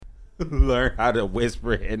Learn how to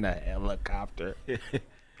whisper in a helicopter.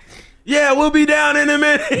 Yeah, we'll be down in a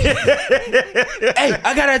minute. Hey,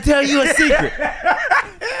 I gotta tell you a secret.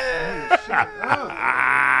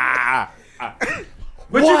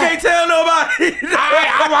 But you can't tell nobody.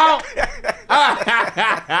 I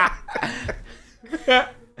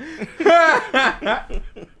won't.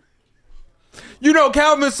 You know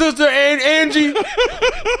Calvin's sister and Angie?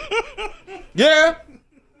 Yeah.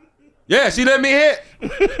 Yeah, she let me hit.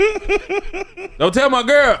 Don't tell my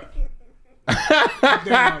girl.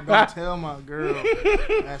 Don't tell my girl.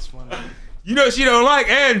 That's funny. You know she don't like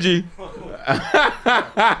Angie.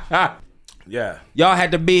 Yeah. Y'all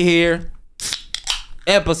had to be here.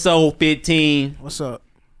 Episode 15. What's up?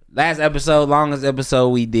 Last episode, longest episode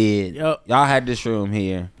we did. Yep. Y'all had this room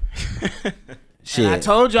here. Shit. And I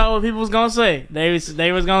told y'all what people was gonna say. They was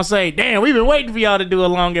gonna say, "Damn, we've been waiting for y'all to do a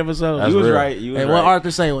long episode." That's You was real. right. You was And right. what Arthur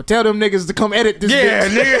say? Well, tell them niggas to come edit this. Yeah,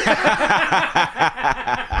 bitch. nigga.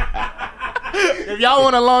 If y'all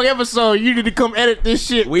want a long episode, you need to come edit this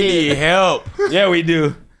shit. We need help. Yeah, we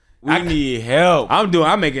do. We need help.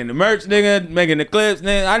 I'm making the merch, nigga, making the clips,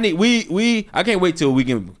 nigga. I can't wait till we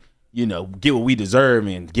can, get what we deserve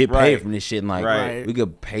and get paid Right. from this shit. And like, Right. we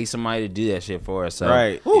could pay somebody to do that shit for us. So,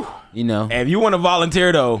 Right. And if you want to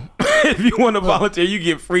volunteer, though, you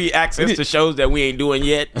get free access to shows that we ain't doing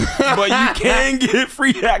yet. But you can get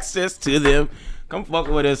free access to them. Come fuck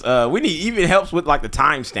with us. We need even helps with like the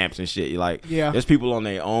timestamps and shit. Like, there's people on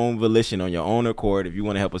their own volition, on your own accord. If you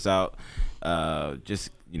want to help us out,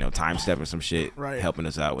 just time stepping some shit, helping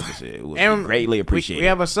us out with this shit. It would be greatly appreciated. We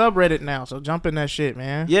have a subreddit now, so jump in that shit,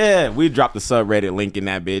 man. Yeah, we dropped the subreddit link in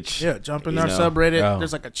that bitch. Yeah, jump in our subreddit. Bro.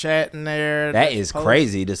 There's like a chat in there. that is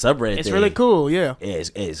crazy. The subreddit It's thing really cool. Yeah.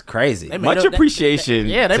 It's crazy. They made Much appreciation.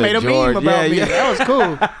 they to made a George. meme about me. Yeah. That was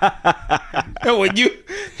cool.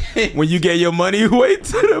 When you get your money, wait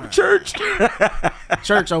to the church.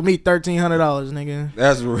 Church owe me $1,300, nigga.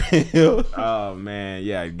 That's real. Oh man,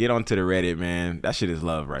 yeah. Get onto the Reddit, man. That shit is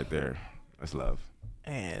love right there. That's love.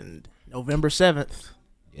 And November 7th.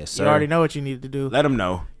 Yes, sir. You already know what you need to do. Let them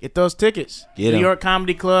know. Get those tickets. Get New 'em. York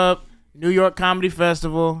Comedy Club, New York Comedy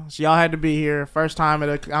Festival. So y'all had to be here. First time at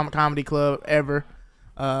a comedy club ever.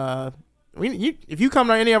 If you come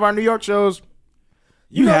to any of our New York shows,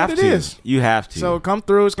 You know have what it to. is. You have to. So come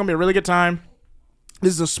through. It's going to be a really good time.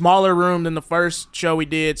 This is a smaller room than the first show we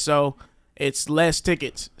did, so it's less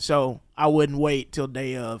tickets. So I wouldn't wait till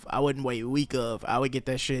day of. I wouldn't wait week of. I would get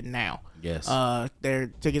that shit now. Yes. Their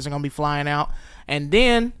tickets are going to be flying out. And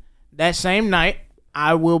then that same night,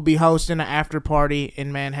 I will be hosting an after party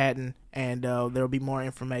in Manhattan, and there will be more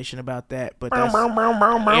information about that. But that's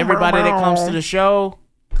everybody that comes to the show,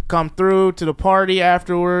 come through to the party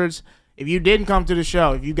afterwards. If you didn't come to the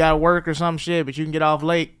show, if you got work or some shit, but you can get off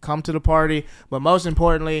late, come to the party. But most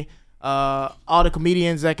importantly, all the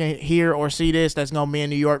comedians that can hear or see this that's going to be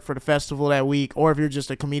in New York for the festival that week, or if you're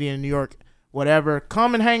just a comedian in New York, whatever,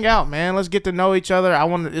 come and hang out, man. Let's get to know each other.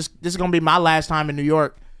 This is going to be my last time in New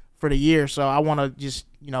York for the year, so I want to just,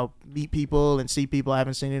 meet people and see people I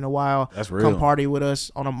haven't seen in a while. That's real. Come party with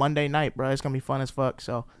us on a Monday night, bro. It's going to be fun as fuck,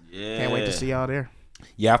 so can't wait to see y'all there.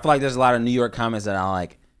 Yeah, I feel like there's a lot of New York comments that I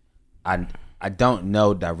like. I don't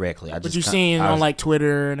know directly. But you've seen on like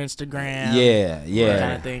Twitter and Instagram. Yeah.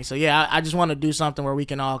 Kind of thing. So yeah, I just want to do something where we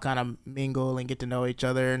can all kind of mingle and get to know each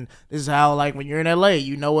other. And this is how, like, when you're in LA,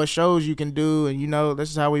 you know what shows you can do, and this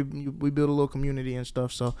is how we build a little community and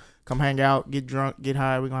stuff. So come hang out, get drunk, get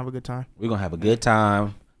high. We're gonna have a good time. We're gonna have a good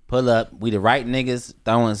time. Pull up. We the right niggas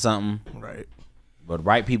throwing something. Right. But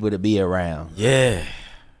right people to be around. Yeah.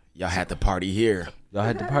 Y'all had to party here Y'all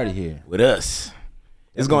had to party here. with us.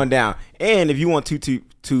 It's going down. And if you want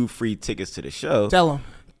two free tickets to the show, Tell them.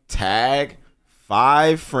 tag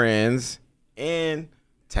 5 friends and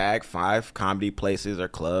tag 5 comedy places or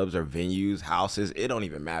clubs or venues, houses. It don't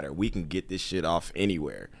even matter. We can get this shit off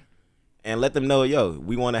anywhere. And let them know,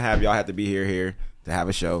 we want to have y'all have to be here to have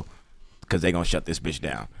a show, because they going to shut this bitch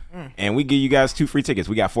down. And we give you guys 2 free tickets.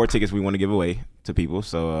 We got 4 tickets we want to give away to people.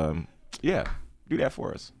 So, do that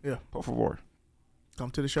for us. Yeah. Por favor. Come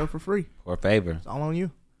to the show for free. Or a favor. It's all on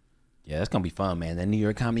you. Yeah, that's gonna be fun, man. That New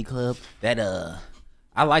York Comedy Club. That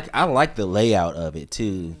I like the layout of it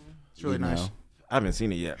too. It's really nice. I haven't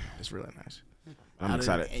seen it yet. It's really nice. I'm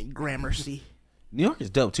excited. Gramercy. New York is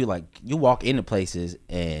dope too. Like, you walk into places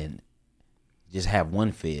and just have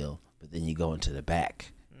one feel, but then you go into the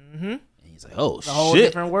back. And he's like, oh, It's a whole shit.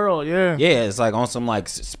 different world, yeah. Yeah, it's like on some like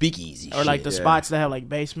speakeasy Or like shit. the spots that have like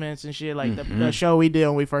basements and shit. Like the show we did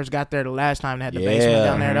when we first got there the last time, they had the Yeah. basement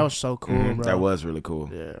down there. That was so cool, bro. That was really cool.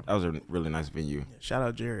 Yeah. That was a really nice venue. Shout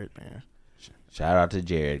out Jared, man. Shout out to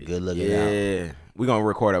Jared. Good looking out. Yeah, we gonna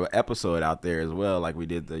record an episode out there as well, like we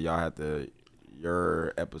did y'all had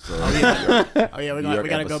your episode. Oh yeah, we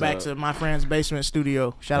gotta go back to my friend's basement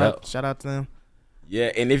studio. Shout out to them.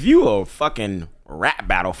 Yeah, and if you a fucking rap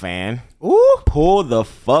battle fan, Ooh, pull the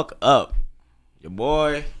fuck up. Your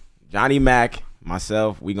boy Johnny Mac,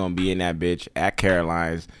 myself, we gonna be in that bitch at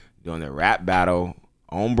Caroline's doing the rap battle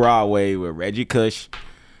on Broadway with Reggie Cush.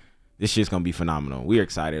 This shit's gonna be phenomenal. We're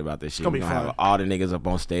excited about this shit. We're gonna have all the niggas up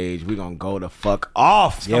on stage. We're gonna go the fuck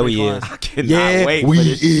off. Yeah, we is. I cannot wait for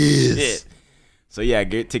this shit. So yeah,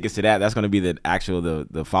 get tickets to that. That's gonna be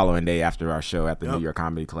the following day after our show at the New York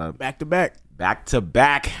Comedy Club. back to back. Back to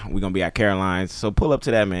back. We're gonna be at Caroline's. So pull up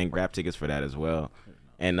to that, man. Grab tickets for that as well.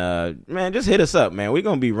 And man, just hit us up, man. We're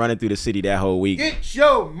gonna be running through the city that whole week. Get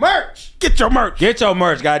your merch. Get your merch. Get your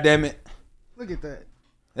merch, goddammit. Look at that.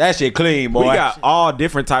 That shit clean, boy. We got all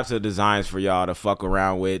different types of designs for y'all to fuck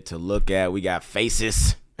around with, to look at. We got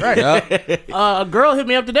faces. Right. Yep. A girl hit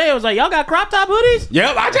me up today. I was like, y'all got crop top hoodies?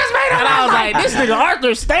 Yep, I just made it. And I was like, this nigga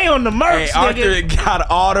Arthur, stay on the merch. Hey, Arthur nigga. got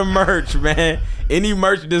all the merch, man. Any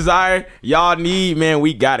merch desire y'all need, man,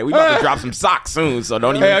 we got it. We about to drop some socks soon, so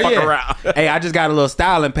don't even fuck around. Hey, I just got a little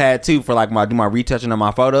styling pad too for like do my retouching on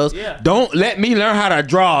my photos. Yeah. Don't let me learn how to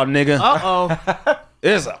draw, nigga. Uh-oh.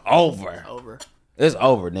 It's over. It's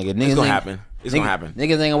over, nigga. Niggas It's gonna ain't- happen. It's gonna happen.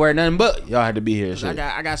 Niggas ain't gonna wear nothing but y'all had to be here. I Shit.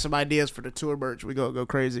 got some ideas for the tour merch. We gonna go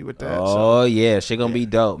crazy with that. Oh yeah, shit gonna be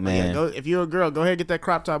dope, Yeah, man. if you're a girl, go ahead and get that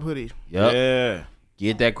crop top hoodie. Yep. Yeah.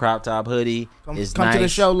 Get that crop top hoodie. Come It's to the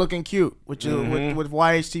nice. show looking cute with your with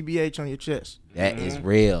YHTBH on your chest. That is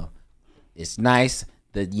real. It's nice.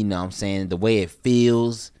 You know what I'm saying, the way it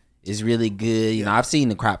feels is really good. You know, I've seen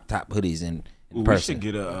the crop top hoodies in Ooh, person.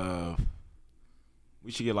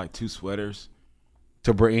 we should get like 2 sweaters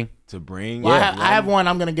To bring. to bring. Well, I have one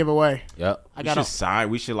I'm gonna give away. Yep. I We got should a, sign.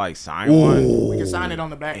 We should like sign one we can sign it on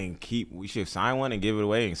the back. and keep. We should sign one and give it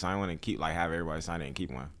away, and sign one and keep. Like have everybody sign it and keep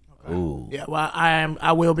one. Ooh. Yeah, well,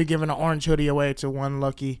 I will be giving an orange hoodie away to one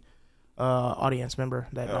lucky audience member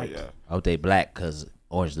that Oh night. yeah. I hope they black because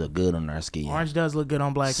orange look good on their skin. Orange does look good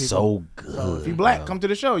on black people. So good. So if you black, come to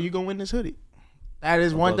the show. You gonna win this hoodie. That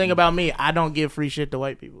is one thing about me. I don't give free shit to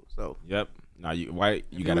white people. So Yep. Now you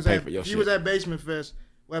gotta pay for your if shit. you was at Basement Fest,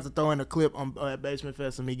 we'll have to throw in a clip on at Basement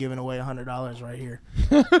Fest of me giving away $100 right here,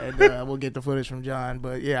 and we'll get the footage from John.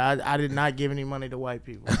 But yeah, I did not give any money to white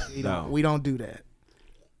people. We don't do that.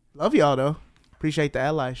 Love y'all though. Appreciate the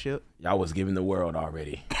allyship. Y'all was giving the world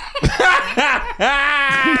already. Niggas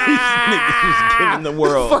was giving the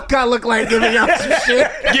world. Fuck, I look like giving y'all some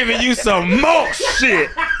shit. Giving you some more shit.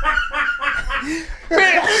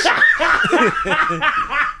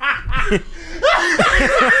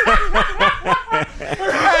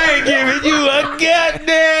 I ain't giving you a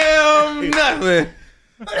goddamn nothing.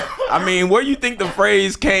 I mean, where you think the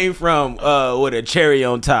phrase came from with a cherry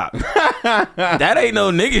on top? That ain't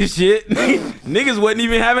no nigga shit. Niggas wasn't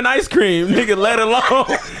even having ice cream. Nigga, let alone.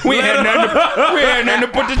 We had nothing to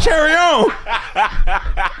put the cherry on.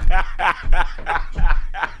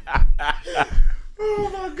 Oh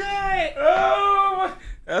my god! Oh,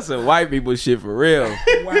 that's a white people shit for real.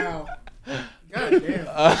 Wow. God damn.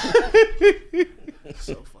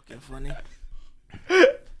 So fucking funny.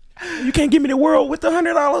 You can't give me the world with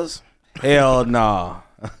 $100. Hell no.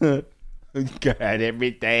 You got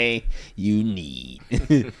everything you need.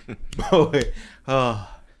 Boy. Oh,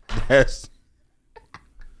 that's.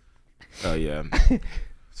 Oh yeah.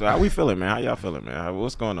 So how we feeling, man? How y'all feeling, man?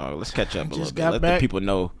 What's going on? Let's catch up a little bit. Let the people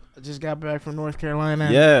know. I just got back from North Carolina.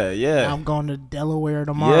 Yeah. I'm going to Delaware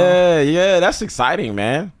tomorrow. Yeah. That's exciting,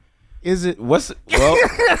 man. Is it?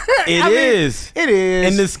 It is. It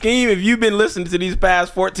is. In the scheme, if you've been listening to these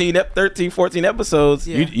past 13 episodes,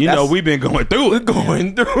 Yeah. You know we've been going through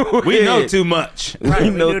it. We know too much. Right, We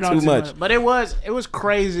we know do too much. But it was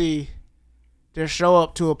crazy to show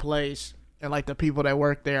up to a place and like the people that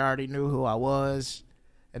worked there already knew who I was.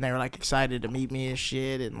 And they were like excited to meet me and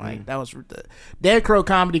shit, and like that was the Dead Crow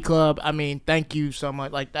Comedy Club. I mean, thank you so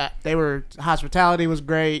much. Like that, hospitality was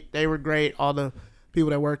great. They were great. All the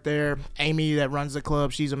people that work there. Amy that runs the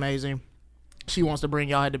club, she's amazing. She wants to bring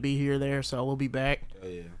y'all to be here there, so we'll be back. Oh,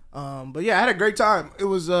 yeah. But yeah, I had a great time. It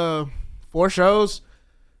was 4 shows.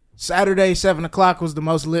 Saturday 7:00 was the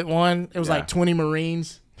most lit one. It was like 20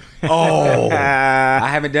 Marines. Oh, I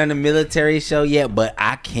haven't done a military show yet, but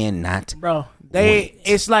I cannot. Bro,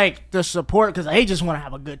 it's like the support because they just want to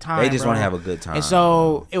have a good time. They just want want to have a good time. And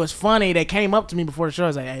so it was funny. They came up to me before the show. I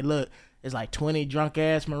was like, "Hey, look, it's like 20 drunk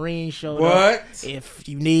ass Marines showed up. If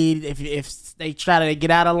you need, if they try to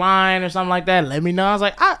get out of line or something like that, let me know." I was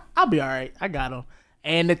like, "I'll be all right. I got them."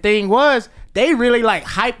 And the thing was, they really like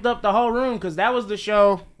hyped up the whole room because that was the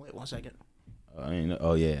show. Wait 1 second.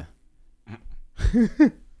 Oh yeah.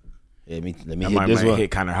 Let me That hit might this one.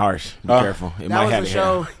 hit kind of harsh. Be careful. It That might was have the a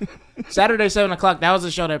show. hit. Saturday 7:00. That was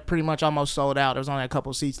the show that pretty much almost sold out. There was only a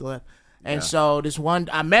couple seats left. And so this one,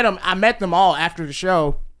 I met them all after the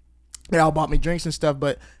show. They all bought me drinks and stuff.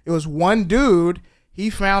 But it was one dude. He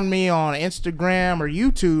found me on Instagram or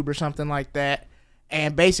YouTube or something like that.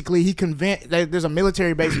 And basically, he convinced. There's a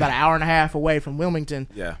military base about an hour and a half away from Wilmington.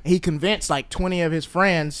 Yeah. He convinced like 20 of his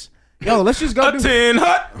friends. Yo, let's just go A do. tin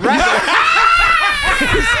hut.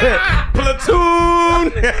 Platoon.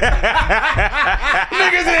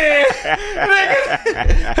 Niggas in.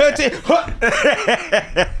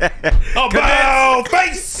 About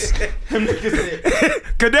face.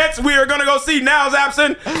 Cadets, we are gonna go see Now's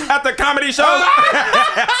Absent at the comedy show.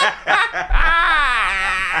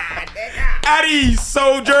 At ease,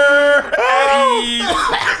 soldier. At ease.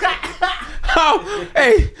 Oh,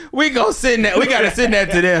 hey, we gonna send that. We gotta send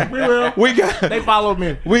that to them. We got. They followed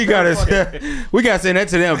me. We gotta send that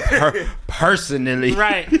to them personally.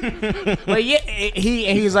 Right. But yeah,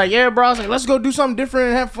 he's like, yeah, bro. I was like, let's go do something different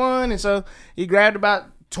and have fun. And so he grabbed about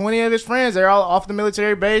 20 of his friends. They're all off the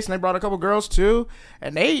military base, and they brought a couple girls too.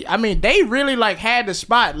 And they really like had the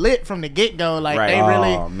spot lit from the get go. Like Right. they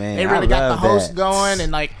really, Oh, man, they really I got the love host that. going,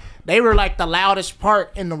 and like they were like the loudest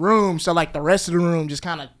part in the room. So like the rest of the room just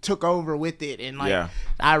kind of took over with it. And like Yeah.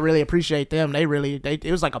 I really appreciate them.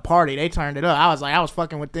 It was like a party. They turned it up. I was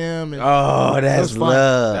fucking with them. And Oh, that's was fun.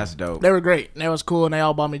 love. That's dope. they were great. That was cool, and they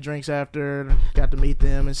all bought me drinks after. Got to meet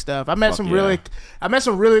them and stuff. I met some really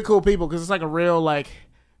cool people because it's like a real like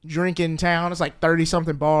drinking town. It's like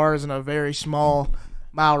 30-something bars in a very small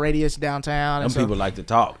mile radius downtown. Some And so, people like to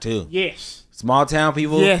talk too. yes, Small town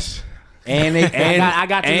people. yes. And they I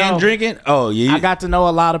got to know. drinking. Oh yeah. I got to know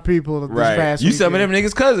a lot of people this Right. past You some of them weekend.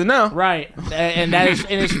 niggas' cousin now. Right, and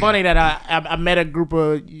it's funny that I met a group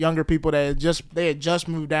of younger people that had just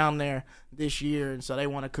moved down there this year, and so they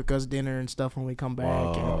want to cook us dinner and stuff when we come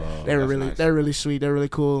back. And they're really sweet. They're really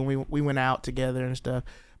cool, and we went out together and stuff.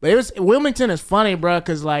 But Wilmington is funny, bro,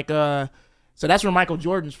 because like so that's where Michael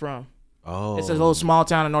Jordan's from. Oh. It's a little small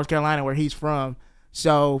town in North Carolina where he's from.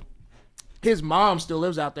 So his mom still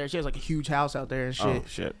lives out there. She has like a huge house out there and shit. Oh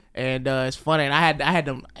shit. And it's funny. And I had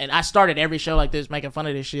them, and I started every show like this making fun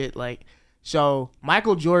of this shit. Like, so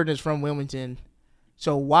Michael Jordan is from Wilmington.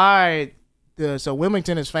 So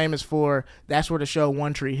Wilmington is famous for, that's where the show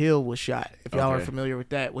One Tree Hill was shot. If y'all are Okay. familiar with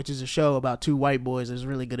that, which is a show about two white boys that's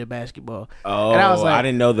really good at basketball. Oh, And I was like- I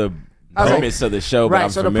didn't know the I was like- premise of the show, but Right. I'm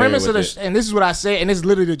So the familiar premise of with the it. and this is what I said, and this is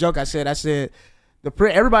literally the joke I said. I said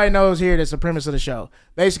everybody knows here that's the premise of the show.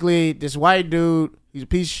 Basically, this white dude, he's a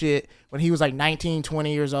piece of shit. When he was like 19,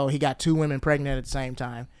 20 years old, he got two women pregnant at the same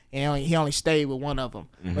time. And he only stayed with one of them.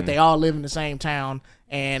 But they all live in the same town,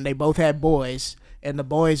 and they both had boys. And the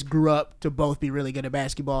boys grew up to both be really good at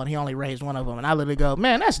basketball, and he only raised one of them. And I literally go,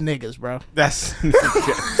 man, that's niggas, bro. That's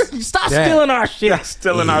Stop stealing our shit. that's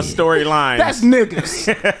still in our storyline. That's niggas.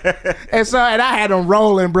 and I had them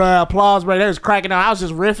rolling, bro. Applause, bro. They was cracking out. I was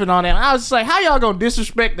just riffing on it. I was just like, how y'all gonna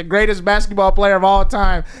disrespect the greatest basketball player of all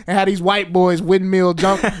time and have these white boys windmill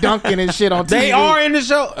dunking and shit on TV? They are in the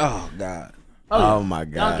show. Oh God. oh my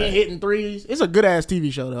god. dunking, hitting threes. It's a good ass TV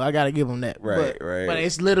show though. I gotta give them that. Right, but, right. But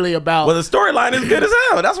it's literally about. Well, the storyline is good as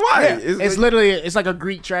hell. That's why. yeah, it's literally it's like a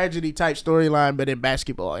Greek tragedy type storyline, but in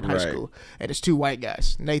basketball in high Right. school. And it's two white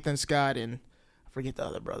guys, Nathan Scott and I forget the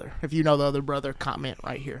other brother. If you know the other brother, comment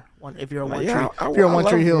right here. If you're a One Tree, if you're a One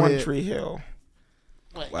Tree Hill One head. Tree Hill.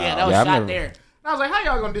 But, yeah, that was Yeah, I've shot never- there. And I was like, how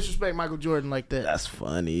y'all gonna disrespect Michael Jordan like that? That's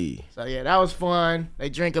funny. So yeah, that was fun. They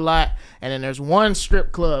drink a lot, and then there's one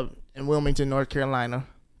strip club in Wilmington, North Carolina,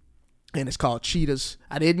 and it's called Cheetahs.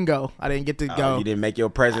 I didn't go. I didn't get to go. You didn't make your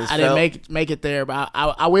presence I felt? didn't make it there, but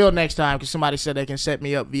I will next time because somebody said they can set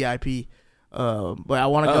me up VIP. But I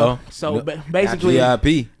want to go. So basically, VIP.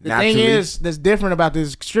 the Naturally. thing is that's different about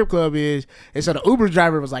this strip club is so the Uber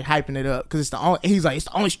driver was like hyping it up because it's the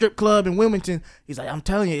only strip club in Wilmington. He's like, I'm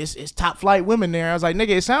telling you, it's top flight women there. I was like, nigga,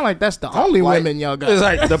 it sounds like that's the only women y'all got. It's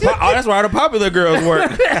like that's why the popular girls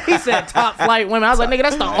work. He said top flight women. I was like, nigga,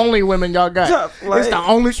 that's the only women y'all got. Top flight. It's the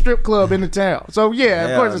only strip club in the town. So yeah, of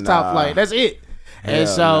Hell course it's top nah. flight. That's it. And Hell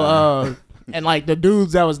so and like the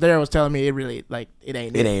dudes that was there was telling me it really like it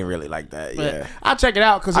ain't. It ain't really like that. But Yeah. I'll check it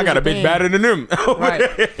out because I got a bitch better than them. Right.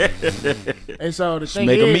 And so the thing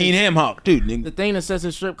Make is, a mean ham hock too, nigga. the thing that sets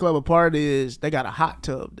the strip club apart is they got a hot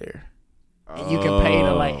tub there. And you can pay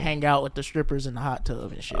to like hang out with the strippers in the hot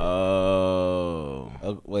tub and shit. Oh.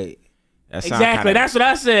 Oh, wait. Exactly. That's what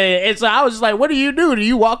I said. And so I was just like, what do you do? Do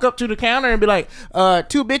you walk up to the counter and be like, 2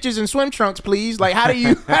 bitches in swim trunks, please? Like, how do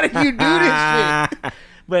you do this shit?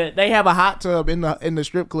 But they have a hot tub in the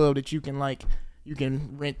strip club that you can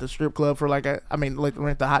rent the strip club for rent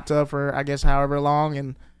the hot tub for, I guess, however long,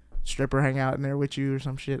 and stripper hang out in there with you or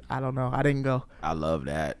some shit. I don't know. I didn't go. I love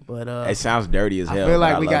that. But it sounds dirty as hell. I feel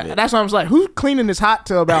like that's why I was like, who's cleaning this hot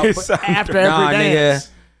tub out after every dance? Nigga,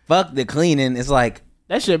 fuck the cleaning. It's like,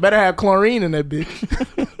 that shit better have chlorine in that bitch.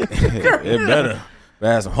 it better.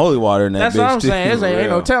 Have some holy water in that bitch. That's what I'm saying. Ain't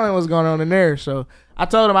no telling what's going on in there. So I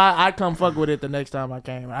told him I'd come fuck with it the next time I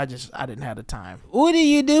came. I didn't have the time. What do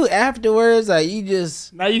you do afterwards? Like, you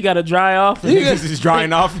just... Now you got to dry off. You just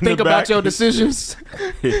drying off in think the about back. your decisions.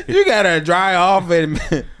 You got to dry off and...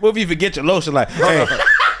 What if you forget your lotion? Like, hey...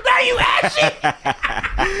 Now you ashy.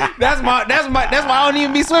 That's why I don't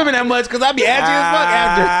even be swimming that much, because I be ashy as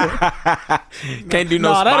fuck after. Can't do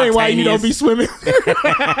no No, that ain't why you don't be swimming.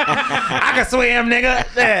 I can swim, nigga.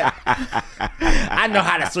 I know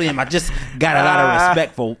how to swim. I just got a lot of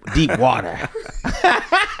respect for deep water.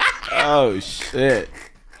 Oh shit!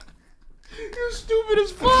 You're stupid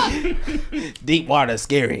as fuck. Deep water is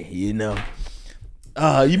scary, you know.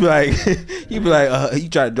 You be like, you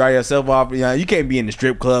try to dry yourself off. You know, you can't be in the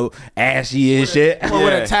strip club ashy and shit. Or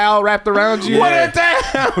with a towel wrapped around you. What a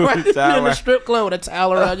towel! You're in the strip club with a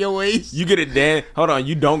towel around your waist. You get a dance. Hold on,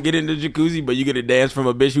 you don't get in the jacuzzi, but you get a dance from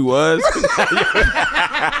a bitch who was.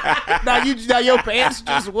 Now your pants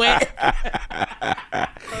just wet.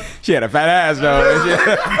 She had a fat ass though.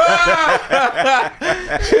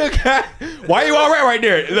 Why you all right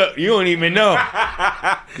there? Look, you don't even know.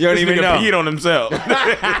 You don't even know. Peed on himself.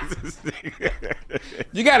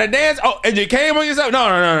 You got to dance? Oh, and you came on yourself?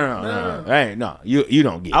 No. Hey, no. You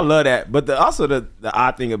don't get it. I love that, but also the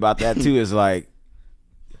odd thing about that too is like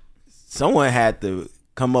someone had to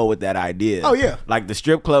come up with that idea. Oh yeah, like the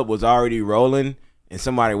strip club was already rolling, and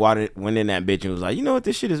somebody went in that bitch and was like, you know what,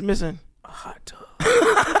 this shit is missing? A hot tub.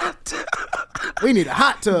 We need a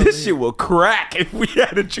hot tub. This shit will crack if we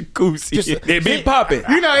had a jacuzzi. It be popping.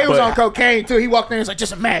 You know, he was on cocaine too. He walked in and was like,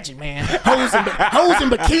 just imagine, man. Hoes in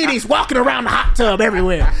bikinis walking around the hot tub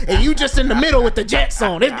everywhere. And you just in the middle with the jets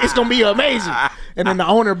on. It's going to be amazing. And then the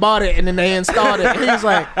owner bought it and then they installed it. And he was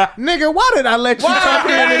like, nigga, why did I let you come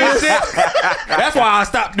into this shit? That's why I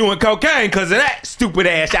stopped doing cocaine, because of that stupid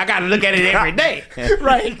ass shit. I got to look at it every day.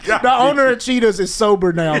 Right. The owner of Cheetahs is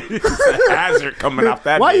sober now. Hazard coming off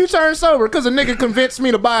that Why bitch. you turn sober? Because a nigga convinced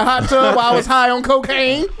me to buy a hot tub while I was high on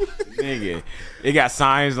cocaine. Nigga, it got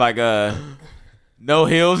signs like no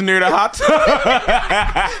hills near the hot tub.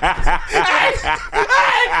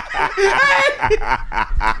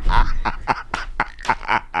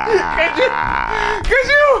 Cause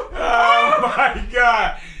you, oh my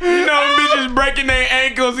god, you know bitches breaking their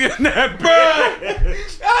ankles in that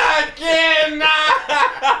bitch. I cannot.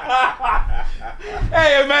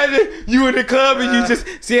 Hey, imagine you in the club and you just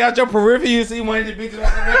see out your periphery, you see one of the bitches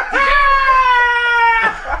walking around.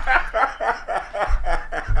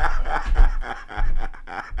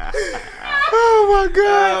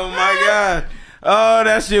 Oh my god. Oh,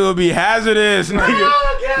 that shit would be hazardous, nigga.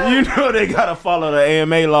 Oh, you know they gotta follow the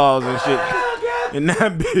AMA laws and shit. And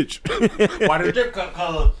that bitch. Why the strip club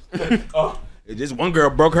color? Oh, just one girl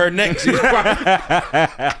broke her neck. She was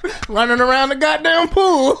running around the goddamn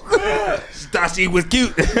pool. thought she was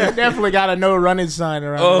cute. Definitely got a no running sign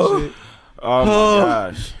around this shit. Oh my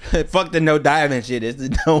gosh. Fuck the no diving shit. It's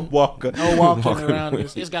the no walking. No walking around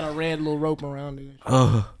this. It's got a red little rope around it.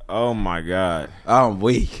 Oh my god. I'm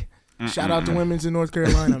weak. Shout out to women's in North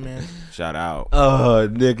Carolina, man. Shout out. Oh,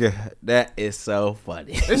 nigga. That is so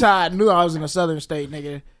funny. This is how I knew I was in a southern state,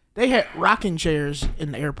 nigga. They had rocking chairs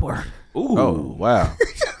in the airport. Ooh. Oh, wow.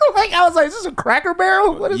 Like, I was like, is this a Cracker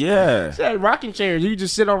Barrel? What is Yeah. They had rocking chairs. You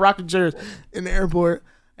just sit on rocking chairs in the airport.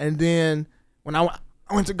 And then when I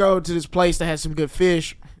went to go to this place that had some good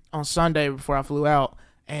fish on Sunday before I flew out,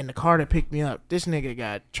 and the car that picked me up, this nigga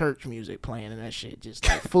got church music playing and that shit, just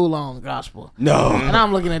like full on gospel. No. And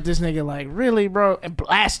I'm looking at this nigga like, really, bro? And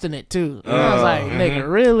blasting it too. And I was like, nigga,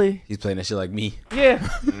 really? He's playing that shit like me. Yeah.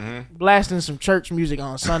 Blasting some church music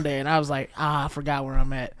on Sunday. And I was like, I forgot where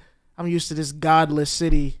I'm at. I'm used to this godless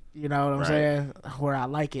city, you know what I'm saying? Where I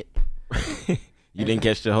like it. You didn't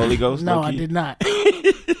catch the Holy Ghost? No, low-key? I did not.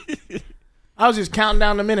 I was just counting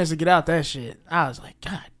down the minutes to get out that shit. I was like,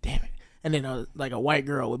 God damn it. And then like a white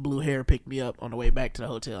girl with blue hair picked me up on the way back to the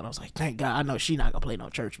hotel. And I was like, thank God, I know she not going to play no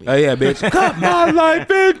church music. Oh, yeah, bitch. Cut my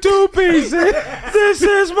life into pieces. This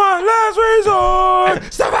is my last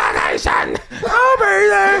resort. Suffocation. I'll be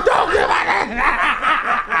there. Don't give a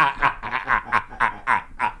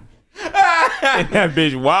That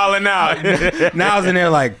bitch wilding out. Now I was in there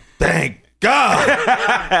like, thank God.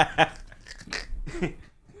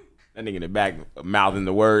 That nigga in the back mouthing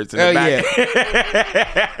the words in the back.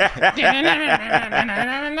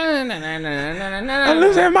 I'm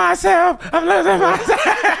losing myself.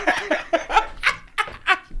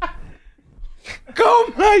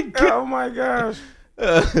 Oh my gosh.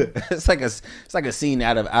 It's like a scene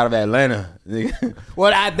out of Atlanta.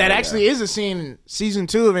 Well, that actually is a scene in season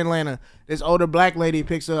 2 of Atlanta. This older black lady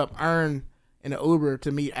picks up Earn in an Uber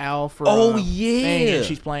to meet Al for thing, and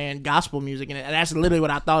she's playing gospel music in it. And that's literally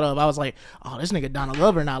what I thought of. I was like, oh, this nigga Donald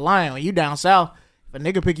Glover not lying. When you down south, if a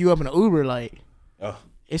nigga pick you up in an Uber, like,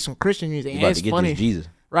 it's some Christian music. And it's funny. Jesus.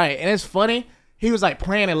 Right, and it's funny. He was like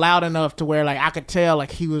playing it loud enough to where like I could tell like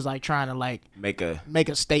he was like trying to like make a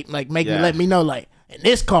statement, like me let me know like in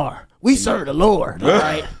this car we serve the Lord.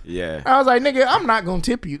 Right? Yeah. I was like, nigga, I'm not gonna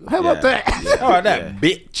tip you. How about that? Yeah. How about that,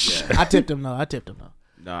 bitch? I tipped him though.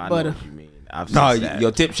 No, I know what you mean.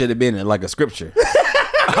 Your tip should have been like a scripture.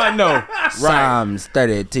 I know. Psalms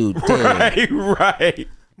 32:10. Right.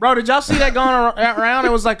 Bro, did y'all see that going around?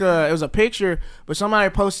 It was a picture, but somebody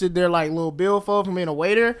posted their like little billfold from being a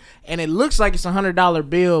waiter, and it looks like it's $100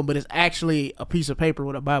 bill, but it's actually a piece of paper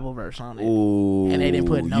with a Bible verse on it. Ooh, and they didn't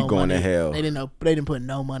put no you going money. to hell. They didn't put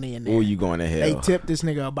no money in there. Ooh, you going to hell. They tipped this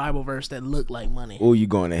nigga a Bible verse that looked like money. Ooh, you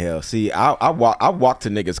going to hell. See, I walked to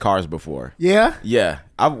niggas' cars before. Yeah? Yeah.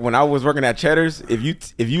 When I was working at Cheddar's, if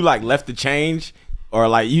you like left the change or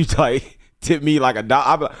like you like tip me like $1,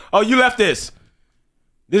 I'll be like, oh, you left this.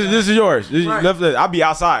 This is yours. You left this. I'll be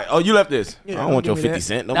outside. Oh, you left this. Yeah, I don't want your 50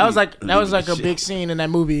 cents. That was like a big scene in that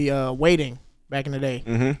movie Waiting back in the day.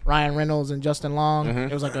 Mm-hmm. Ryan Reynolds and Justin Long. Mm-hmm.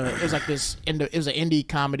 It was an indie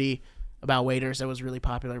comedy about waiters that was really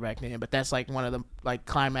popular back then. But that's like one of the like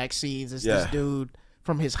climax scenes. Is this dude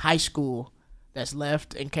from his high school that's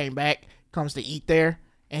left and came back, comes to eat there,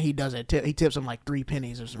 and he does it. He tips him like 3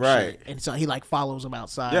 pennies or some shit. And so he like follows him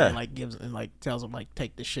outside and like gives and like tells him like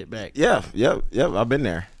take this shit back. Yeah. Yep. I've been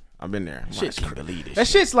there. I can't believe this. That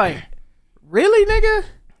shit's like, really, nigga?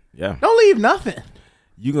 Yeah. Don't leave nothing.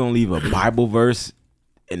 You gonna leave a Bible verse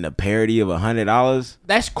in the parody of $100?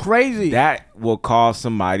 That's crazy. That will cause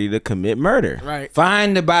somebody to commit murder. Right.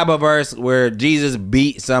 Find the Bible verse where Jesus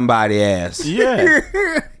beat somebody ass. Yeah.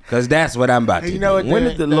 Because that's what I'm about to do. When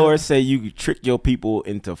did the Lord say you trick your people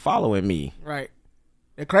into following me? Right.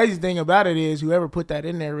 The crazy thing about it is whoever put that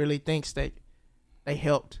in there really thinks that they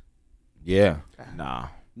helped. Yeah. Nah.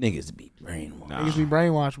 Niggas be brainwashed. Niggas be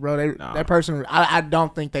brainwashed, bro. That person, I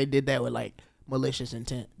don't think they did that with like malicious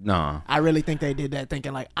intent. Nah. I really think they did that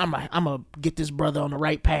thinking like I'm gonna get this brother on the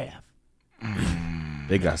right path.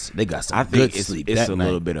 They got some I good think sleep. it's that a night.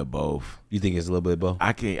 little bit of both. You think it's a little bit of both?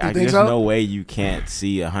 There's no way you can't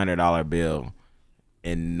see $100 bill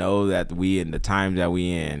and know that we in the times that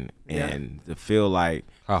we in and to feel like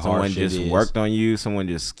someone just worked on you, someone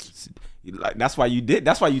just like that's why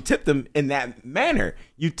you tipped them in that manner.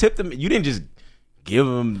 You tipped them. You didn't just give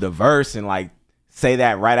them the verse and like say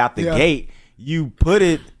that right out the gate. You put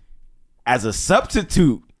it as a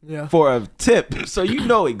substitute for a tip, so you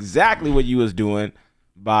know exactly what you was doing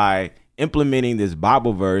by implementing this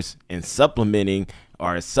Bible verse and supplementing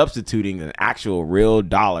or substituting an actual real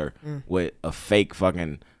dollar with a fake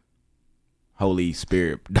fucking Holy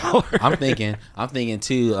Spirit dollar. I'm thinking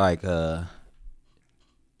too, like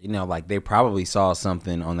like they probably saw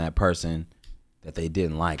something on that person that they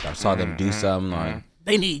didn't like, or saw them do something, or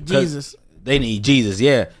they need Jesus. They need Jesus,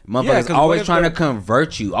 yeah. Motherfuckers always trying to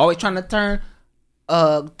convert you, always trying to turn.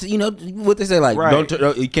 What they say, like,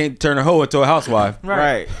 you can't turn a hoe into a housewife.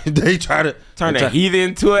 Right. They try to turn a heathen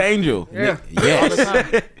into an angel. Yeah.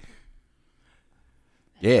 Yes.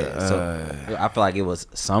 Yeah. So I feel like it was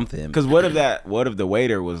something. Because what if the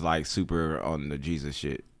waiter was like super on the Jesus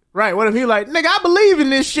shit? Right. What if he like, nigga, I believe in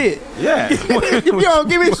this shit. Yeah. If you don't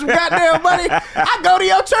give me some goddamn money, I go to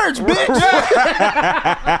your church, bitch.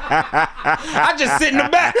 I just sit in the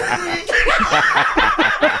back.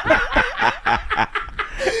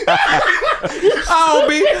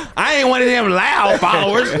 I ain't one of them loud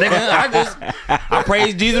followers, nigga. I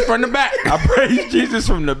praise Jesus from the back. I praise Jesus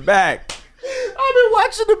from the back. I've been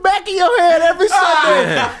watching the back of your head every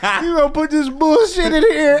Sunday. You gonna put this bullshit in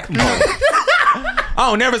here? I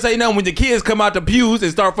don't never say nothing when the kids come out the pews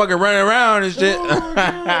and start fucking running around and shit.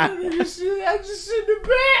 I just sit in the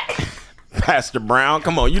back. Pastor Brown,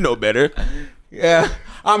 come on, you know better. Yeah,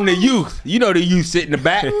 I'm the youth. You know the youth sit in the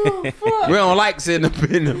back. We don't like sitting up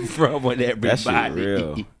in the front with everybody. That shit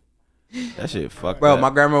real. That shit fucked Bro, up. my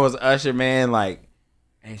grandma was an usher, man. Like,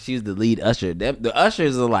 and she's the lead usher. The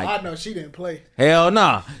ushers are like, I know she didn't play. hell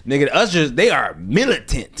nah, nigga. The ushers, they are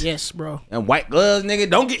militant. Yes, bro. And white gloves, nigga.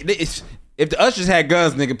 Don't get if the ushers had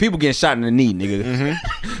guns, nigga, people getting shot in the knee, nigga.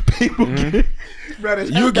 People get,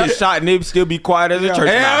 You get shot and they still be quiet as a church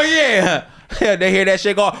hell mouse. yeah. Hell, they hear that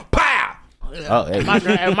shit go pow. Oh, hey.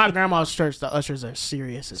 At my grandma's church, the ushers are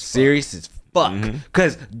serious as fuck. Serious as fuck.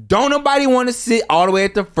 Cause don't nobody want to sit all the way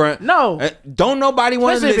at the front. No. Don't nobody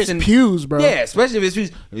want to Especially if listen. it's pews, bro. Yeah, especially if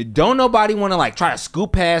it's pews. Don't nobody want to like try to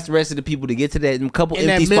scoop past the rest of the people to get to that couple In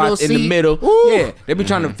empty that middle spots in the seat. middle. Ooh. Yeah, they be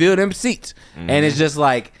trying to fill them seats, and it's just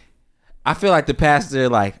like I feel like the pastor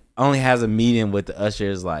like only has a meeting with the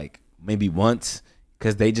ushers like maybe once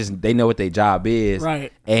because they know what their job is,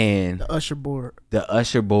 Right. And The usher board. the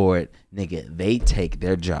usher board, nigga, they take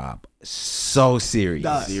their job so serious.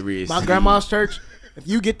 Dog. Seriously. My grandma's church, if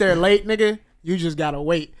you get there late, nigga, you just gotta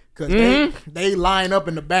wait. Cause they line up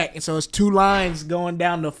in the back. And so it's 2 lines going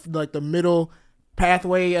down the middle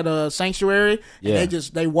pathway of the sanctuary. Yeah. And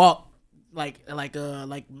they walk like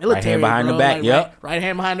military. Right hand behind bro. the back, Like, yep. right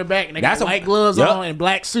hand behind the back. And they That's got a- white gloves yep. on and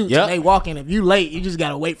black suits. Yep. And they walk in. If you late, you just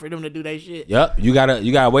gotta wait for them to do their shit. Yep, you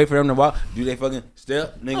gotta wait for them to walk. Do they fucking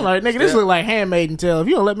step, nigga? I'm like, nigga, this step. look like Handmaiden Tale. If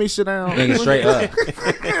you don't let me sit down, Nigga, straight up.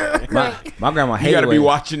 my grandma hated You gotta be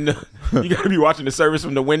when- watching the service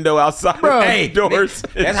from the window outside. Bro. Hey, doors.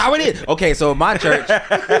 That's how it is. Okay, so my church,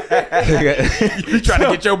 You trying to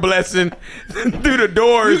get your blessing through the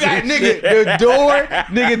doors. you got nigga the door,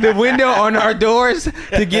 nigga the window on our doors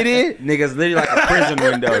to get in, nigga's literally like a prison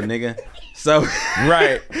window, nigga. So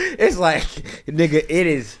Right. it's like, nigga, it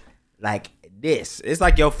is like this. It's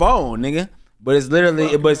like your phone, nigga. But it's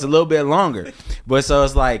literally, but it's a little bit longer. But so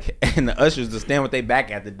it's like, and the ushers will stand with their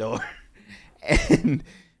back at the door. And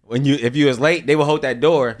if you was late, they would hold that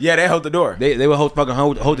door. Yeah, they hold the door. They would hold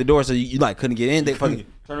the door so you like couldn't get in. They fucking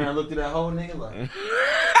turn around and look through that hole, nigga. Like,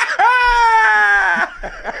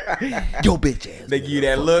 yo, bitch ass. They give you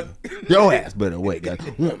that look. Your ass better wait, guys.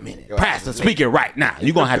 1 minute. Pastor speaking right now.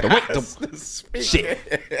 You gonna have to wait to shit.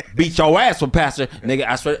 Beat your ass for pastor, nigga.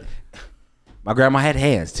 I swear. My grandma had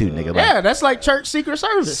hands too, nigga. Like, yeah, that's like church secret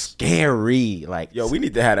service, scary. Like, Yo, we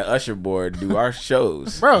need to have an usher board do our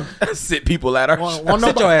shows. bro. Sit people at our Won't shows.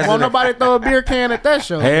 Sit your ass in there. nobody throw a beer can at that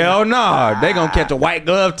show. hell no, they gonna catch a white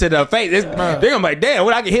glove to the face. They gonna be like, damn,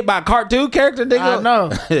 would I get hit by a cartoon character, nigga? I know.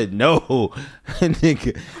 No,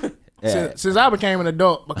 nigga. Yeah. Since I became an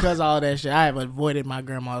adult, because of all that shit, I have avoided my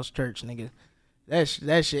grandma's church, nigga. That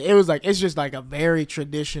shit. It was like, it's just like a very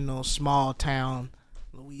traditional small town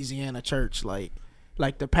Louisiana church. Like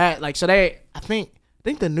the so I think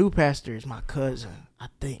the new pastor is my cousin. I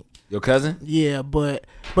think. Your cousin? Yeah, but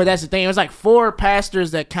that's the thing. It was like 4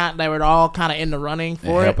 pastors that were all kind of in the running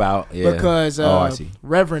for help it. out, yeah. Because I see.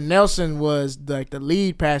 Reverend Nelson was like the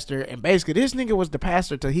lead pastor, and basically this nigga was the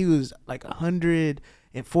pastor till he was like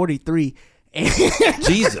 143.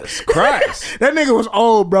 Jesus Christ. That nigga was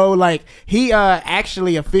old, bro. Like he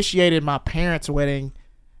actually officiated my parents' wedding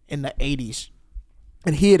in the 80s,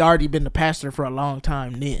 and he had already been the pastor for a long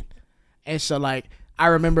time then. And so like I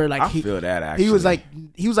remember like I feel that actually.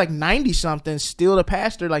 he was like 90 something, still the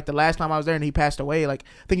pastor. Like the last time I was there, and he passed away. Like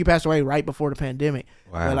I think he passed away right before the pandemic.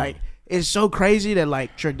 Wow. But like it's so crazy that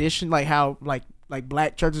like tradition, like how like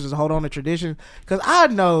black churches just hold on to tradition. Because I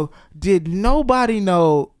know, did nobody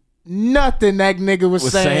know nothing that nigga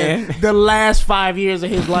was saying the last 5 years of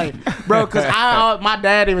his life, bro? Because my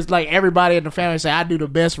daddy was like, everybody in the family say I do the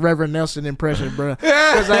best Reverend Nelson impression, bro.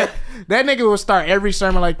 Because like that nigga would start every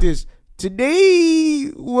sermon like this.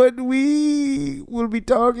 Today, what we will be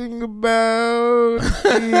talking about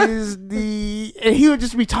is and he would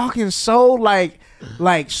just be talking so like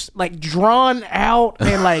drawn out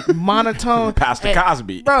and like monotone. Pastor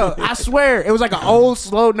Cosby. Bro, I swear, it was like an old,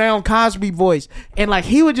 slowed down Cosby voice. And like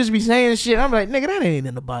he would just be saying shit. I'm like, nigga, that ain't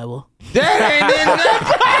in the Bible. This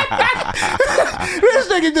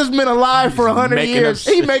nigga just been alive for 100 making years.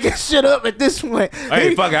 up He making shit up at this point.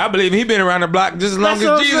 Hey, fuck it. I believe he been around the block just as long That's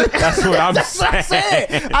what as I'm Jesus. saying. That's what I'm That's what I saying.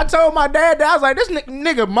 said. I told my dad that I was like, this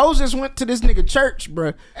nigga Moses went to this nigga church,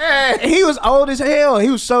 bro. And he was old as hell. He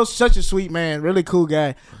was such a sweet man, really cool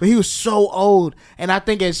guy. But he was so old. And I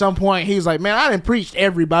think at some point he was like, man, I done preached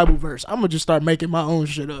every Bible verse. I'm gonna just start making my own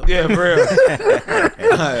shit up. Yeah, for real.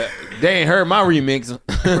 They ain't heard my remix.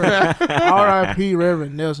 R.I.P.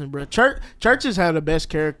 Reverend Nelson, bro. Churches have the best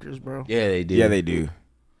characters, bro. Yeah, they do. Yeah, they do.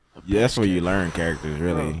 Yeah, that's where you learn characters,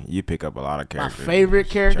 really. You pick up a lot of My characters. favorite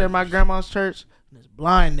character in my grandma's church, this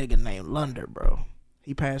blind nigga named Lunder, bro.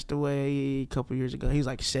 He passed away a couple years ago. He's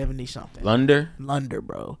like 70 something. Lunder? Lunder,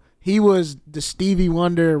 bro. he was the Stevie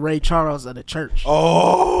Wonder, Ray Charles of the church.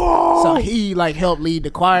 Oh, So he like helped lead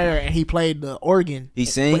the choir and he played the organ. He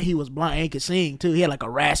sing? But he was blind and he could sing too. He had like a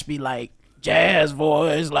raspy like jazz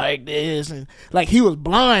voice like this, and like he was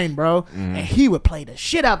blind, bro, and he would play the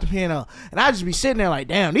shit out the piano, and I'd just be sitting there like,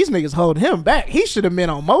 damn, these niggas holding him back. He should have been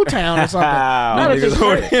on Motown or something. Not niggas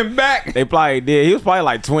holding him back. They probably did. He was probably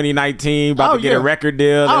like 2019, about to get a record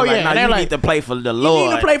deal. Oh, Like, yeah. nah, They're you like, need to play for the You Lord.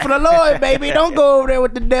 need to play for the Lord, baby. Don't go over there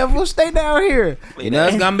with the devil. Stay down here. You know,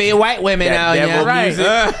 it's gonna be white women That out devil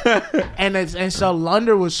here. Right. And so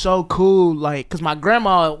Lunder was so cool, like, because my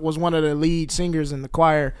grandma was one of the lead singers in the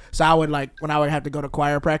choir. So I would like when I would have to go to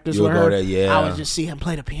choir practice You with would go her. there, yeah. I would just see him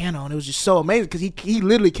play the piano, and it was just so amazing because he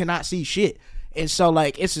literally cannot see shit. And so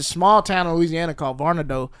like it's a small town in Louisiana called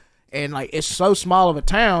Varnado, and like it's so small of a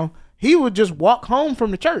town. He would just walk home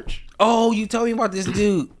from the church. Oh, you told me about this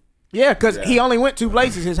dude. Yeah, because he only went two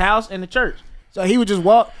places, his house and the church. So he would just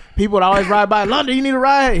walk. People would always ride by. London, you need a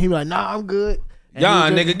ride? And he'd be like, nah, I'm good. And Y'all,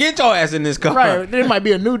 he would just- nigga, get your ass in this car. Right, there might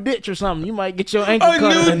be a new ditch or something. You might get your ankle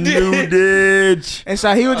cut. A new ditch. And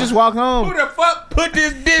so he would just walk Who home. the fuck put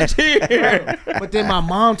this ditch here? But then my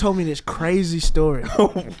mom told me this crazy story.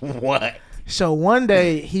 What? So one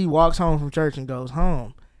day he walks home from church and goes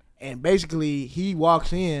home. And basically he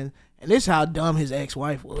walks in, and this is how dumb his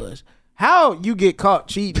ex-wife was. How you get caught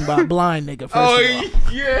cheating by a blind nigga, first of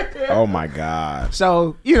all. yeah. Oh my God.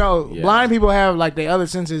 So, you know, Yeah. blind people have like their other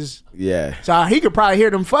senses. Yeah. So he could probably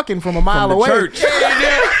hear them fucking from a mile away. Church.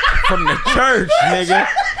 From the church, nigga.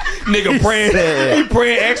 Nigga praying, he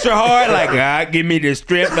praying extra hard, like, God, give me the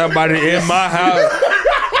strength. I'm about to in my house.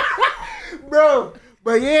 Bro.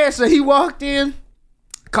 But yeah, so he walked in,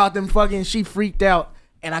 caught them fucking, she freaked out.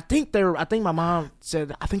 And I think my mom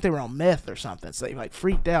said, I think they were on meth or something. So they like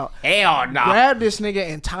freaked out. Hell no. Grabbed this nigga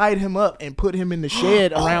and tied him up and put him in the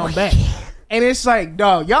shed around back. And it's like,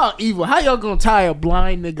 dog, y'all evil. How y'all gonna tie a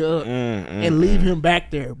blind nigga up and leave him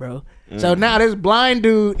back there, bro? So now this blind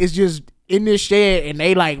dude is just in this shed, and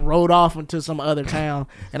they like rode off into some other town.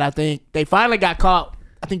 And I think they finally got caught.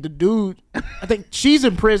 I think she's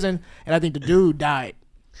in prison, and I think the dude died.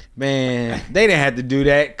 Man, they didn't have to do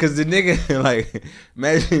that because the nigga, like,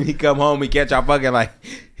 imagine he come home, he catch y'all fucking, like,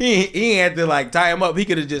 he ain't had to, like, tie him up. He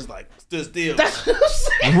could have just, like, stood still. That's what I'm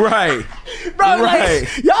saying. Right. Bro, Right.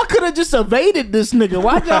 like, y'all could have just evaded this nigga.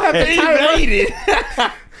 Why'd y'all have to tie him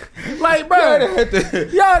up? Like, bro,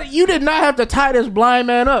 y'all, you did not have to tie this blind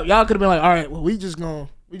man up. Y'all could have been like, all right, well, we just gonna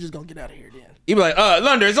get out of here then. He be like,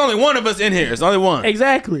 Lunder, it's only one of us in here. It's only one.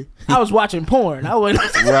 Exactly. I was watching porn. I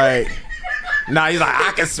wasn't. Right. Nah, he's like,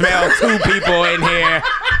 I can smell two people in here.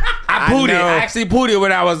 I pooed it. know. I actually pooed it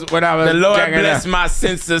when I was The Lord jacking bless up. my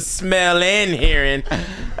sense of smell and hearing.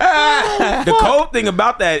 The cold thing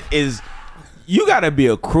about that is you gotta be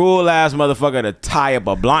a cruel ass motherfucker to tie up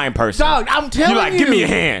a blind person. Dog, I'm telling You like, give me a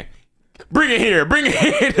hand. Bring it here. Bring it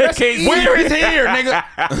here. Where is here,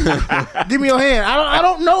 nigga? Give me your hand. I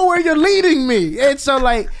don't know where you're leading me. And so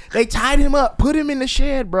like they tied him up, put him in the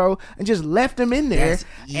shed, bro, and just left him in there. That's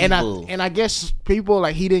evil. And I guess people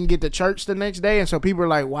like he didn't get to church the next day, and so people are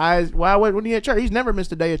like, why wasn't he at church? He's never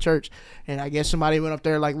missed a day of church. And I guess somebody went up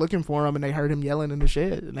there like looking for him, and they heard him yelling in the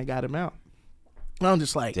shed, and they got him out. And I'm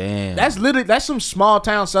just like, Damn. that's some small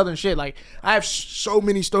town southern shit. Like I have so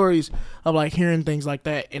many stories of like hearing things like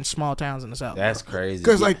that in small towns in the South. That's crazy.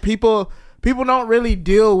 Because like people don't really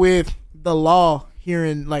deal with the law here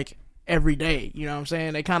in like every day. You know what I'm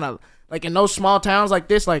saying? They kind of like in those small towns like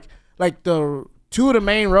this, like the two of the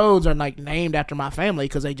main roads are like named after my family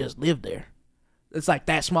because they just lived there. It's like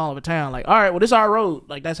that small of a town. Like, all right, well, this is our road.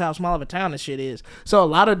 Like, that's how small of a town this shit is. So a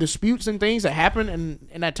lot of disputes and things that happen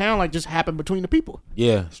in that town, like, just happen between the people.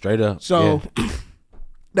 Yeah, straight up. So yeah.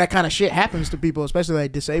 that kind of shit happens to people, especially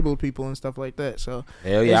like disabled people and stuff like that. So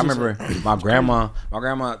Hell yeah, I it's just remember my grandma. My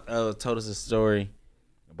grandma told us a story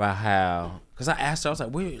about how, because I asked her, I was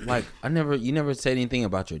like, "Wait, like you never said anything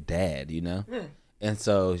about your dad, you know?" And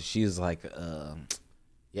so she was like,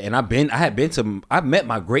 "Yeah." And I met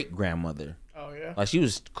my great grandmother. Oh yeah. Like she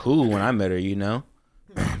was cool when I met her, you know.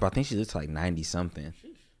 But I think she looks like 90 something.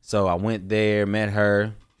 So I went there, met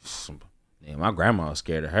her. And my grandma was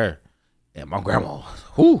scared of her. And my grandma,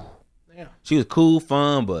 whew. Yeah. She was cool,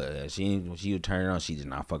 fun, but she would turn it on. She did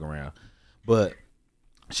not fuck around. But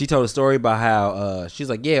she told a story about how she's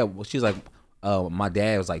like, my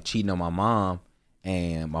dad was like cheating on my mom,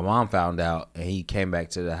 and my mom found out, and he came back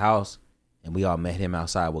to the house, and we all met him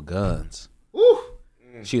outside with guns. Woo.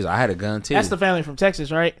 She was, I had a gun too. That's the family from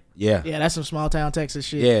Texas, right? Yeah. Yeah, that's some small town Texas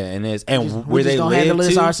shit. Yeah, and We where they just gonna handle live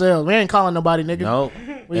this too. ourselves. We ain't calling nobody, nigga. No,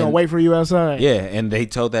 We gonna wait for you outside. Yeah, and they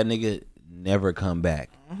told that nigga never come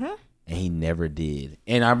back. and he never did.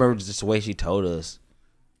 And I remember just the way she told us,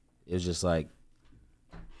 it was just like,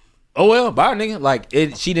 oh well, bye nigga. Like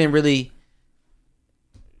she didn't really.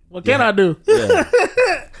 What can I do? Yeah.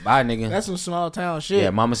 Bye nigga. That's some small town shit. Yeah,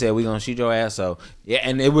 mama said we gonna shoot your ass. So yeah,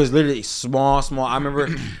 and it was literally small. I remember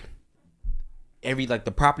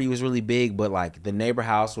the property was really big, but like the neighbor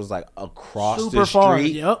house was like across Super the far,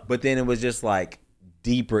 street. yep. But then it was just like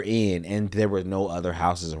deeper in, and there were no other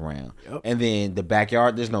houses around. Yep. And then the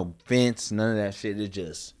backyard, there's no fence, none of that shit. It's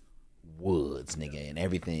just woods, nigga, and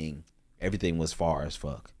everything was far as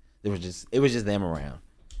fuck. It was just them around.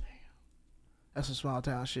 That's some small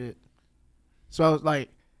town shit. So like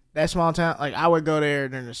that small town, like I would go there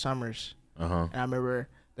during the summers. And I remember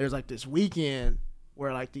there's like this weekend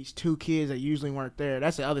where like these two kids that usually weren't there.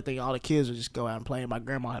 That's the other thing. All the kids would just go out and play. And my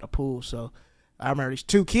grandma had a pool, so I remember these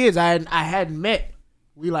two kids I hadn't met.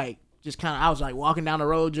 We like just kind of, I was like walking down the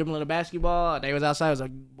road dribbling a basketball, and they was outside. It was a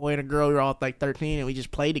boy and a girl. We were all like 13, and we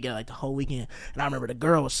just played together like the whole weekend. And I remember the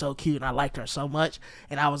girl was so cute, and I liked her so much.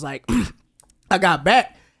 And I was like, I got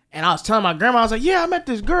back. And I was telling my grandma, I was like, yeah, I met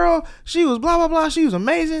this girl. She was blah, blah, blah. She was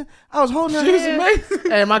amazing. I was holding her hand. She was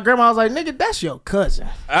amazing. And my grandma was like, nigga, that's your cousin.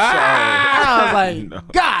 I was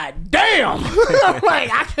like, God damn.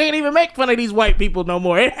 Like, I can't even make fun of these white people no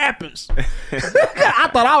more. It happens. I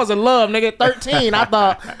thought I was in love, nigga. 13. I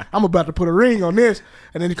thought, I'm about to put a ring on this.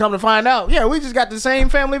 And then you come to find out, yeah, we just got the same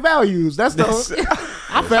family values. That's the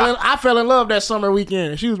I fell in love that summer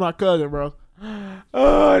weekend. She was my cousin, bro.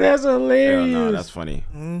 Oh, that's hilarious. Hell no, that's funny.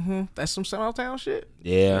 That's some small town shit.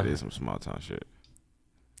 Yeah. That is some small town shit.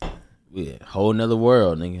 Yeah, whole nother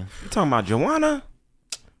world, nigga. You talking about Joanna?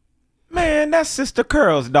 Man, that's Sister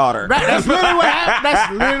Curl's daughter. Right, that's literally what happened.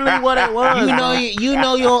 That's literally what it was. You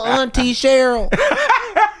know your auntie Cheryl.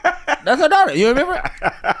 That's her daughter. You remember?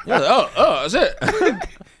 That's it.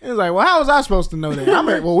 It was like, well, how was I supposed to know that? I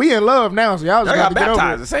mean, well, we in love now, so y'all just got to get over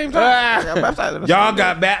baptized at it. the same time. Y'all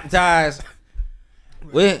got baptized.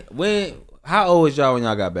 When? How old was y'all when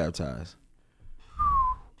y'all got baptized?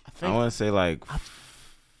 I want to say like I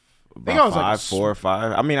think I was like 4 or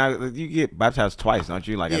 5. I mean, you get baptized twice, don't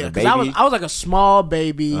you? Like as a baby. I was like a small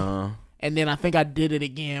baby, and then I think I did it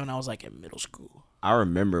again when I was like in middle school. I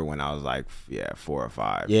remember when I was like 4 or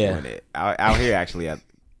 5. Yeah. Doing it. Out here actually at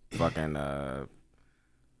fucking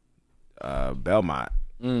Belmont.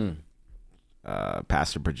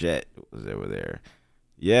 Pastor Bridget was over there.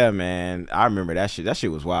 Yeah, man. I remember that shit. That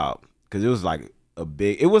shit was wild because it was like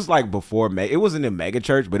it was like before it wasn't a mega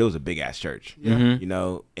church, but it was a big ass church. You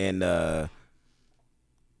know, and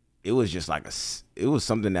it was just like it was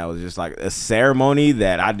something that was just like a ceremony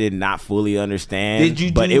that I did not fully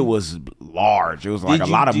understand. But it was large. It was like a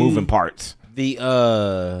lot of moving parts. Did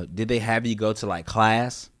they have you go to like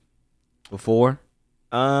class before?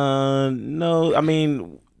 No. I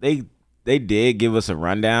mean, they did give us a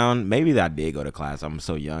rundown. Maybe I did go to class. I'm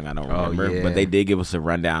so young, I don't remember. Yeah. But they did give us a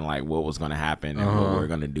rundown, like what was going to happen and what we were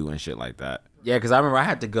going to do and shit like that. Yeah, because I remember I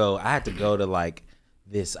had to go to like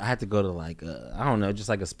this. I had to go to like I don't know, just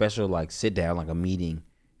like a special like sit down, like a meeting,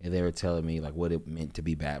 and they were telling me like what it meant to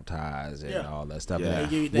be baptized and all that stuff,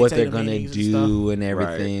 and what they're gonna do and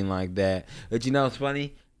everything like that. But you know, it's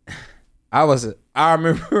funny. I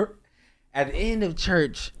remember at the end of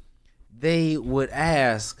church, they would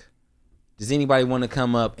ask, does anybody want to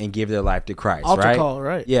come up and give their life to Christ? Altar call,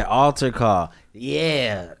 right? Yeah, altar call.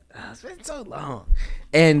 Yeah. It's been so long.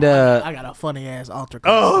 And I got a funny ass altar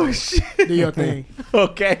call. Oh shit. Do your thing.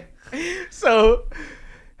 Okay. So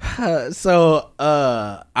I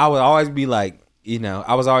would always be like, you know,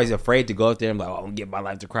 I was always afraid to go up there and be like, oh, I'm gonna give my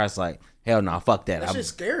life to Christ. Like, hell no, fuck that. That shit's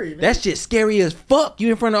scary, man. That shit's scary as fuck. You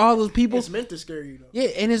in front of all those people. It's meant to scare you though. Yeah,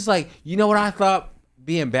 and it's like, you know what I thought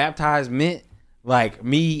being baptized meant? Like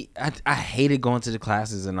me, I hated going to the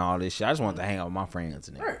classes and all this shit. I just wanted to hang out with my friends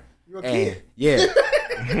and right. You're a kid. Yeah.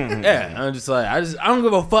 Yeah. I'm just like, I don't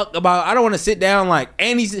give a fuck about, I don't want to sit down like,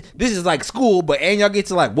 and this is like school, but and y'all get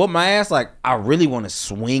to like whoop my ass. Like, I really want to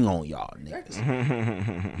swing on y'all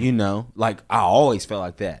niggas. You know, like I always felt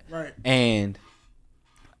like that. Right. And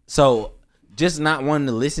so just not wanting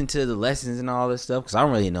to listen to the lessons and all this stuff, because I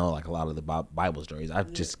don't really know like a lot of the Bible stories. I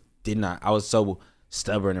just did not, I was so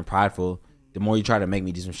stubborn and prideful. The more you try to make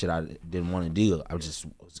me do some shit I didn't want to do, I was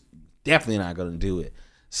definitely not going to do it.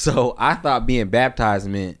 So I thought being baptized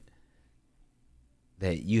meant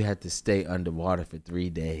that you had to stay underwater for 3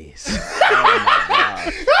 days.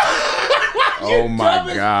 Oh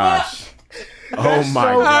my gosh. Oh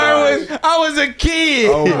my gosh. I was a kid.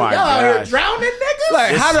 Oh my Y'all out here gosh. drowning niggas?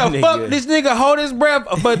 Like, how the fuck this nigga hold his breath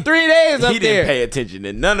for 3 days up there? He didn't pay attention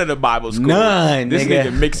to none of the Bible school. None, This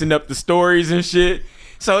nigga mixing up the stories and shit.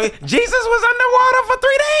 So Jesus was underwater for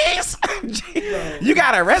 3 days. You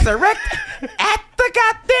gotta resurrect at the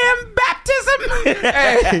goddamn baptism.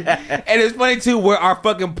 Hey, and it's funny too where our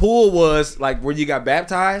fucking pool was, like where you got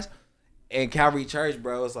baptized in Calvary Church,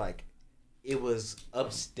 bro. It's like it was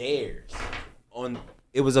upstairs on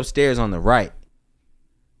the right.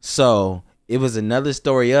 So it was another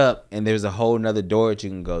story up, and there's a whole nother door that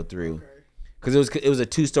you can go through. Because it was a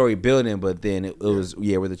 2-story building, but then it was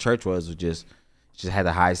where the church was just had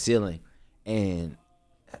a high ceiling, and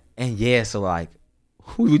yeah, so like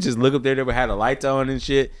we would just look up there. They would have the lights on and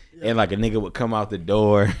shit, and like a nigga would come out the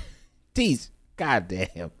door. Jeez,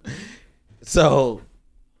 goddamn. So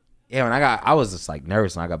yeah, when I was just like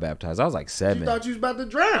nervous when I got baptized. I was like 7. You thought you was about to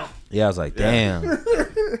drown. Yeah, I was like, damn.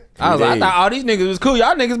 I thought all these niggas was cool.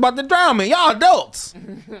 Y'all niggas about to drown me. Y'all adults.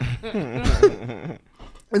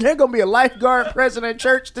 And there's gonna be a lifeguard present at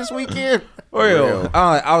church this weekend. Real.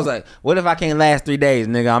 I was like, what if I can't last 3 days,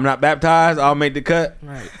 nigga? I'm not baptized. I'll make the cut.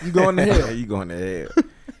 Right. You going to hell. You going to hell.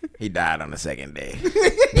 He died on the second day.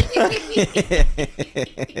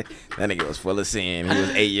 That nigga was full of sin. He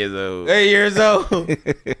was 8 years old. 8 years old.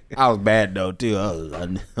 I was bad though too.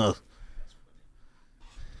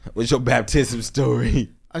 What's your baptism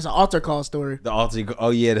story? It's an altar call story. The altar.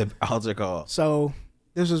 Oh yeah, the altar call. So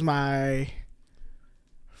this was my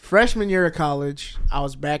freshman year of college. I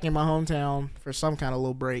was back in my hometown for some kind of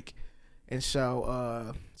little break, and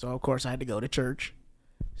so of course I had to go to church.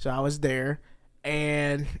 So I was there,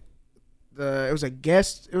 and it was a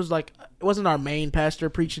guest. It was like it wasn't our main pastor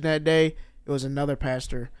preaching that day. It was another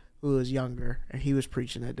pastor who was younger, and he was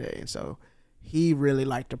preaching that day, and so he really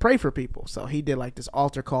liked to pray for people. So he did like this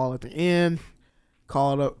altar call at the end,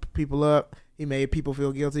 called up people up. He made people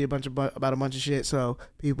feel guilty about a bunch of shit. So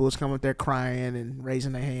people was coming up there crying and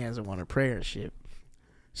raising their hands and wanting prayer and shit.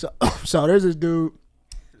 So there's this dude.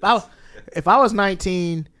 If I was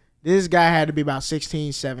 19, this guy had to be about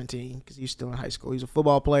 16, 17 because he's still in high school. He's a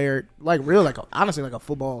football player, honestly like a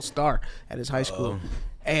football star at his high school.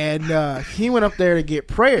 And he went up there to get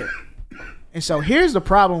prayer. And so here's the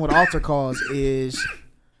problem with altar calls is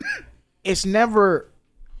it's never.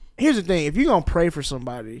 Here's the thing: if you're gonna pray for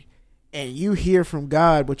somebody and you hear from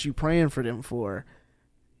God what you praying for them for,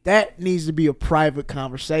 that needs to be a private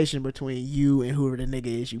conversation between you and whoever the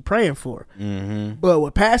nigga is you praying for. Mm-hmm. But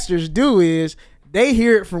what pastors do is they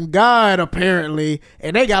hear it from God apparently,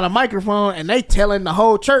 and they got a microphone and they telling the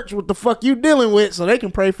whole church what the fuck you dealing with so they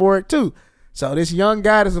can pray for it too. So this young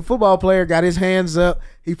guy that's a football player got his hands up.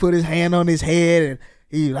 He put his hand on his head and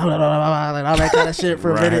he blah, blah, blah, blah, and all that kind of shit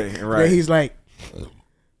for a minute. Right. Then he's like,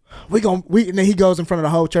 and then he goes in front of the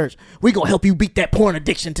whole church. We gonna help you beat that porn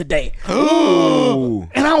addiction today. Ooh.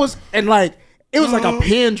 And it was like a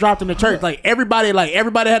pin dropped in the church. Like everybody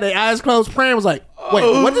had their eyes closed praying. Was like, wait,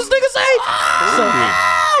 what this nigga say? So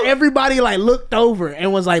everybody like looked over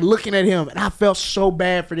and was like looking at him, and I felt so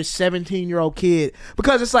bad for this 17-year-old kid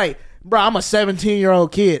because it's like, bro, I'm a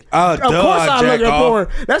 17-year-old kid. Of course I look at porn.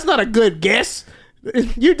 That's not a good guess.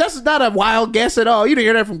 That's not a wild guess at all. You didn't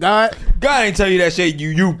hear that from God. God ain't tell you that shit.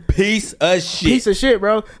 You piece of shit. Piece of shit,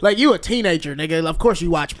 bro. Like you a teenager, nigga. Of course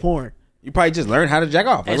you watch porn. You probably just learned how to jack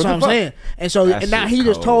off. That's what I'm saying. And so now he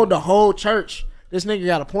just told the whole church this nigga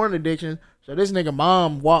got a porn addiction. So this nigga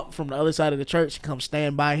mom walked from the other side of the church to come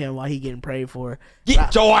stand by him while he getting prayed for.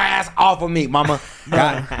 Get your ass off of me, mama.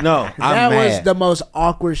 God, no, that was the most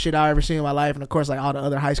awkward shit I ever seen in my life. And of course, like all the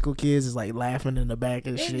other high school kids is like laughing in the back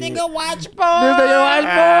and shit. This nigga watch porn.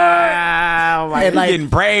 And like getting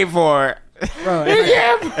prayed for. Bro,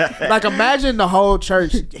 like imagine the whole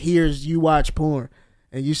church hears you watch porn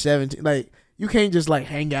and you 17. Like you can't just like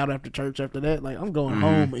hang out after church after that. Like I'm going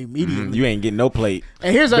home immediately. You ain't getting no plate.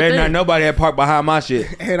 And here's the thing: not nobody had parked behind my shit.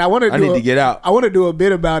 And I need to get out. I want to do a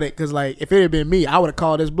bit about it because like if it had been me, I would have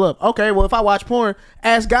called this bluff. Okay, well if I watch porn,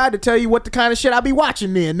 ask God to tell you what the kind of shit I be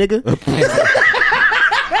watching then, nigga.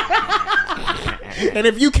 And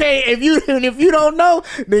if you don't know,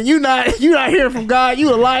 then you not hearing from God.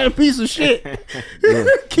 You a lying piece of shit.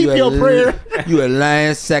 Keep your prayer. You a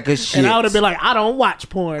lying sack of shit. And I would have been like, I don't watch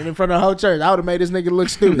porn in front of the whole church. I would have made this nigga look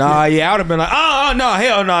stupid. Nah, yeah, I would have been like, oh no,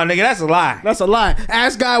 hell no, nigga, that's a lie. That's a lie.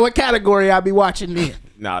 Ask God what category I be watching then.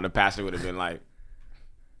 Nah, the pastor would have been like,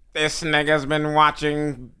 this nigga's been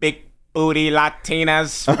watching Big Booty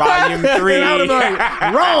Latinas Volume 3. I would have been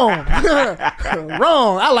like,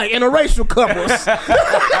 wrong. I like interracial couples.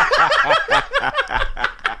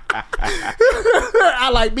 I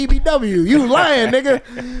like BBW. You lying, nigga.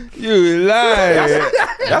 You lying.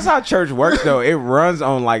 That's how church works, though. It runs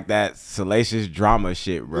on like that salacious drama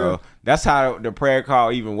shit, bro. Yeah. That's how the prayer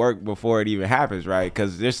call even worked before it even happens, right?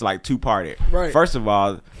 Because it's like two-parted. Right. First of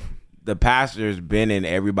all, the pastor's been in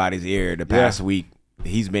everybody's ear the past week.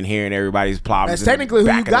 He's been hearing everybody's problems. That's technically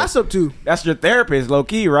who you gossip to. That's your therapist, low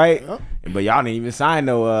key, right? Yep. But y'all didn't even sign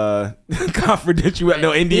no confidential,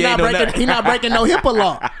 no NDA. He not breaking no HIPAA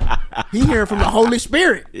law. He hearing from the Holy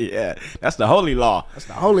Spirit. Yeah, that's the holy law. That's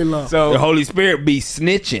the holy law. So The Holy Spirit be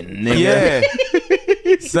snitching, nigga.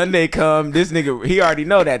 yeah. Sunday come, this nigga, he already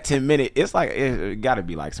know that 10 minute. It's like it gotta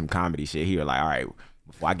be like some comedy shit. He was like, all right,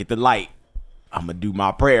 before I get the light, I'm gonna do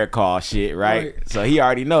my prayer call shit, right? So he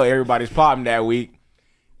already know everybody's problem that week.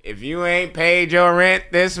 If you ain't paid your rent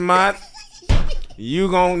this month, you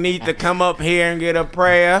gonna need to come up here and get a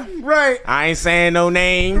prayer. Right. I ain't saying no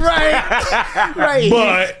names. Right. Right.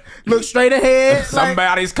 But look straight ahead.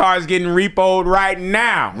 somebody's car is getting repoed right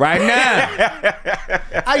now. Right now.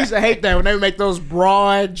 I used to hate that when they make those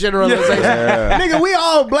broad generalizations. Nigga, we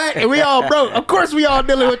all black and we all broke. Of course we all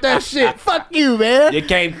dealing with that shit. Fuck you, man. You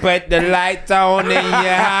can't put the lights on in your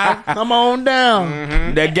house. Come on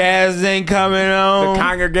down. The gas ain't coming on. The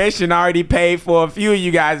congregation already paid for a few of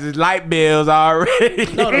you guys' light bills already.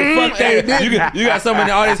 No, the fuck they didn't. You got someone in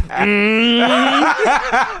the audience.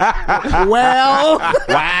 Well,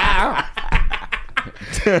 Wow.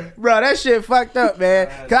 bro, that shit fucked up, man.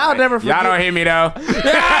 Cause I'll never forget. Y'all don't hear me though.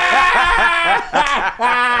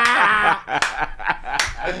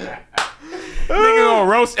 Nigga gonna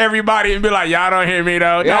roast everybody and be like, y'all don't hear me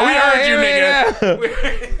though. No, we heard you,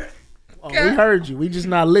 nigga. Oh, we heard you. We just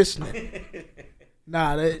not listening.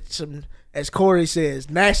 Nah, that's some, as Corey says,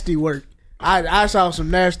 nasty work. I saw some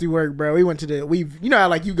nasty work, bro. We went to you know how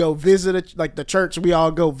like you go visit like the church. We all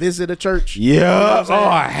go visit a church. Yeah. Oh,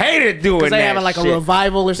 I hated doing that. They having like shit. a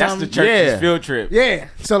revival or That's something. the church's Yeah. field trip. Yeah.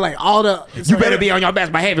 So like all the You better be on your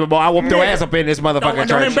best behavior, boy. I whooped your ass up in this motherfucking don't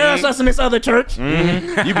church. embarrass us in this other church.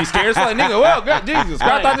 You be scared. It's like, nigga, well, God, Jesus,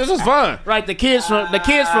 I thought this was fun. Right, the kids from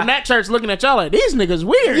that church looking at y'all like these niggas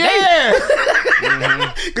weird.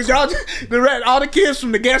 Yeah. Because y'all all the kids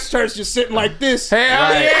from the guest church just sitting like this. Hell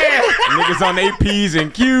yeah. Niggas on their P's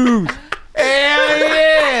and Q's. Hell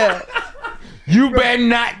yeah. You better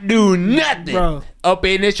not do nothing. Bro. Up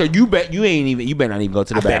in this church. You better not even go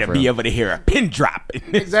to the Better bathroom. be able to hear a pin drop.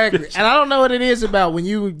 Exactly. And I don't know what it is about when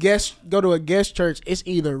you go to a guest church. It's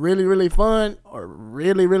either really, really fun or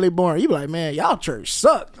really, really boring. You be like, man, y'all church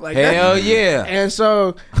suck. Like Hell yeah. And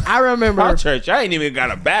so I remember Our church, I ain't even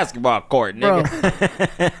got a basketball court,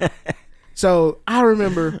 nigga. bro. So I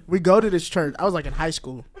remember we go to this church. I was like in high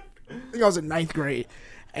school. I think I was in 9th grade.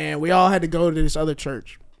 And we all had to go to this other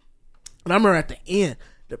church. And I remember at the end,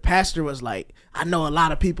 the pastor was like, I know a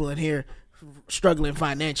lot of people in here struggling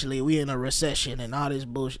financially. We in a recession and all this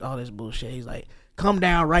bullshit. He's like, come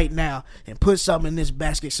down right now and put something in this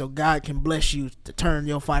basket so God can bless you to turn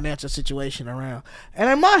your financial situation around. And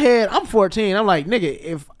in my head, I'm 14. I'm like, nigga,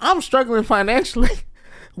 if I'm struggling financially,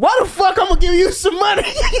 why the fuck I'm gonna give you some money?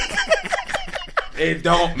 It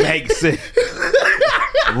don't make sense.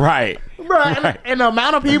 Right. Bro, and the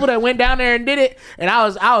amount of people that went down there and did it, and I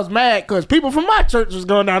was mad because people from my church was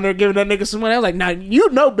going down there giving that nigga some money. I was like, nah, you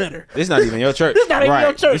know better. This not even your church. This not even Right.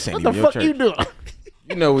 your church. This ain't What the even your fuck church. you doing?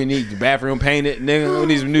 You know we need the bathroom painted, nigga. We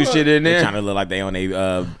need some new shit in They there. trying to look like they on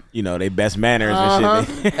their they best manners and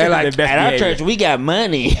shit. Hey, like, Their best at our behavior. church, we got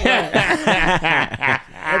money.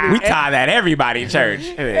 We tie that everybody church.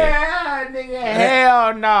 Yeah, nigga.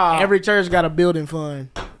 Hell no. Every church got a building fund.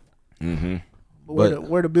 Mm-hmm. But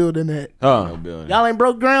where the building at? Oh, Y'all ain't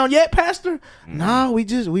broke ground yet, Pastor? No,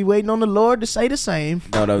 we waiting on the Lord to say the same.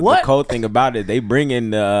 No, the What? cool thing about it, they'll bring in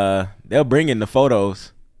the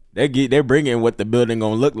photos. They're bringing what the building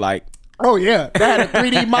gonna look like. Oh yeah, they had a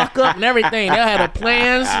 3D mock-up and everything. They had the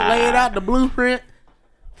plans laid out, the blueprint.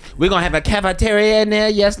 we gonna have a cafeteria in there.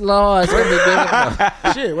 Yes, Lord. It's gonna be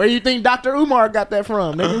good. Shit, where you think Dr. Umar got that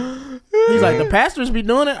from, nigga? He's like, the pastors be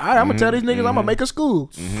doing it. All right, I'm gonna tell these niggas I'm gonna make a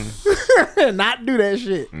school. Not do that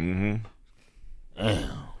shit. Damn,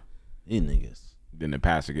 these niggas. Then the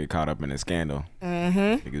pastor get caught up in a scandal.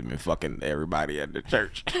 Niggas been fucking everybody at the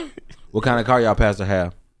church. What kind of car y'all pastor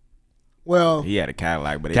have? Well, He had a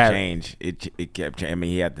Cadillac, but it Cadillac. changed. It kept changing. I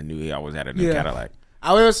mean, he always had a new Yeah. Cadillac.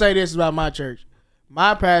 I will say this about my church.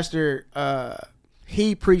 My pastor,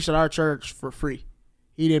 he preached at our church for free.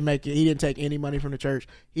 He didn't take any money from the church.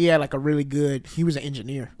 He had like he was an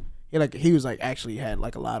engineer. He was like actually had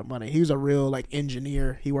like a lot of money. He was a real like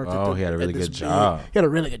engineer. He worked He had a really at this good job. He had a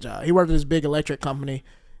really good job. He worked at this big electric company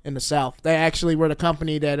in the South. They actually were the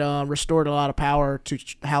company that restored a lot of power to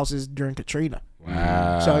houses during Katrina.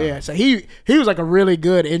 Wow. So he was like a really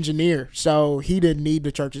good engineer. So he didn't need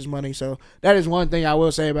the church's money. So that is one thing I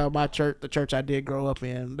will say about my church, the church I did grow up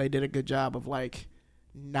in. They did a good job of like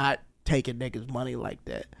not taking niggas' money like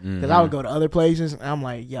that. Because I would go to other places and I'm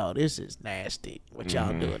like, yo, this is nasty. What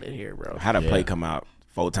y'all doing in here, bro? How the plate come out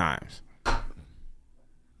 4 times?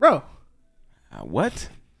 Bro. What?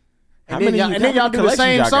 And then y'all do the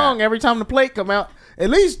same song every time the plate come out. At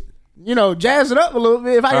least, jazz it up a little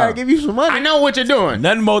bit if I gotta give you some money. I know what you're doing.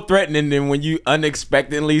 Nothing more threatening than when you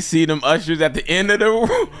unexpectedly see them ushers at the end of the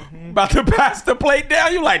room about to pass the plate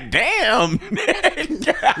down. You're like, damn.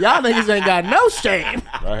 Y'all niggas ain't got no shame.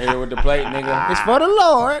 Right here with the plate, nigga. It's for the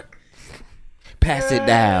Lord. Pass it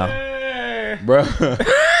down. Bro.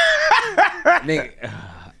 Nigga,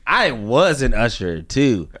 I was an usher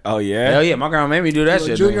too. Oh yeah? Hell yeah, my grandma made me do that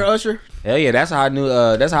shit. Junior usher. Hell yeah, that's how I knew.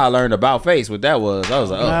 That's how I learned about face. What that was, I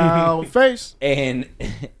was like, oh, face. And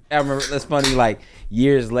I remember that's funny. Like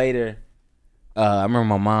years later, I remember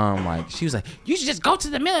my mom. Like she was like, "You should just go to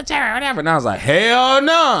the military or whatever." And I was like, "Hell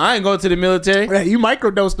no, I ain't going to the military." Yeah, you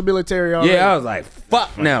microdosed the military already. Yeah, I was like,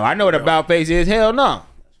 "Fuck no, I know what about face is." Hell no.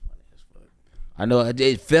 I know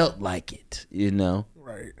it felt like it,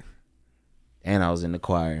 Right. And I was in the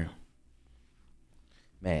choir.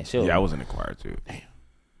 Man, sure. Yeah, I was in the choir too. Damn.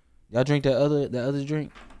 Y'all drink that other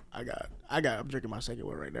drink? I'm drinking my second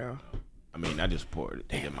one right now. I mean, I just poured it.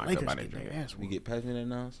 Damn, my cup. I didn't drink it. We get past me that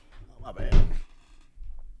nose? Oh, my bad.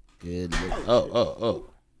 Good. Oh.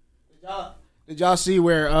 Did y'all see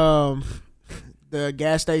where the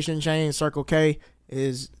gas station chain Circle K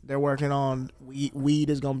they're working on weed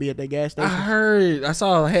is gonna be at their gas station? I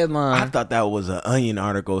saw a headline. I thought that was an Onion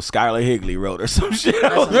article Skylar Higley wrote or some shit.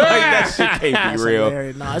 I was like, that shit can't be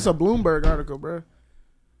real. Nah, it's a Bloomberg article, bro.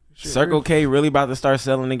 Circle K really about to start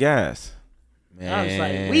selling the gas. Man. I was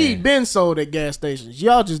like, weed been sold at gas stations.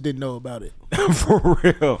 Y'all just didn't know about it. For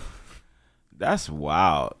real. That's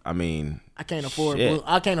wild. I mean, I can't afford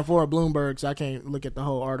Bloomberg, so I can't look at the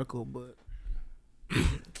whole article, but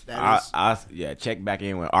check back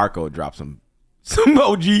in when Arco drops some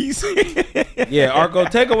OGs. Yeah, Arco,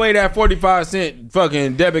 take away that 45-cent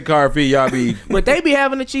fucking debit card fee y'all be. But they be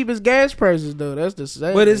having the cheapest gas prices though. That's the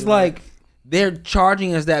same. But it's like they're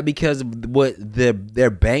charging us that because of what their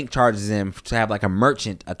bank charges them to have like a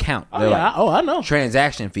merchant account. I know.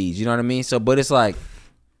 Transaction fees, you know what I mean? So but it's like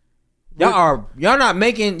y'all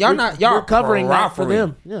are covering that for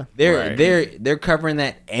them. Yeah. They're covering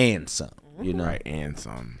that and some. Right, and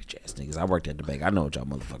some. Bitch ass niggas. I worked at the bank. I know what y'all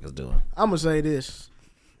motherfuckers doing. I'm gonna say this: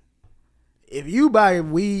 if you buy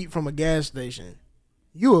weed from a gas station,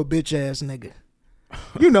 you a bitch ass nigga.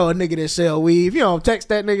 You know a nigga that sell weed. If you don't text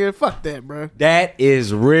that nigga, fuck that, bro. That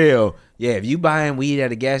is real. Yeah, if you buying weed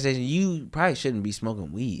at a gas station, you probably shouldn't be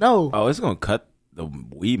smoking weed. No. Oh, it's gonna cut the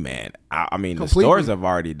weed man. I mean, completely. The stores have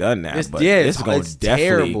already done that. It's definitely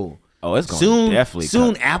terrible. Oh, it's gonna definitely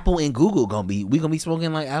soon. cut. Apple and Google gonna be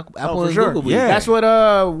smoking like Apple and sure. Google. Weed. Yeah, that's what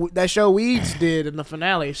that show Weeds did in the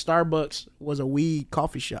finale. Starbucks was a weed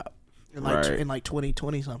coffee shop in like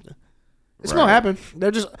 2020 something. It's gonna happen. They're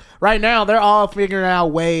just right now. They're all figuring out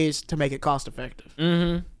ways to make it cost effective,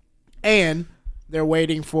 and they're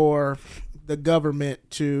waiting for the government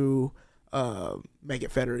to make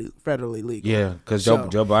it federally legal. Yeah, because Joe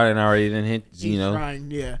Biden already didn't hit. He's trying,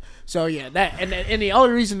 yeah. So yeah, that and the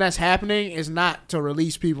only reason that's happening is not to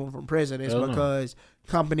release people from prison. It's because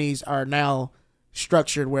companies are now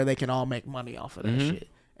structured where they can all make money off of that shit,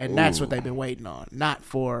 and that's what they've been waiting on, not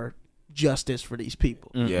for justice for these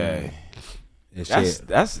people. Yeah.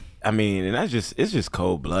 That's I mean, and it's just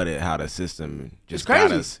cold blooded how the system just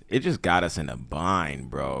got us. It just got us in a bind,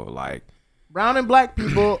 bro. Like brown and black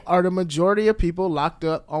people are the majority of people locked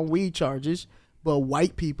up on weed charges, but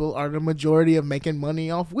white people are the majority of making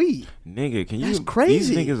money off weed. Nigga, That's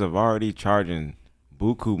crazy. These niggas have already charging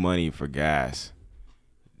buku money for gas.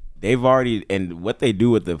 They've already, and what they do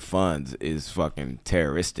with the funds is fucking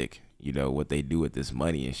terroristic. You know what they do with this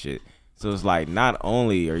money and shit. So it's like, not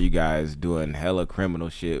only are you guys doing hella criminal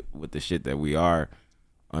shit with the shit that we are,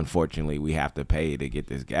 unfortunately, we have to pay to get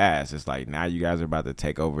this gas. It's like, now you guys are about to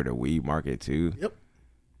take over the weed market too. Yep.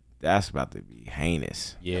 That's about to be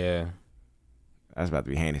heinous. Yeah. That's about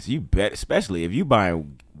to be heinous. You bet, especially if you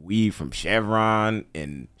buying weed from Chevron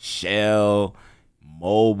and Shell,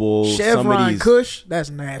 Mobil, Chevron, some of these Kush,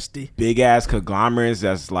 that's nasty. Big ass conglomerates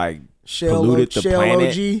that's like Shell, polluted the Shell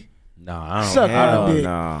planet. OG. No, I don't. Suck Hell my dick.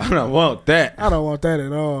 no. I don't want that. I don't want that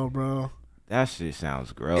at all, bro. That shit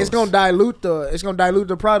sounds gross. It's gonna dilute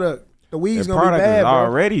the product. The weed's the gonna be product bad, is bro.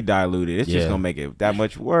 already diluted. It's Yeah. just gonna make it that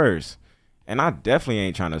much worse. And I definitely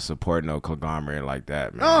ain't trying to support no conglomerate like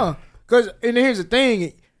that, man. And here's the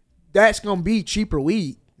thing, that's gonna be cheaper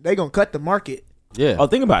weed. They gonna cut the market. Yeah. Oh,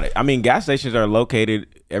 think about it. I mean, gas stations are located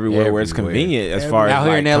everywhere where it's convenient as far as out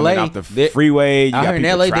here in coming LA, out the freeway. You out got here in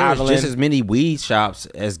people LA, traveling. there's just as many weed shops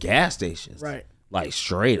as gas stations. Right. Like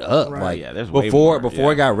straight up. Right. Like Yeah, there's way before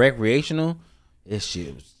more, it got recreational, this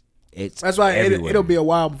shit was. That's why everywhere. it'll be a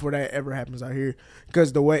while before that ever happens out here.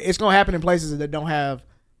 Because the way it's gonna happen in places that don't have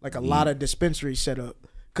like a lot of dispensaries set up.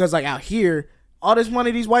 Because like out here, all this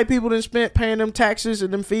money these white people done spent paying them taxes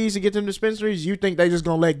and them fees to get them dispensaries, you think they just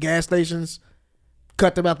gonna let gas stations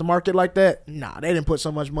cut them out the market like that? Nah, they didn't put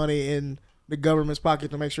so much money in the government's pocket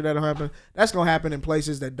to make sure that don't happen. That's gonna happen in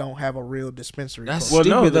places that don't have a real dispensary. That's Well,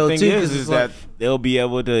 no, stupid the though thing too. is that they'll be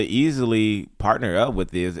able to easily partner up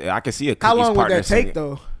with this. I can see a cookies how long would partner that take singing-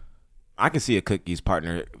 though? I can see a cookies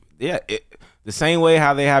partner. Yeah, the same way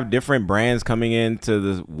how they have different brands coming into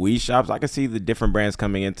the weed shops, I can see the different brands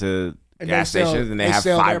coming into And gas they sell- stations, and they they have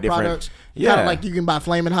sell 5 their different. products. Yeah, Kind of like you can buy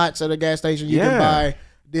Flamin' Hots at a gas station. You can Yeah. buy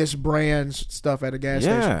this brand's stuff at a gas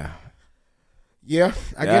station. yeah. Yeah,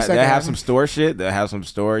 I guess that they could have happen. some store shit. They'll have some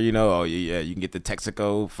store, oh yeah, you can get the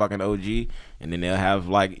Texaco fucking OG, and then they'll have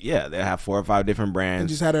they'll have 4 or 5 different and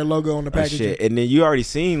brands. just had their logo on the and packaging. shit. And then you already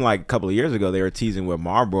seen like a couple of years ago they were teasing with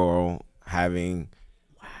Marlboro having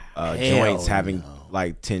joints having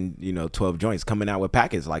like 10 12 joints coming out with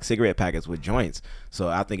packets, like cigarette packets with joints. So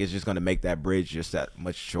I think it's just going to make that bridge just that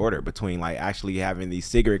much shorter between like actually having these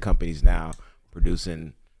cigarette companies now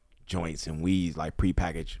producing joints and weeds, like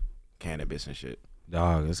prepackaged cannabis and shit.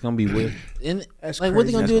 Dog, it's gonna be weird. And That's like, what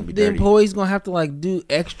they crazy. gonna That's do? gonna be The dirty. employees gonna have to like do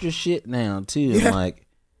extra shit now too, Yeah. and like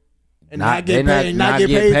And not get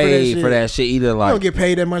paid for that shit either. You Like, don't get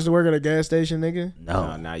paid that much to work at a gas station, nigga.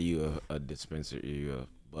 no, Now you a dispenser, you a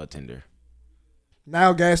bartender.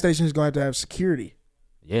 Now gas stations gonna have security.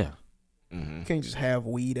 yeah, You can't just have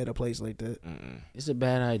weed at a place like that. it's a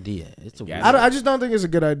bad idea. It's a Yeah, weird- I just don't think it's a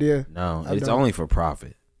good idea. no. I It's don't. only for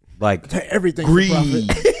profit. Like Everything greed. for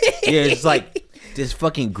profit. Yeah, it's like this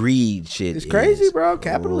fucking greed shit. It's crazy, is bro.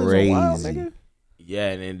 Capitalism, wild, crazy. nigga. Yeah,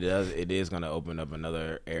 and it is going to open up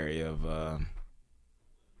another area of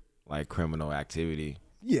like criminal activity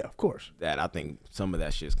Yeah, of course. that I think some of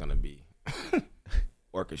that shit's going to be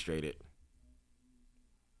orchestrated.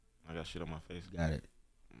 I got shit on my face. Got it.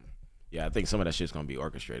 Yeah, I think some of that shit's going to be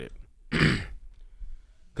orchestrated.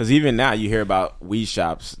 Because even now you hear about weed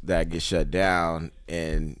shops that get shut down,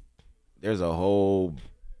 and there's a whole...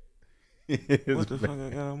 What the fuck I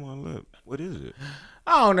got on my lip? What is it?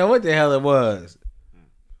 I don't know what the hell it was.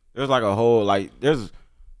 There's like a whole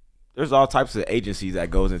there's all types of agencies that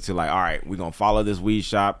goes into like, all right, we're gonna follow this weed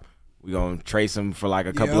shop, we're gonna trace them for like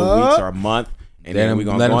a couple of weeks or a month, and then we're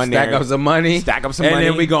gonna let go them in there, stack up some money, and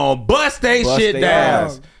then we gonna bust they bust shit they down.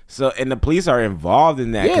 ass. So and the police are involved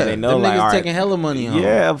in that because Yeah, they know them like, niggas all right, taking hella money on.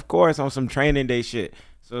 yeah, of course, on some training day shit.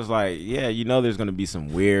 So it's like, yeah, there's gonna be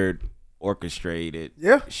some weird orchestrated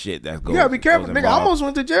shit that goes. You gotta be careful, goes nigga. I involved. almost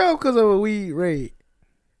went to jail because of a weed raid,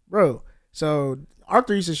 bro. So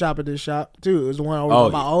Arthur used to shop at this shop too. It was the one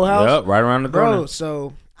over my old house, Yep, right around the bro. corner.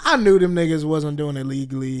 So I knew them niggas wasn't doing it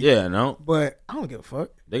legally. Yeah, no, But I don't give a fuck.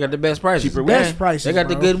 they got the best prices. Cheaper Best weed. prices. They got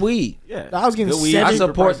the bro. good weed. Yeah, I was getting good weed, 7 I cheaper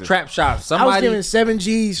support prices. trap shops. I was Somebody giving 7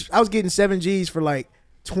 G's. I was getting 7 G's for like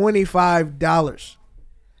 $25,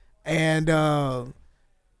 and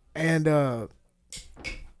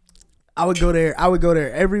I would go there. I would go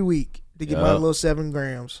there every week to get my Yup. little 7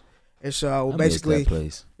 grams. And so I miss basically, that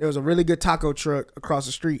place. there was a really good taco truck across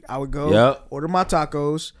the street. I would go Yup. order my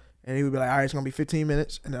tacos, and he would be like, "All right, it's gonna be 15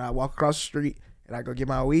 minutes." And then I walk across the street, and I go get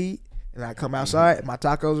my weed, and I come outside, and my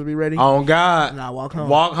tacos would be ready. On God, And I walk home.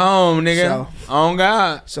 Walk home, nigga. On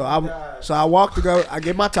God. So I walked to go. I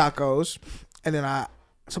get my tacos, and then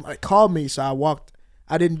somebody called me. So I walked.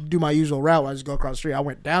 I didn't do my usual route. I just go across the street. I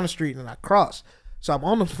went down the street and I crossed. So I'm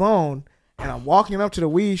on the phone and I'm walking up to the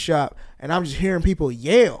weed shop, and I'm just hearing people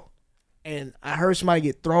yell. And I heard somebody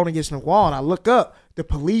get thrown against the wall, and I look up. The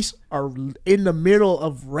police are in the middle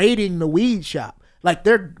of raiding the weed shop. Like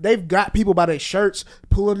they've got people by their shirts,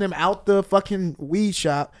 pulling them out the fucking weed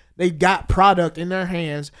shop. They got product in their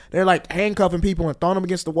hands. They're like handcuffing people and throwing them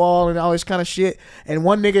against the wall and all this kind of shit. And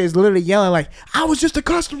one nigga is literally yelling like, "I was just a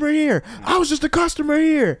customer here. I was just a customer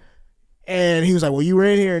here." And he was like, "Well, you were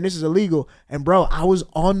in here and this is illegal." And bro, I was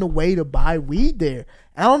on the way to buy weed there.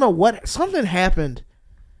 I don't know what, something happened.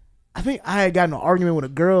 I think I had gotten an argument with a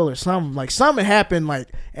girl or something. Like something happened like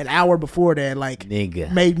an hour before that, like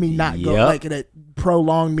Nigga. made me not go, Yep. like that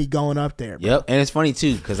prolonged me going up there. Bro. Yep. And it's funny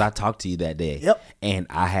too, because I talked to you that day. Yep. And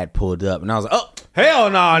I had pulled up and I was like, oh, hell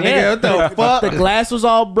no, nigga. What the fuck? The glass was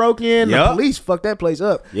all broken. The Yup. police fucked that place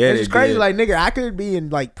up. Yeah, it's just they crazy. did. Like, nigga, I could be in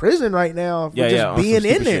like prison right now for on just some being in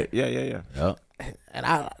stupid there. shit. Yeah. Yep. And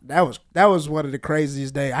that was one of the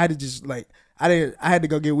craziest days. I had to just like, I had to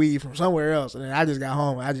go get weed from somewhere else, and then I just got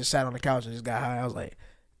home. And I just sat on the couch and just got high. I was like,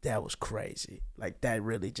 that was crazy. Like that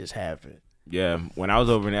really just happened. Yeah, when I was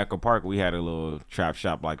over in Echo Park, we had a little trap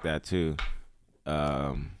shop like that too.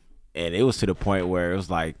 And it was to the point where it was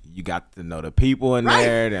like you got to know the people in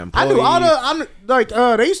there, the employees. I knew all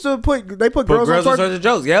the. They used to put girls on Church of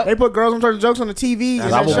Jokes. Yep. They put Girls on Church of Jokes on the TV.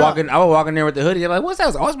 I was walking there with the hoodie. They're like, "What's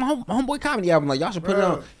that?" Oh, it's my homeboy comedy album. Like, y'all should put it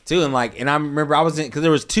on too. And I remember I was in because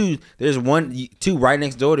there was two. There's two right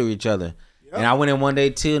next door to each other. Yep. And I went in one day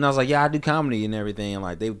too, and I was like, "Yeah, I do comedy and everything." And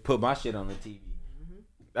like they put my shit on the TV.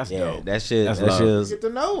 That's dope. That shit. That's that shit was, get to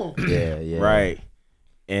know them. Yeah. Right.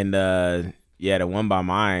 And the one by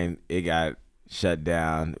mine, it got shut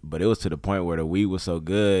down, but it was to the point where the weed was so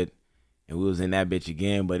good and we was in that bitch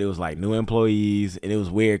again, but it was like new employees and it was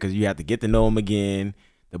weird because you had to get to know them again.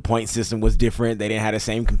 The point system was different. They didn't have the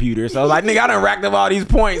same computer. So I was like, nigga, I done racked up all these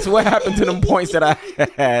points. What happened to them points that I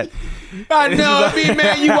had? I know,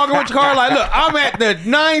 man, you walking with your car like, look, I'm at the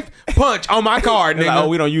 9th punch on my card, nigga. Like, oh,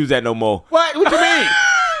 we don't use that no more. What you mean?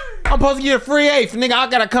 I'm supposed to get a free 8th, nigga. I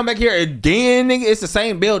gotta come back here again, nigga. It's the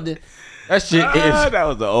same building. That shit is. That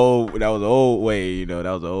was the old way, you know.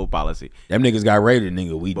 That was the old policy. Them niggas got raided,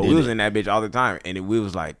 nigga. We was in that bitch all the time, and we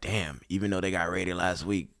was like, damn. Even though they got raided last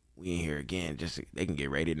week, we ain't here again. Just they can get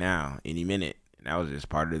raided now any minute. And that was just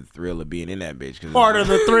part of the thrill of being in that bitch. Part of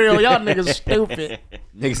the thrill, y'all niggas stupid.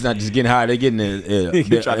 Niggas not just getting high; they getting an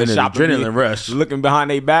adrenaline rush. Looking behind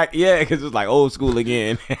their back, yeah, because it's like old school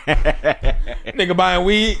again. Nigga buying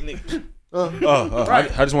weed. Right.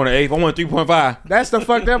 I just want an 8th. I want 3.5. That's the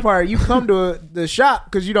fucked up part. You come to the shop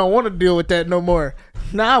because you don't want to deal with that no more.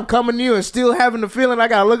 Now I'm coming to you and still having the feeling I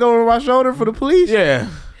gotta look over my shoulder for the police. Yeah.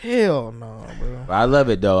 Hell no, bro. But I love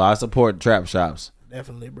it though. I support trap shops.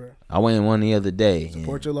 Definitely, bro. I went in one the other day.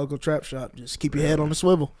 Support your local trap shop. Just keep your head on the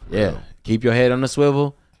swivel. Yeah. Keep your head on the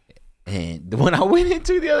swivel. And when I went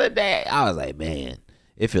into the other day, I was like, man,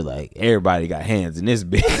 it feel like everybody got hands in this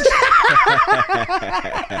bitch.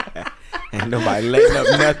 Ain't nobody letting up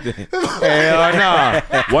nothing. Hell no.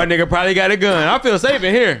 One nigga probably got a gun. I feel safe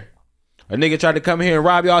in here. A nigga tried to come here and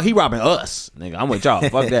rob y'all. He robbing us. Nigga, I'm with y'all.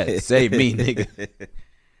 Fuck that. Save me, nigga.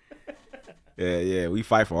 Yeah. We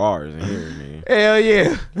fight for ours in here, man. Hell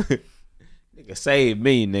yeah. Nigga, save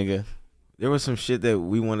me, nigga. There was some shit that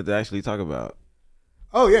we wanted to actually talk about.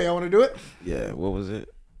 Oh, yeah. Y'all want to do it? Yeah. What was it?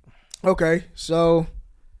 Okay. So,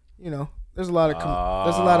 there's a lot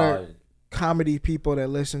of comedy people that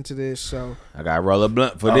listen to this, so I gotta roll a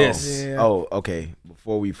blunt for this. Yeah. Oh, okay.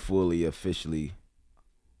 Before we fully officially,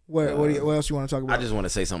 what else you want to talk about? I just want to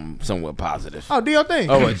say something somewhat positive. Oh, do your thing.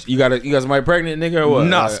 Oh, what, you got somebody pregnant, nigga, or what?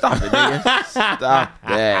 No, stop it, nigga. Stop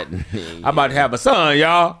that. Nigga. I'm about to have a son,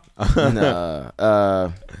 y'all.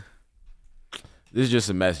 Nah. This is just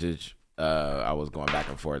a message. I was going back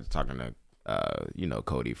and forth talking to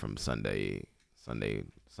Cody from Sunday Line,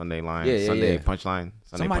 Sunday Punchline.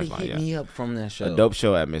 Somebody hit me up from that show. A dope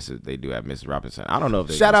show at Mrs. They do at Mrs. Robinson. I don't know if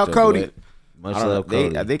they shout out Cody. Much love,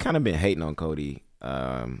 Cody. They kind of been hating on Cody.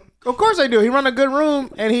 Of course they do. He run a good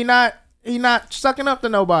room and he not sucking up to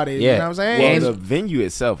nobody. Yeah. You know what I'm saying? Well, the venue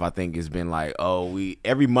itself, I think, has been like,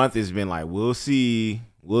 every month has been like, we'll see.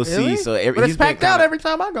 Really? So but it's packed out every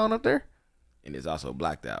time I go up there. And it's also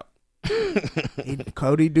blacked out.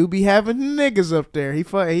 Cody do be having niggas up there. He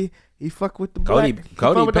fuck with the black.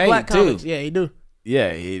 Cody paid too. Comics. Yeah, he do.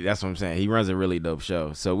 Yeah, that's what I'm saying. He runs a really dope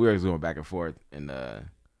show. So we were going back and forth, and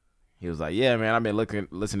he was like, "Yeah, man, I've been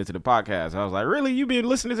listening to the podcast." I was like, "Really? You been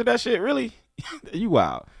listening to that shit? Really? You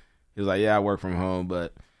wild?" He was like, "Yeah, I work from home,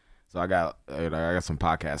 but so I got some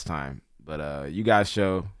podcast time. But you guys'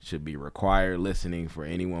 show should be required listening for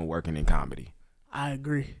anyone working in comedy." I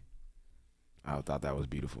agree. I thought that was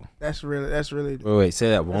beautiful. That's really. Wait,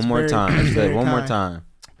 say that one more time. Say it one more time.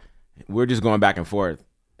 We're just going back and forth,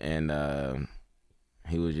 and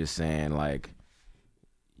he was just saying like,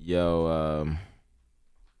 "Yo,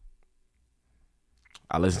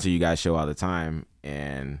 I listen to you guys' show all the time,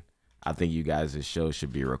 and I think you guys' show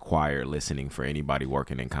should be required listening for anybody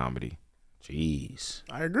working in comedy." Jeez,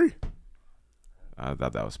 I agree. I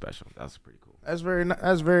thought that was special. That's pretty cool. That's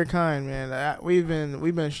very kind, man. We've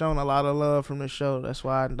been shown a lot of love from this show. That's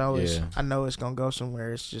why I know it's gonna go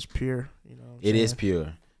somewhere. It's just pure, It is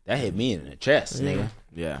pure. That hit me in the chest, nigga.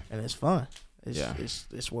 Yeah, and it's fun.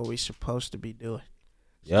 It's what we supposed to be doing.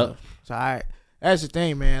 Yep. So that's the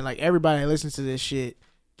thing, man. Like everybody that listens to this shit,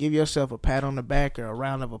 give yourself a pat on the back or a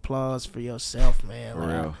round of applause for yourself, man. For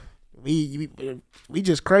real. We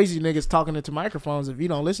just crazy niggas talking into microphones if you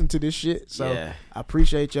don't listen to this shit. So yeah. I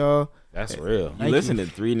appreciate y'all. That's real. You listen to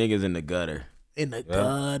three niggas in the gutter. In the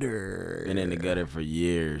gutter. Been in the gutter for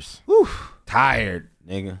years. Whew. Tired.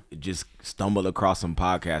 nigga. just stumbled across some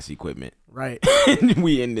podcast equipment. Right. And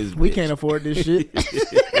we in this. We bitch. can't afford this shit.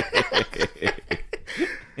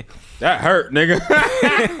 That hurt, nigga.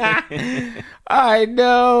 I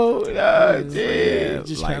know.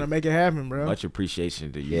 Just like, trying to make it happen, bro. Much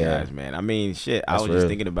appreciation to you Yeah. guys, man. I mean, shit. I That's was real. just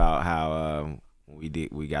thinking about how we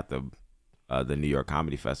got the New York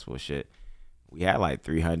Comedy Festival shit. We had like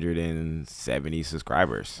 370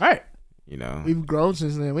 subscribers. Right. You know, We've grown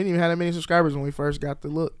since then. We didn't even have that many subscribers when we first got the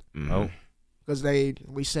look. Mhm. Because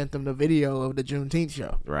we sent them the video of the Juneteenth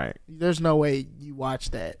show. Right. There's no way you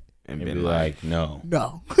watch that. And And been be like, like, no.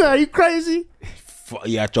 No. Are you crazy?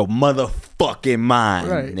 You out your motherfucking mind,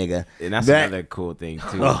 Right. nigga. and that's That- another cool thing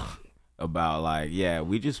too. Ugh. About like, yeah,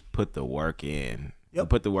 we just put the work in. Yep. We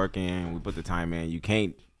put the work in. We put the time in. You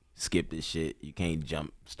can't skip this shit. You can't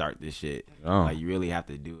jump start this shit. Oh. Like you really have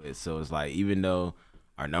to do it. So it's like, even though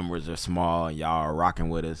our numbers are small and y'all are rocking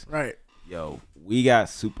with us, Right. yo, we got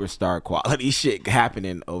superstar quality shit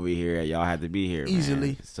happening over here. Y'all had to be here, man.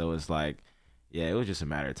 Easily. So it's like, yeah, it was just a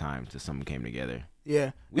matter of time till something came together.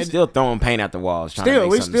 Yeah. We And still throwing paint at the walls. Trying to still,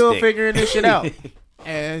 make we something still stick. figuring this shit out.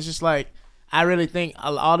 And it's just like, I really think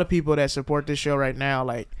all the people that support this show right now,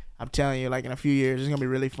 like, I'm telling you, like, in a few years, it's going to be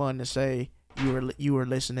really fun to say you were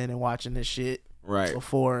listening and watching this shit Right.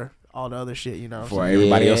 before all the other shit, you know. Before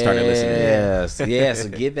everybody else started listening. Yes, yes. So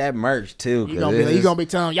get that merch too. You gonna be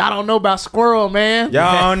telling y'all don't know about Squirrel, man.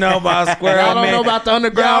 Y'all don't know about Squirrel, Y'all don't man. know about the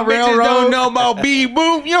Underground Y'all bitches Railroad. don't know about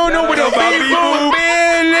B-Boop. You don't know what the B-Boop,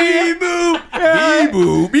 man. B-Boop.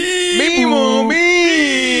 B-Boop. B-Boop. B-Boop.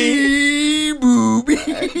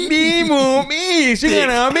 B-Boop. She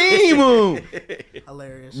got a B-Boop.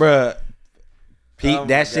 Hilarious. Bruh. Pete, Oh my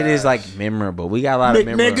that shit is gosh. like memorable. We got a lot of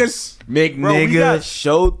memorable. McNiggas. Bro,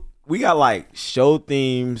 McNiggas. we got like show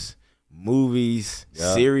themes, movies,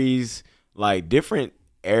 Yeah. series, like different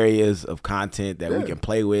areas of content that we can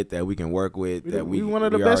play with, that we can work with, that We one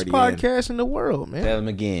of the we best already in. podcasts in the world, man. Tell them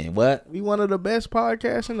again. What? We one of the best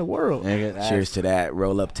podcasts in the world. Nigga, Cheers to that.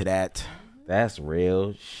 Roll up to that. That's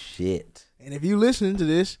real shit. And if you listening to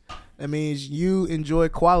this, that means you enjoy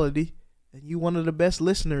quality, and you one of the best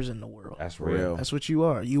listeners in the world. That's real. real. That's what you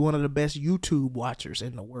are. You one of the best YouTube watchers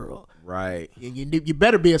in the world. Right. You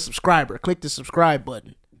better be a subscriber. Click the subscribe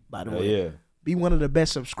button, by the way. Yeah. Be one of the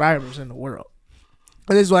best subscribers in the world.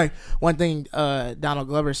 But it's like one thing Donald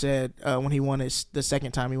Glover said when he won the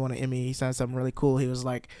second time he won an Emmy. He said something really cool. He was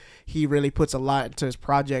like, he really puts a lot into his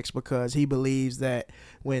projects because he believes that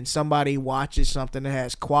when somebody watches something that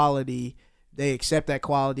has quality, they accept that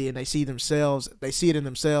quality and they see it in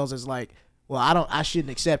themselves as like, well, I shouldn't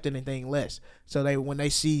accept anything less. So when they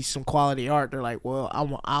see some quality art, they're like, well,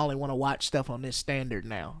 I only want to watch stuff on this standard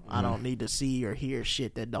now. I don't need to see or hear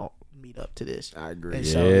shit that don't meet up to this. I agree. And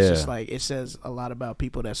so it's just like, it says a lot about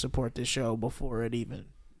people that support this show before it even,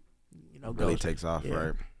 Really goes. takes off, Yeah.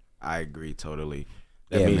 right? I agree totally.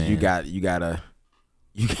 That Yeah, means man.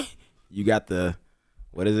 you got the,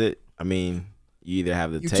 what is it? I mean, you either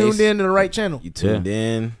have the You taste. tuned in to the right channel. You tuned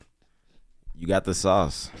in. You got the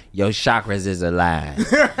sauce. Your chakras is alive.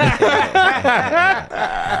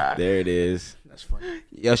 There it is. That's funny.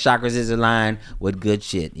 Your chakras is aligned with good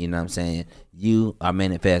shit. You know what I'm saying? You are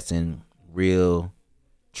manifesting real,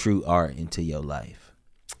 true art into your life.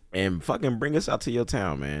 And fucking bring us out to your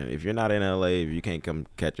town, man. If you're not in LA, if you can't come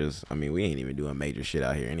catch us, I mean, we ain't even doing major shit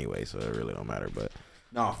out here anyway, so it really don't matter. But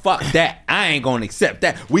No, fuck that. I ain't gonna accept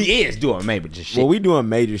that. We is doing major shit. well, we doing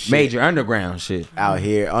major shit major underground shit. out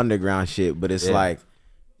here, underground shit. But it's Yeah. like,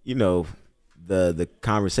 the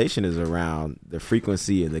conversation is around the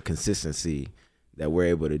frequency and the consistency that we're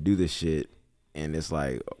able to do this shit, and it's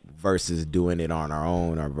like versus doing it on our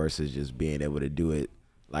own, or versus just being able to do it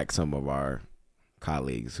like some of our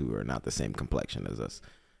colleagues who are not the same complexion as us,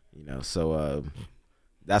 so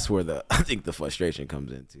that's where I think the frustration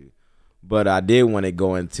comes into. But I did want to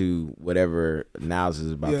go into whatever Niles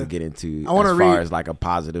is about to get into, I wanna as far read- as like a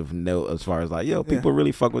positive note, as far as like, people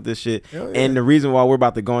really fuck with this shit. Hell yeah. And the reason why we're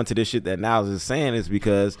about to go into this shit that Niles is saying is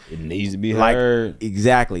because It needs to be like heard.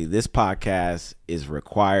 exactly, this podcast is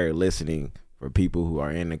required listening for people who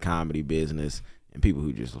are in the comedy business and people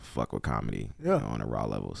who just fuck with comedy on a raw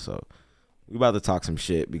level. So we about to talk some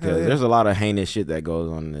shit because there's a lot of heinous shit that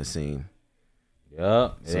goes on in this scene.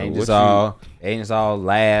 Yup. It So ain't what just all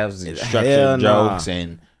laughs and Hell structured nah. jokes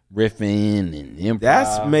and riffing and improv.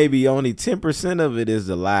 That's maybe only 10% of it is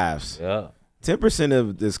the laughs. Yeah. 10%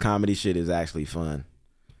 of this comedy shit is actually fun.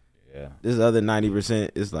 Yeah. This other 90%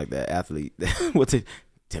 is like that athlete. What's it?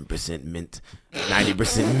 10% mint,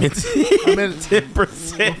 90% mint. I'm in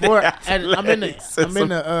 10%. before, I'm in the instant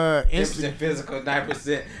 10% physical,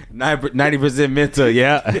 90% mental.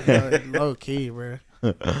 Yeah. low key, bro.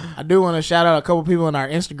 I do want to shout out a couple people in our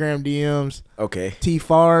Instagram DMs. Okay. T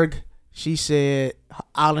Farg, she said,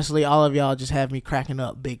 honestly, all of y'all just have me cracking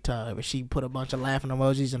up big time. And she put a bunch of laughing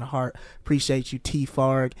emojis and a heart. Appreciate you, T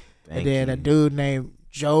Farg. And then a dude named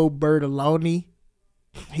Joe Bertoloni,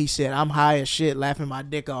 he said, I'm high as shit laughing my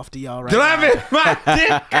dick off to y'all right now. Laughing my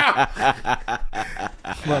dick out.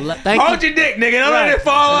 Well, thank Hold you. your dick, nigga. Don't let it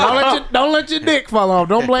fall off. Don't let your dick fall off.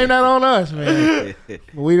 Don't blame that on us, man.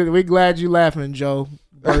 We glad you laughing, Joe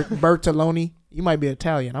Bertoloni. You might be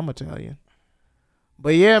Italian. I'm Italian.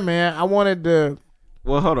 But yeah, man, I wanted to.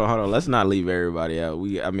 Well, hold on. Let's not leave everybody out.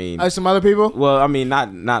 Some other people. Well, I mean,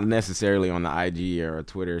 not necessarily on the IG or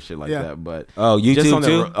Twitter, shit like that, but YouTube just on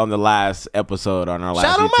too? On the last episode on our last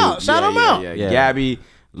Shout 'em YouTube. out. Shout 'em out. Yeah. Gabby,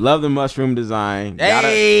 love the mushroom design.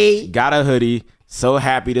 Hey. Got a hoodie. So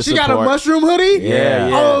happy to She support. got a mushroom hoodie? Yeah.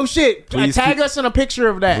 Oh, shit. Please Tag us in a picture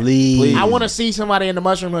of that. Please. I want to see somebody in the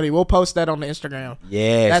mushroom hoodie. We'll post that on the Instagram.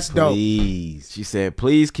 Yes, That's dope. please. She said,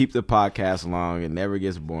 please keep the podcast long. It never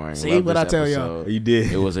gets boring. See Love what this I tell episode. y'all. You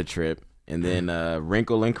did. It was a trip. And then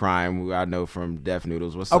Wrinkle and Crime, who I know from Def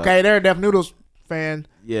Noodles. What's up? Okay, they're a Def Noodles fan.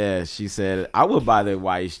 Yeah, she said, I would buy the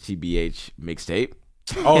YHTBH mixtape.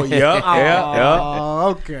 Oh, yep. Oh,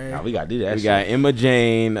 okay. Nah, we got to do that We shit. got Emma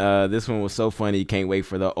Jane. This one was so funny. Can't wait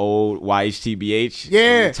for the old YHTBH.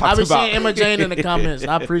 Yeah, We talked I've been about- seeing Emma Jane in the comments.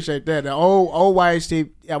 I appreciate that. The old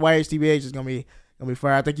YHTBH is gonna be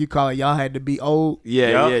fire. I think you call it Y'all Had to Be Old.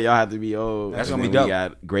 Yeah, Yep. y'all have to be old. That's And gonna be then dope. We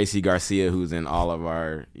got Gracie Garcia, who's in all of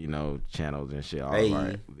our, channels and shit, all Hey. of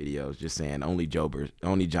our videos, just saying only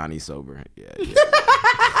Johnny sober. Yeah.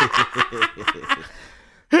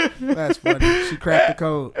 That's funny. She cracked the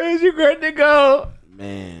code. You great to go.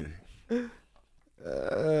 Man.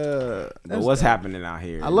 But what's happening out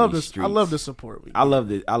here? I love in this. these I love the streets? support. I love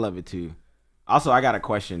it too. Also, I got a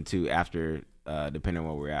question too after, depending on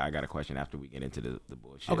where we're at, I got a question after we get into the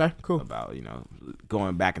bullshit. Okay, cool. About,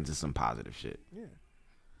 going back into some positive shit.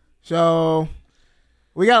 So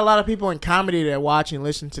we got a lot of people in comedy that watch and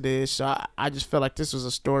listen to this. So I just felt like this was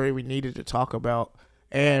a story we needed to talk about.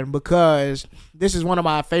 And because this is one of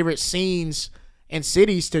my favorite scenes and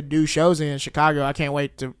cities to do shows in, Chicago, I can't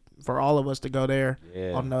wait for all of us to go there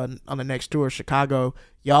on the next tour. Chicago,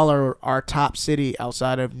 y'all are our top city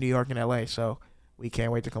outside of New York and LA, so we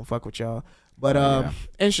can't wait to come fuck with y'all. But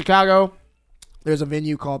in Chicago, there's a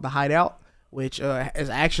venue called the Hideout, which has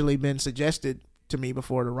actually been suggested to me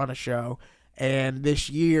before to run a show. And this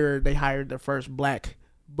year they hired their first black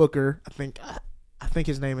booker. I think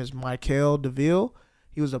his name is Michael DeVille.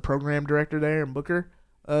 He was a program director there and booker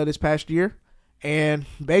this past year. And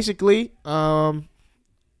basically,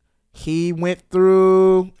 he went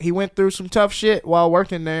through some tough shit while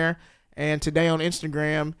working there. And today on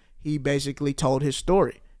Instagram, he basically told his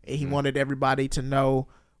story. He wanted everybody to know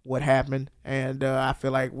what happened, and I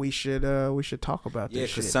feel like we should talk about Yeah,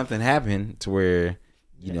 this because shit. something happened to where,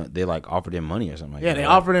 they like offered him money or something like that. Yeah, they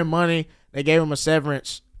offered him money. They gave him a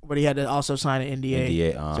severance, but he had to also sign an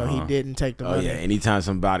NDA. So he didn't take the Oh money. yeah, anytime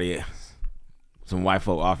some white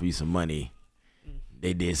folk offer you some money,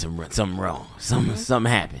 they did something wrong. Something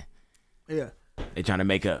happened. Yeah. They trying to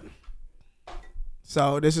make up.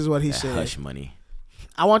 So this is what he That said. hush money.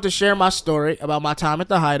 I want to share my story about my time at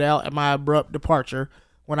the Hideout and my abrupt departure.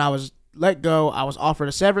 When I was let go, I was offered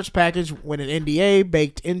a severance package with an NDA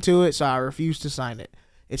baked into it, so I refused to sign it.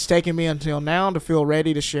 It's taken me until now to feel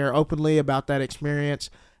ready to share openly about that experience,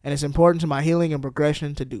 and it's important to my healing and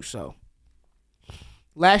progression to do so.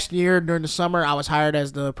 Last year, during the summer, I was hired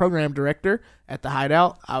as the program director at the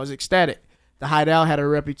Hideout. I was ecstatic. The Hideout had a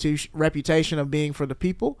reputation of being for the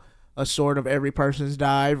people, a sort of every person's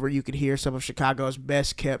dive where you could hear some of Chicago's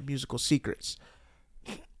best-kept musical secrets.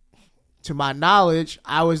 To my knowledge,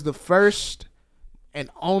 I was the first and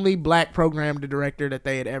only black program director that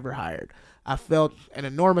they had ever hired. I felt an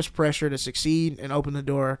enormous pressure to succeed and open the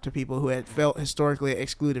door to people who had felt historically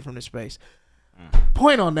excluded from the space.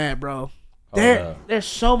 Point on that, bro. There's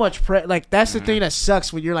so much that's the thing that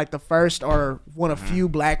sucks when you're like the first or one of few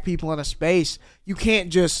black people in a space. You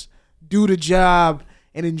can't just do the job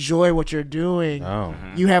and enjoy what you're doing.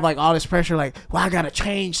 You have like all this pressure, like, well, I gotta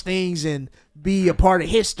change things and be a part of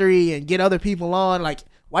history and get other people on. Like,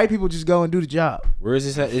 white people just go and do the job. Where is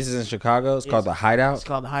this at? This is in Chicago. It's called the Hideout. It's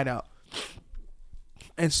called the Hideout.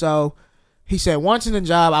 And so he said, once in the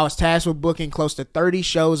job, I was tasked with booking close to 30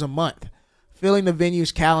 shows a month, filling the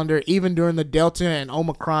venue's calendar even during the Delta and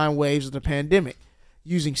Omicron waves of the pandemic,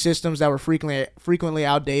 using systems that were frequently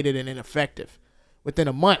outdated and ineffective. Within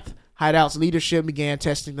a month, Hideout's leadership began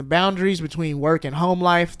testing the boundaries between work and home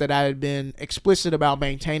life that I had been explicit about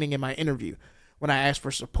maintaining in my interview. When I asked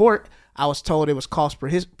for support, I was told it was cost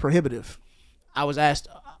prohibitive.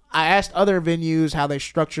 I asked other venues how they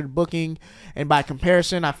structured booking, and by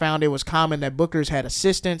comparison, I found it was common that bookers had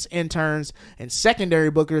assistants, interns, and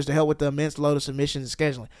secondary bookers to help with the immense load of submissions and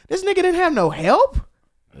scheduling. This nigga didn't have no help?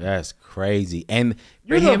 That's crazy. And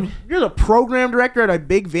for You're the program director at a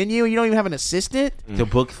big venue, and you don't even have an assistant? to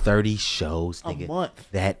book 30 shows, nigga, month.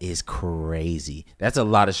 that is crazy. That's a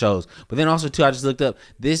lot of shows. But then also, too, I just looked up.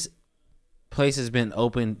 This place has been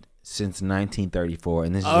open since 1934,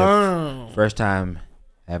 and this is their first time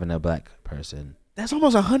having a black person. That's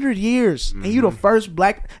almost 100 years, and you the first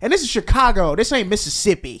black... And this is Chicago. This ain't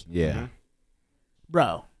Mississippi. Yeah.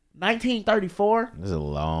 Bro, 1934? This is a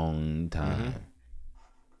long time.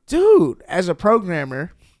 Dude, as a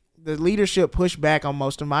programmer, the leadership pushed back on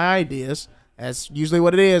most of my ideas. That's usually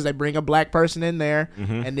what it is. They bring a black person in there,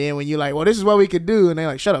 and then when you're like, well, this is what we could do, and they're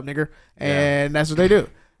like, shut up, nigger. And that's what they do.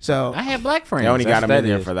 So I have black friends. They only got That's him what in that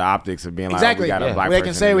there is. for the optics of being like, exactly. oh, we got a black They person.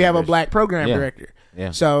 can say in we have a this. black program Yeah. director.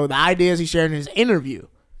 Yeah. So the ideas he shared in his interview.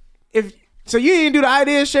 So you didn't do the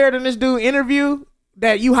ideas shared in this dude interview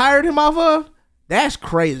that you hired him off of? That's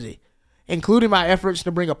crazy. Including my efforts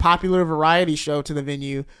to bring a popular variety show to the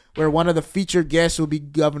venue where one of the featured guests will be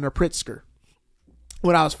Governor Pritzker.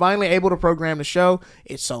 When I was finally able to program the show,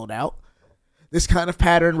 it sold out. This kind of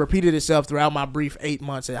pattern repeated itself throughout my brief 8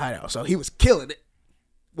 months at Hideout. So he was killing it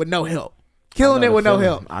with no help. Killing it with no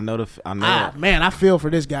help. I know that. Man, I feel for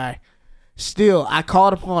this guy. Still, I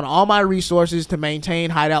called upon all my resources to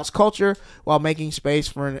maintain Hideout's culture while making space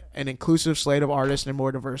for an inclusive slate of artists and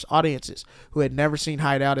more diverse audiences who had never seen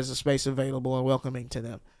Hideout as a space available and welcoming to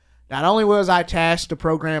them. Not only was I tasked to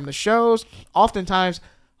program the shows, oftentimes,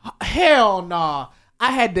 hell nah,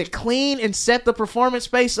 I had to clean and set the performance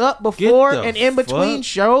space up before the and in between fuck?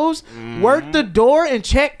 shows, work the door and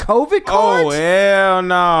check COVID cards. Oh, hell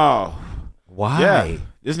no. Why? Yeah.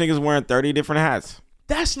 This nigga's wearing 30 different hats.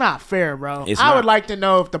 That's not fair, bro. It's I not. would like to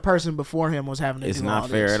know if the person before him was having to It's do not all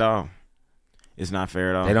fair this. at all. It's not fair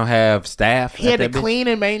at all. They don't have staff. He had at to that bitch? clean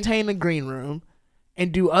and maintain the green room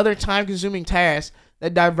and do other time-consuming tasks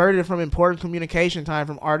that diverted from important communication time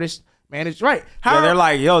from artists, managers. Right. Yeah, they're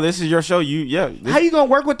like, yo, this is your show. How you gonna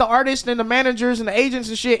work with the artists and the managers and the agents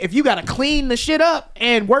and shit if you gotta clean the shit up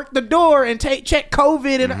and work the door and check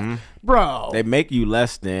COVID and bro? They make you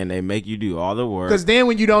less than. They make you do all the work. Because then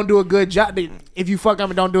when you don't do a good job, if you fuck up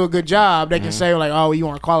and don't do a good job, they can say like, oh, you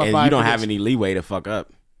weren't qualified. And you don't for have this. any leeway to fuck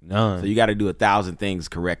up. None. So you got to do 1,000 things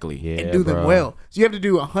correctly. Yeah, and do them bro. well. So you have to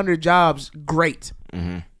do 100 jobs great.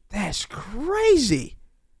 That's crazy.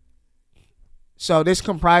 So this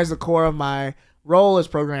comprised the core of my role as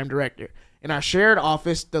program director. In our shared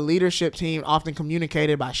office, the leadership team often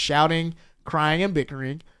communicated by shouting, crying, and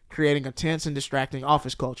bickering, creating a tense and distracting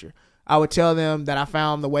office culture. I would tell them that I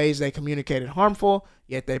found the ways they communicated harmful,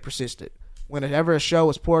 yet they persisted. Whenever a show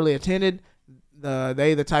was poorly attended,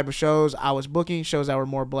 the type of shows I was booking, shows that were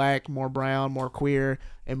more black, more brown, more queer,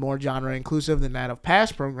 and more genre inclusive than that of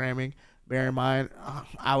past programming. Bear in mind,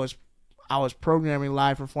 I was programming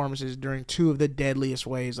live performances during 2 of the deadliest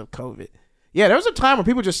waves of COVID. Yeah, there was a time where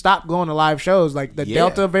people just stopped going to live shows, like the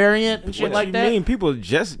Delta variant and shit What like you that. mean? People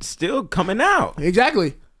just still coming out.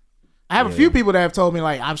 Exactly. I have a few people that have told me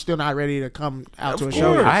like I'm still not ready to come out to a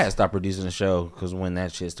show. course. I had stopped producing the show because when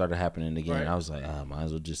that shit started happening again, I was like, might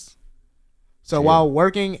as well just. So while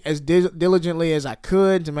working as diligently as I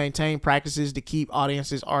could to maintain practices to keep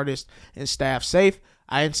audiences, artists, and staff safe,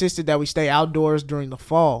 I insisted that we stay outdoors during the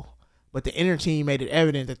fall. But the inner team made it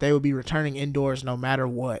evident that they would be returning indoors no matter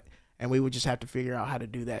what, and we would just have to figure out how to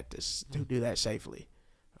do that to do that safely.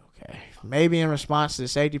 Okay, maybe in response to the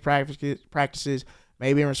safety practices,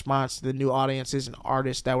 maybe in response to the new audiences and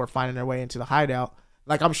artists that were finding their way into the Hideout.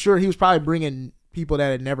 Like I'm sure he was probably bringing people that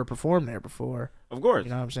had never performed there before. Of course. You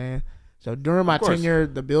know what I'm saying? So during my tenure,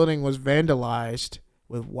 the building was vandalized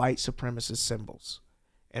with white supremacist symbols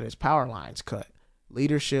and its power lines cut.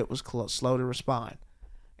 Leadership was slow to respond.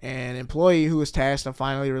 An employee who was tasked to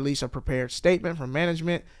finally release a prepared statement from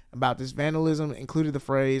management about this vandalism included the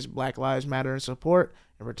phrase Black Lives Matter in support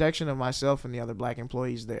and protection of myself and the other black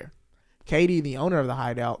employees there. Katie, the owner of the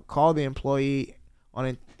Hideout, called the employee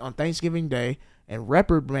on Thanksgiving Day and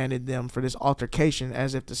reprimanded them for this altercation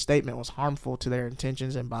as if the statement was harmful to their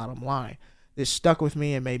intentions and bottom line. This stuck with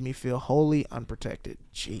me and made me feel wholly unprotected.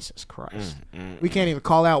 Jesus Christ. We can't even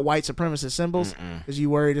call out white supremacist symbols because you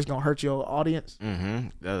worried it's going to hurt your audience.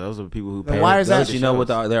 Those are the people who Then pay. why is that? Let you know what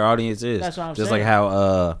their audience is. That's what I'm just saying.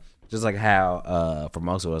 like how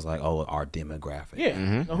Formosa was like, oh, our demographic.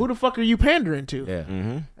 Yeah. So who the fuck are you pandering to?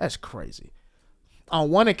 Yeah. That's crazy. On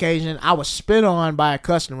one occasion, I was spit on by a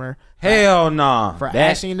customer Hell nah. for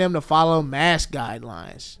asking them to follow mask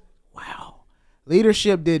guidelines. Wow.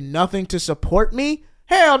 leadership did nothing to support me.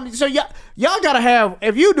 Hell, so y'all gotta have,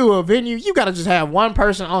 if you do a venue, you gotta just have one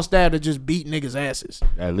person on staff to just beat niggas' asses.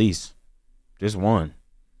 At least. Just one.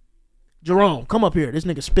 Jerome, come up here. This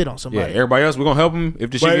nigga spit on Yeah, somebody. everybody else, we're going to help him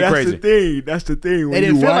if the shit get crazy. thing. That's the thing. They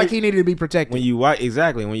didn't feel like he needed to be protected. When you white,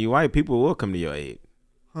 exactly. When you white, people will come to your aid.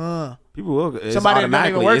 Huh. People will. It's Somebody that don't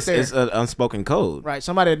even work there. It's an unspoken code. Right.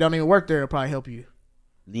 Somebody that don't even work there will probably help you.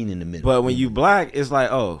 Lean in the middle. But when you black, it's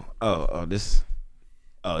like,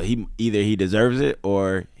 he either he deserves it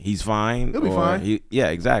or he's fine. He'll be or fine. Yeah,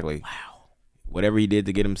 exactly. Wow. Whatever he did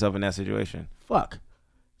to get himself in that situation. Fuck.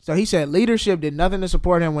 So he said leadership did nothing to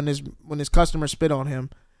support him when his customer spit on him.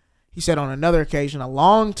 He said on another occasion, a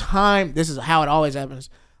long time, this is how it always happens,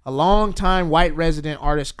 a long time white resident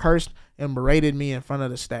artist cursed and berated me in front of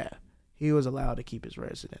the staff. He was allowed to keep his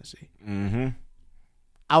residency. Mm-hmm.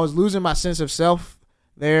 I was losing my sense of self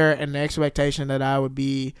there, and the expectation that I would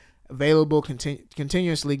be available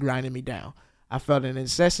continuously grinding me down. I felt an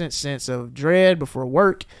incessant sense of dread before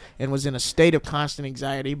work and was in a state of constant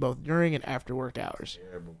anxiety both during and after work hours.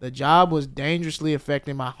 Terrible. The job was dangerously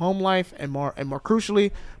affecting my home life and more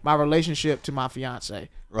crucially, my relationship to my fiance.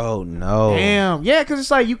 Oh, no. Damn. Yeah, because it's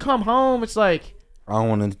like you come home, it's like, I don't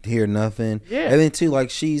want to hear nothing. Yeah. And then, too, like,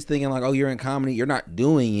 she's thinking, like, oh, you're in comedy. You're not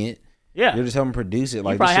doing it. yeah. You're just helping produce it.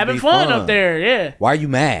 Like, You probably this should having be fun up there, yeah. Why are you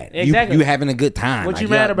mad? Exactly. You having a good time. What Like, you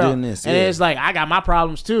you're mad not about? doing this. And Yeah. it's like, I got my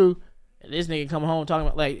problems too. And this nigga come home talking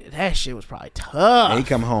about, like, that shit was probably tough. And he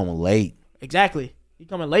come home late. Exactly. He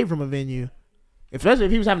coming late from a venue. Especially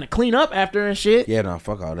if he was having to clean up after and shit. Yeah, no,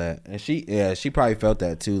 fuck all that. And she probably felt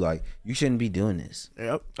that too. Like, you shouldn't be doing this.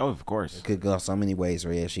 Yep. Oh, of course. It could go so many ways.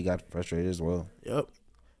 Or yeah, she got frustrated as well. Yep.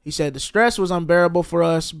 He said the stress was unbearable for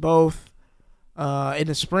us both. In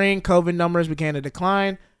the spring, COVID numbers began to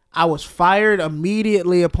decline. I was fired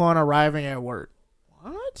immediately upon arriving at work.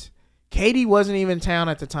 What? Katie wasn't even in town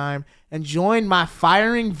at the time and joined my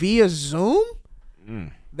firing via Zoom?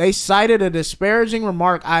 They cited a disparaging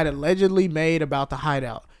remark I had allegedly made about the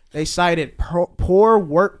Hideout. They cited poor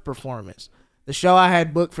work performance. The show I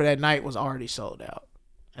had booked for that night was already sold out.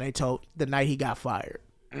 And they told the night he got fired.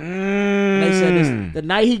 They said the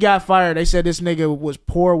night he got fired, they said this nigga was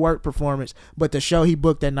poor work performance, but the show he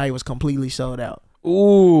booked that night was completely sold out.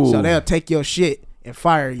 Ooh. So they'll take your shit and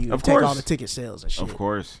fire you. Of Take course. all the ticket sales and shit. Of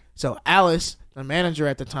course. So Alice, the manager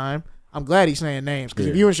at the time, I'm glad he's saying names because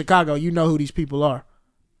if you're in Chicago, you know who these people are.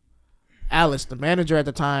 Alice, the manager at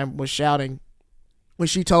the time, was shouting when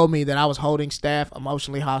she told me that I was holding staff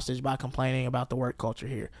emotionally hostage by complaining about the work culture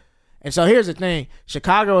here. And so here's the thing.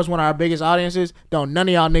 Chicago is one of our biggest audiences. Don't none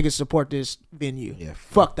of y'all niggas support this venue. Yeah,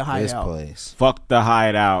 fuck the this Hideout. place. Fuck the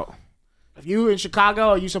Hideout. If you in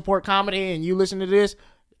Chicago or you support comedy and you listen to this,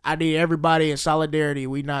 I need everybody in solidarity.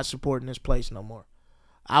 We not supporting this place no more.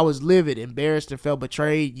 I was livid, embarrassed, and felt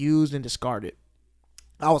betrayed, used, and discarded.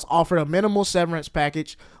 I was offered a minimal severance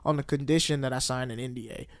package on the condition that I signed an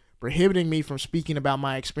NDA, prohibiting me from speaking about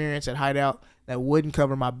my experience at Hideout that wouldn't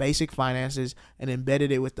cover my basic finances and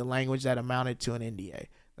embedded it with the language that amounted to an NDA.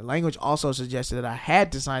 The language also suggested that I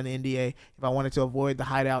had to sign the NDA if I wanted to avoid the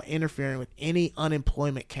Hideout interfering with any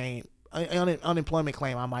unemployment claim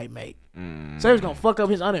I might make. So he was going to fuck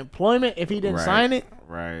up his unemployment if he didn't sign it.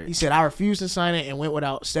 Right. He said, I refused to sign it and went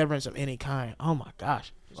without severance of any kind. Oh my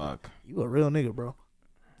gosh. Fuck. You a real nigga, bro.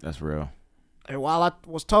 That's real. And while I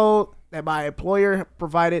was told that my employer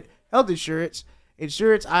provided health insurance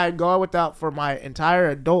I had gone without for my entire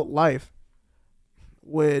adult life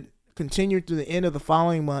would continue through the end of the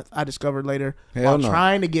following month, I discovered later, while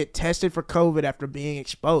trying to get tested for COVID after being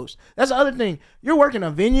exposed. That's the other thing. You're working a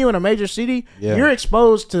venue in a major city. Yeah. You're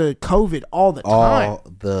exposed to COVID all the time.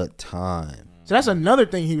 All the time. So that's another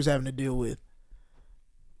thing he was having to deal with.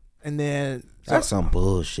 And then... That's some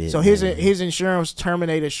bullshit. So his insurance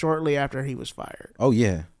terminated shortly after he was fired. Oh,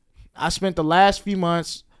 yeah. I spent the last few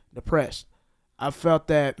months depressed. I felt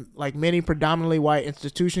that, like many predominantly white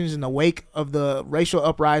institutions in the wake of the racial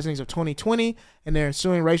uprisings of 2020 and their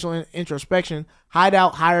ensuing racial introspection,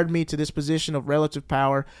 Hideout hired me to this position of relative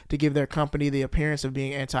power to give their company the appearance of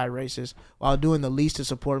being anti-racist while doing the least to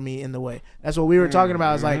support me in the way. That's what we were talking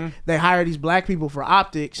about. Is like they hire these black people for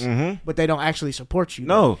optics, but they don't actually support you.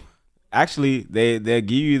 No, actually, they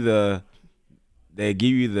give you the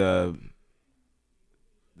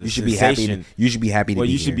You should be happy. You should be happy to well,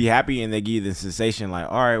 be you here. should be happy, and they give you the sensation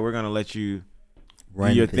like, all right, we're gonna let you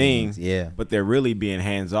do your thing. Yeah, but they're really being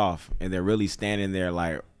hands off, and they're really standing there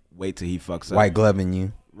like, wait till he fucks up. White gloving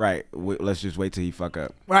you. Right. Let's just wait till he fuck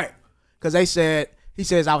up. Right. Because he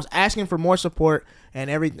says I was asking for more support and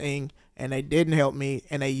everything, and they didn't help me,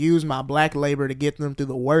 and they used my black labor to get them through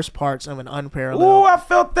the worst parts of an unparalleled. Ooh, I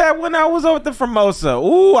felt that when I was over at the Formosa.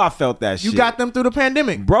 Ooh, I felt that shit. You got them through the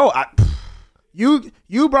pandemic, bro.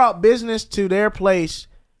 You brought business to their place.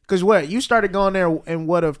 Cause what you started going there in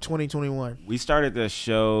what of 2021? We started the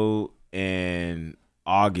show in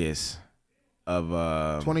August of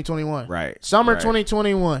 2021. Right. Summer right.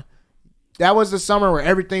 2021. That was the summer where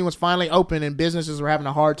everything was finally open and businesses were having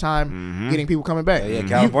a hard time getting people coming back. Yeah,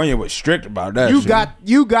 California was strict about that.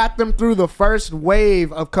 You got them through the first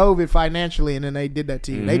wave of COVID financially, and then they did that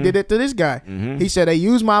to you. They did it to this guy. He said they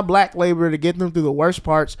used my black labor to get them through the worst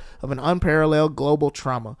parts of an unparalleled global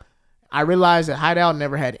trauma. I realized that Hideout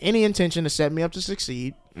never had any intention to set me up to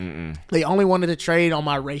succeed. They only wanted to trade on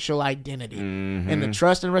my racial identity and the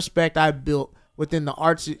trust and respect I built within the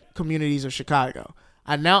arts communities of Chicago.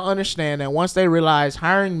 I now understand that once they realized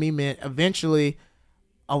hiring me meant eventually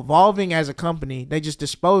evolving as a company, they just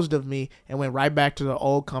disposed of me and went right back to the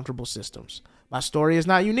old comfortable systems. My story is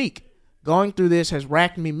not unique. Going through this has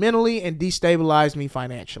racked me mentally and destabilized me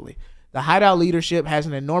financially. The Hideout leadership has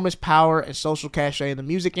an enormous power and social cachet in the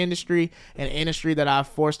music industry, an industry that I've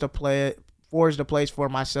forged a place for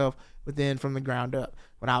myself within from the ground up.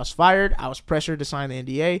 When I was fired, I was pressured to sign the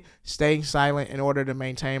NDA, staying silent in order to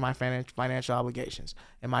maintain my financial obligations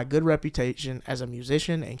and my good reputation as a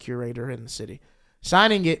musician and curator in the city.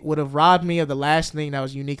 Signing it would have robbed me of the last thing that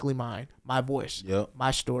was uniquely mine, my voice,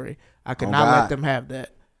 my story. I could not let them have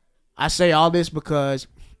that. I say all this because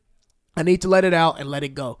I need to let it out and let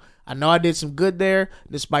it go. I know I did some good there,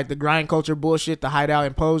 despite the grind culture bullshit the Hideout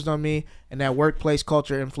imposed on me and that workplace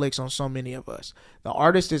culture inflicts on so many of us. The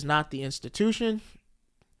artist is not the institution.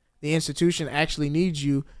 The institution actually needs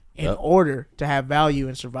you in order to have value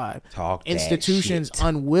and survive. Institutions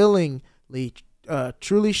unwillingly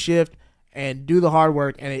truly shift and do the hard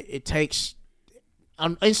work, and it takes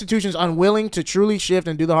institutions unwilling to truly shift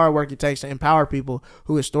and do the hard work it takes to empower people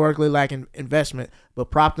who historically lack investment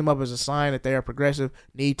but prop them up as a sign that they are progressive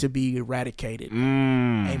need to be eradicated.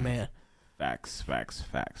 Amen. Facts.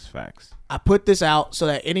 I put this out so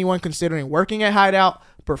that anyone considering working at Hideout,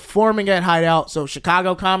 performing at Hideout, so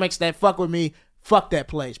Chicago comics that fuck with me, fuck that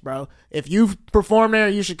place, bro. If you've performed there,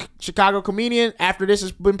 you Chicago comedian, after this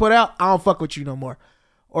has been put out, I don't fuck with you no more.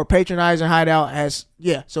 Or patronizing Hideout has,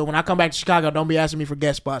 so when I come back to Chicago, don't be asking me for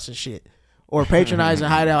guest spots and shit. Or patronizing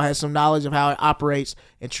Hideout has some knowledge of how it operates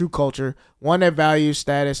in true culture, one that values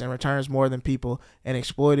status and returns more than people, and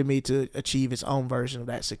exploited me to achieve its own version of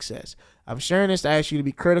that success. I'm sharing this to ask you to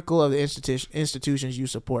be critical of the institutions you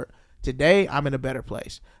support. Today, I'm in a better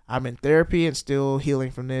place. I'm in therapy and still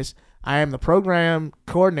healing from this. I am the program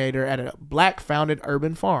coordinator at a black-founded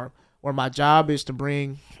urban farm, where my job is to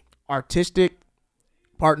bring artistic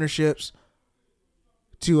partnerships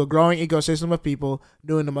to a growing ecosystem of people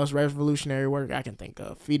doing the most revolutionary work I can think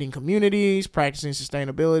of. Feeding communities, practicing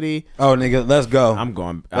sustainability. Oh, nigga, let's go. I'm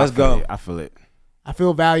going. Let's go. I feel it. I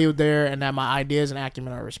feel valued there and that my ideas and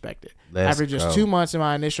acumen are respected. After just 2 months in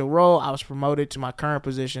my initial role, I was promoted to my current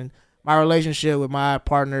position. My relationship with my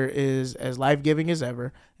partner is as life-giving as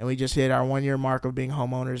ever, and we just hit our 1 year mark of being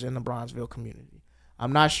homeowners in the Bronzeville community.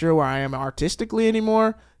 I'm not sure where I am artistically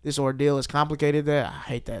anymore. This ordeal is complicated. That I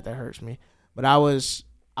hate that. That hurts me. But I was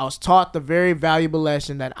taught the very valuable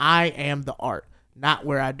lesson that I am the art, not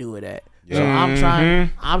where I do it at. Yeah. So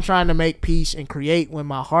I'm trying to make peace and create when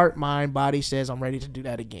my heart, mind, body says I'm ready to do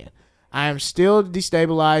that again. I am still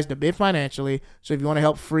destabilized a bit financially, so if you want to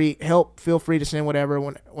help, feel free to send whatever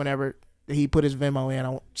whenever he put his Venmo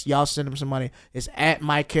in. Y'all send him some money. It's at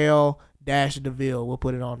Michael-DeVille. We'll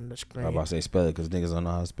put it on the screen. I'm about to say spell it because niggas don't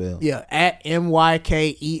know how to spell. Yeah, at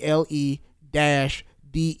MYKELE-DEVILLE.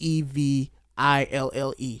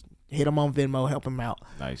 Hit him on Venmo. Help him out.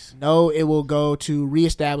 Nice. No, it will go to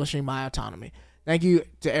reestablishing my autonomy. Thank you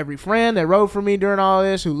to every friend that rode for me during all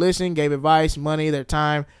this, who listened, gave advice, money, their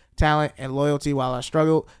time, talent, and loyalty while I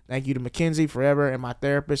struggled. Thank you to Mackenzie forever, and my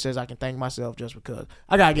therapist says I can thank myself just because.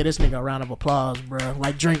 I gotta give this nigga a round of applause, bro.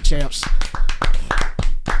 Like Drink Champs.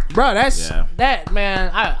 Bro, that,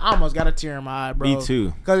 man, I almost got a tear in my eye, bro. Me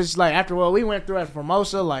too. Because it's like, after what we went through at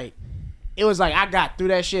Formosa, like, it was like I got through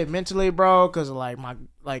that shit mentally, bro, because of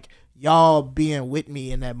like y'all being with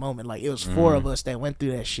me in that moment. Like, it was 4 of us that went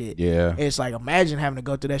through that shit. Yeah. It's like, imagine having to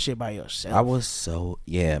go through that shit by yourself. I was so,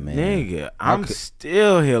 man. Nigga, I'm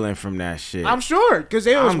still healing from that shit. I'm sure, because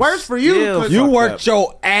it was worse for you. You worked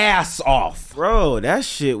your ass off. Bro, that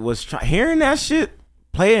shit was, hearing that shit,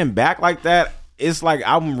 playing back like that, it's like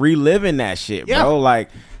I'm reliving that shit, bro. Like,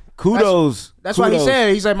 kudos. That's why he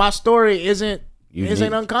said, he's like, my story isn't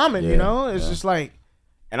uncommon, you know? It's just like,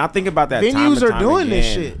 and I think about that venues time and are time doing again. this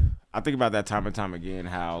shit. I think about that time and time again,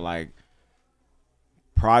 how like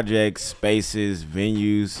projects, spaces,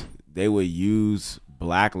 venues, they would use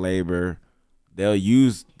black labor. They'll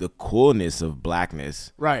use the coolness of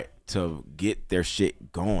blackness Right. to get their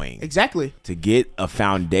shit going. Exactly. To get a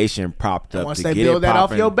foundation propped And up. once To they get build it that off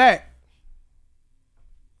popping, your back,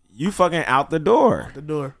 you fucking out the door. the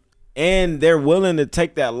door. And they're willing to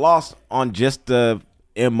take that loss on just the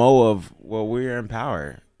MO of, well, we're in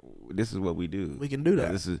power. This is what we do. We can do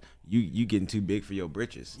that. This is you getting too big for your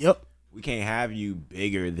britches. Yep. We can't have you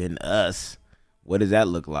bigger than us. What does that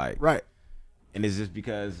look like? Right. And it's just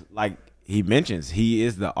because, like he mentions, he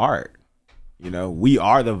is the art. You know, we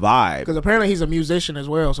are the vibe. Because apparently he's a musician as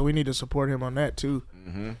well, so we need to support him on that too.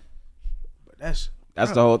 Mm-hmm. But that's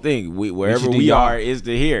the whole thing. Wherever should do we y'all. are is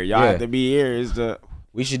to here. Y'all have to be here. Is the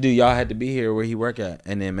We should do Y'all Had to Be Here where he work at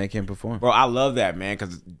and then make him perform. bro. I love that, man,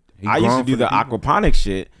 because He I used grown to do for the the people. aquaponics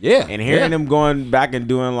shit. Yeah, and hearing yeah. them going back and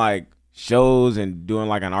doing like shows and doing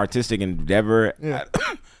like an artistic endeavor Yeah.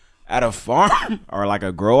 at a farm or like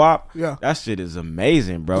a grow op. Yeah. That shit is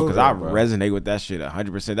amazing, bro. Because Yeah, I bro. resonate with that shit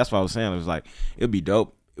 100%. That's what I was saying. It was like it'd be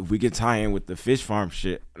dope if we could tie in with the fish farm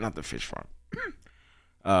shit. Not the fish farm.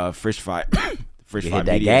 Fish fight. Fish You fight hit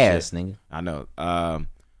that media gas, shit. nigga. I know.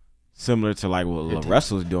 Similar to like what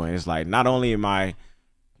Russell's doing. It's like not only am I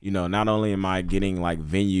getting like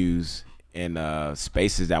venues and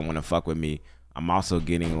spaces that want to fuck with me, I'm also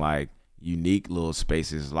getting like unique little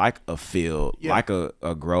spaces like a field, like a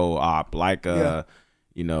grow op, like a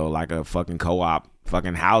like a fucking co-op,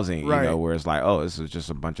 fucking housing, Right. you know, where it's like, oh, this is just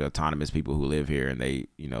a bunch of autonomous people who live here and they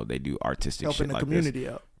do artistic helping shit the like community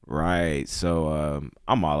this. out. Right. So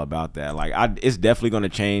I'm all about that. Like it's definitely gonna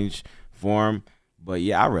change form. But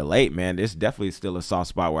yeah, I relate, man. There's definitely still a soft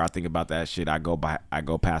spot where I think about that shit. I go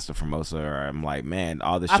past the Formosa, or I'm like, man,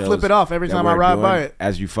 all the shows. I flip it off every that time I we're ride doing, by it.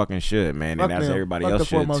 as you fucking should, man, Fuck and as them. everybody Fuck else the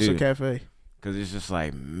should Formosa too. Cafe. Because it's just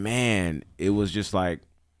like, man, it was just like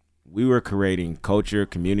we were creating culture,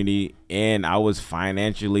 community, and I was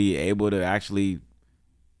financially able to actually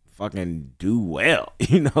fucking do well,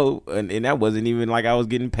 you know, and that wasn't even like I was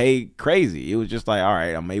getting paid crazy. It was just like, all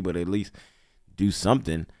right, I'm able to at least do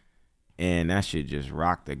something. And that shit just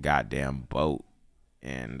rocked the goddamn boat.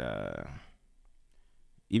 And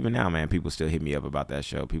even now, man, people still hit me up about that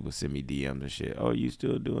show. People send me DMs and shit. Oh, you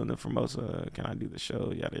still doing the Formosa? Can I do the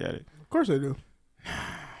show? Yada, yada. Of course they do.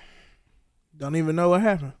 Don't even know what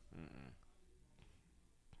happened.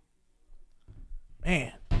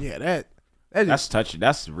 Man, yeah, That's touching.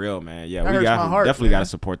 That's real, man. Yeah, That we hurts my heart, definitely man. got to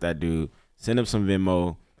support that dude. Send him some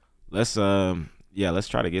Venmo. Let's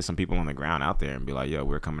try to get some people on the ground out there and be like, yo,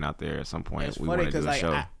 we're coming out there at some point. It's We funny want to do because a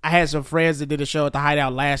show. I had some friends that did a show at the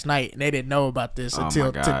Hideout last night, and they didn't know about this Oh, until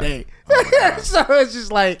my God. today. Oh, my God. So it's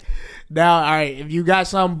just like, now, all right, if you got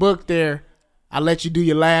something booked there, I'll let you do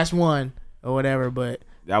your last one or whatever, but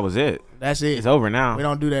That was it. that's it. It's over now. We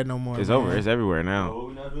don't do that no more. It's man. over. It's everywhere now.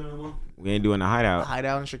 we not doing no more? We ain't doing the hideout.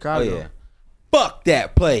 Hideout in Oh Chicago. yeah. Fuck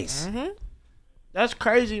that place. That's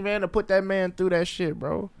crazy, man, to put that man through that shit,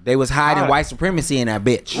 bro. They was hiding Ah. white supremacy in that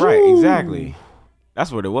bitch. Right, exactly.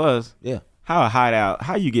 That's what it was. Yeah. How a hideout?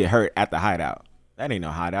 How you get hurt at the hideout? That ain't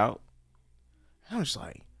no hideout. I'm just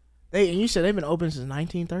like, and you said they've been open since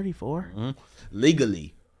 1934.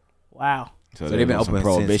 Legally. Wow. So they've been on some open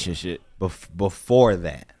prohibition shit. Before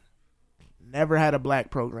that. Never had a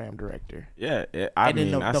black program director. Yeah, And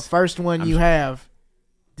then the first one you have,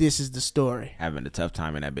 this is the story. having a tough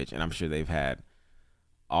time in that bitch, and I'm sure they've had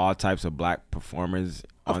all types of black performers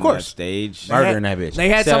Of on course. that stage. Murdering that bitch. They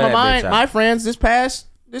had Sell some of that bitch out. my friends this past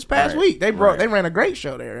Right, week. They right. they ran a great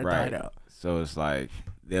show there at the Right. Hideout. So it's like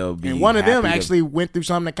they'll be And one of them happy to- actually went through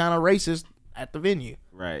something kind of racist at the venue.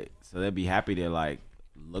 right. So they'll be happy to like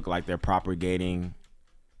look like they're propagating,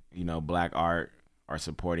 black art or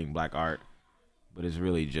supporting black art, but it's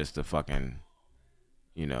really just a fucking,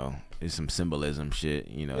 it's some symbolism shit.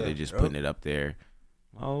 They're just putting it up there.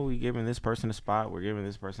 Oh, we giving this person a spot. We're giving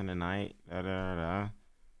this person a night. Da, da, da.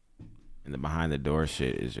 And the behind the door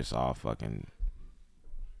shit is just all fucking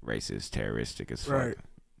racist, terroristic as fuck. Right.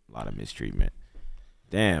 A lot of mistreatment.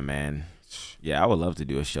 Damn, man. Yeah, I would love to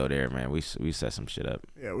do a show there, man. We set some shit up.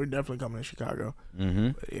 Yeah, we're definitely coming to Chicago. Mm-hmm.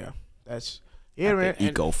 But yeah, that's At man. the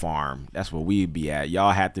Eco Farm. That's where we'd be at.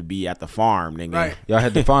 Y'all have to be at the farm, nigga. Right. Y'all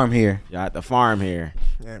had the farm here. Y'all at the farm here.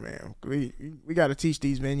 Yeah, man. We got to teach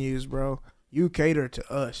these venues, bro. You cater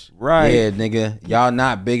to us. Right. Yeah, nigga. Y'all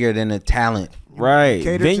not bigger than the talent. Right.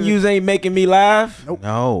 Cater to Venues ain't making me laugh. Nope.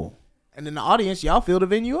 No. And then the audience, y'all fill the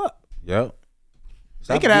venue up. Yep.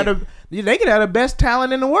 They could have the best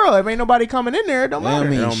talent in the world. If ain't nobody coming in there, it don't matter. I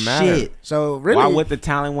mean, It don't matter. shit. So really, Why would the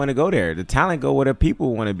talent want to go there? The talent go where the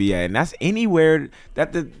people want to be at, and that's anywhere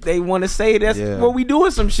that they want to say that's Yeah. where we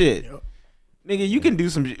doing some shit. Yep. Nigga, you can do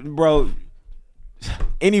some, bro.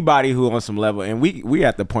 Anybody who on some level, and we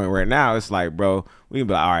at the point where now it's like, bro, we can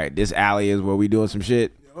be like, all right, this alley is where we doing some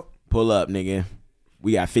shit. Pull up, nigga.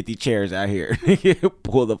 We got 50 chairs out here.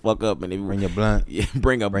 Pull the fuck up and bring your blunt. Yeah,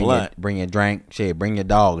 bring a blunt. Bring your drink. Shit, bring your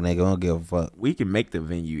dog, nigga. Don't give a fuck. We can make the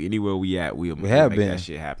venue anywhere we at. We make that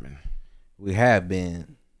shit happen. We have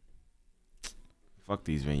been. Fuck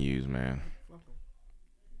these venues, man.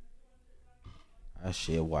 That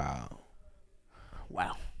shit wild.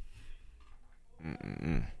 Wow.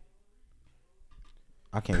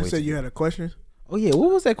 I can't wait. You said you had a question? Oh yeah,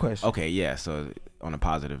 what was that question? Okay, yeah. So on a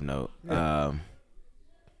positive note,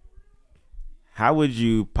 how would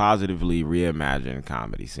you positively reimagine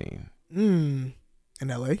comedy scene? In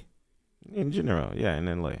LA? In general, yeah,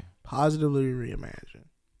 in LA. Positively reimagine.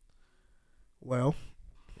 Well,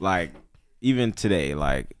 like even today,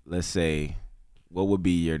 like let's say, what would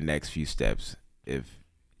be your next few steps if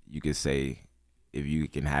you could say, if you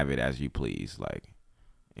can have it as you please, like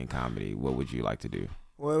in comedy, what would you like to do?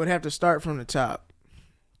 Well, it would have to start from the top.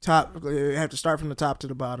 It would have to start from the top to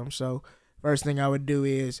the bottom. So first thing I would do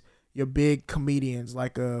is your big comedians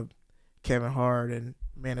like Kevin Hart and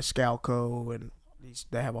Maniscalco and these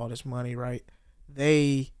that have all this money, right?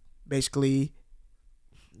 They basically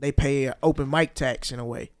pay an open mic tax in a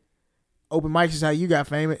way. Open mics is how you got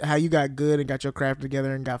famous, how you got good and got your craft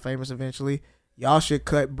together and got famous eventually. Y'all should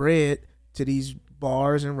cut bread to these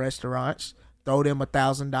bars and restaurants, throw them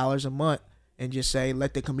 $1,000 a month, and just say,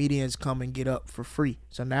 let the comedians come and get up for free.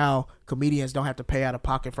 So now comedians don't have to pay out of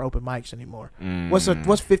pocket for open mics anymore. What's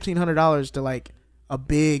 $1,500 to like a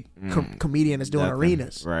big comedian that's doing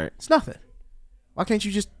arenas? Right. It's nothing. Why can't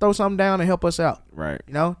you just throw something down and help us out? Right.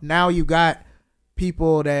 You know, now you got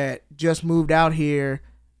people that just moved out here.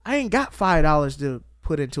 I ain't got $5 to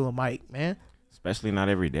put into a mic, man. Especially not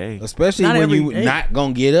every day. Especially Not when every you day. not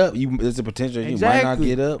gonna get up. There's a potential you might not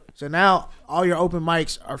get up. So now all your open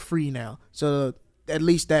mics are free now. So at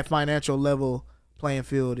least that financial level playing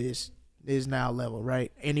field is now level,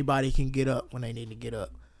 right? Anybody can get up when they need to get up.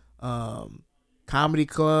 Comedy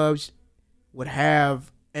clubs would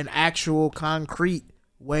have an actual concrete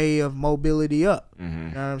way of mobility up. You know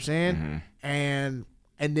what I'm saying? And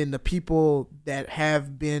then the people that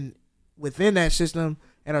have been within that system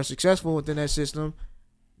and are successful within that system,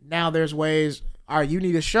 now there's ways, all right, you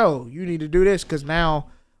need a show. You need to do this, because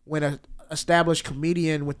now when an established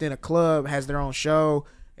comedian within a club has their own show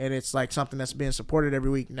and it's like something that's being supported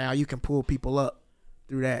every week, now you can pull people up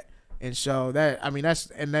through that. And so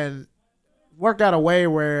and then work out a way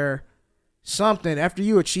where something, after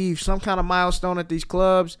you achieve some kind of milestone at these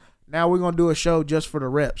clubs, now we're going to do a show just for the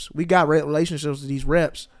reps. We got relationships with these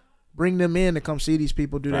reps. Bring them in to come see these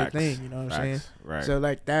people do their thing. You know what I'm saying? Right. So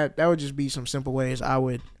like that would just be some simple ways I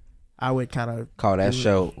would kind of call that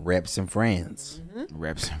show Reps and Friends.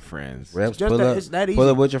 Reps and Friends. Reps, just pull that, up, it's that easy. pull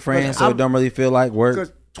up with your friends so it don't really feel like work.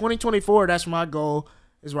 Because 2024, that's my goal,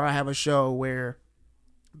 is where I have a show where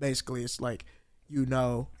basically it's like, you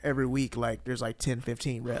know, every week like there's like 10,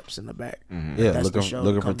 15 reps in the back. Yeah, That's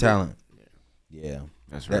looking for talent. Yeah.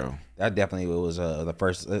 That's real. That definitely was the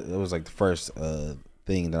first. It was like the first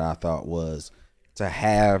thing that I thought was to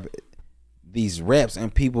have these reps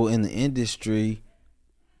and people in the industry,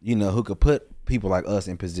 you know, who could put people like us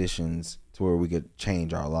in positions to where we could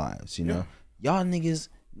change our lives. You know, y'all niggas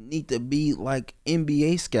need to be like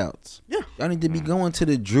NBA scouts. Yeah, y'all need to be going to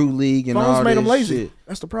the Drew League and Phones all made this them lazy. shit.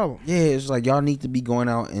 That's the problem. Yeah, it's like y'all need to be going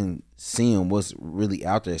out and seeing what's really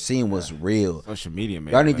out there, seeing what's real. Social media,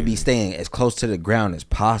 man. Y'all need to be staying as close to the ground as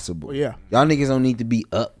possible. Well, yeah. Y'all niggas don't need to be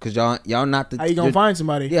up because y'all not the. How you gonna find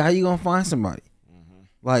somebody? Yeah, how you gonna find somebody?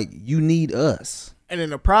 Like, you need us. And then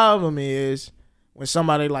the problem is when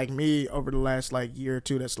somebody like me over the last like year or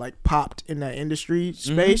two that's like popped in that industry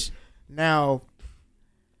space. Now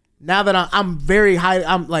that I'm very high,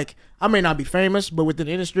 I'm like, I may not be famous, but within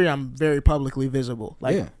the industry, I'm very publicly visible.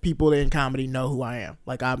 Like people in comedy know who I am.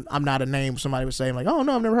 Like I'm not a name somebody was saying like, oh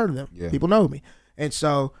no, I've never heard of them. Yeah. People know me. And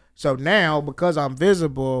so now because I'm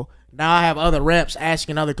visible, now I have other reps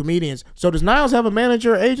asking other comedians, so does Niles have a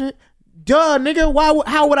manager or agent? Duh, nigga.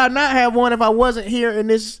 How would I not have one if I wasn't here in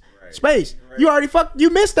this space? Right.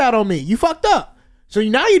 You missed out on me. You fucked up. So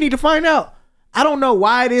now you need to find out. I don't know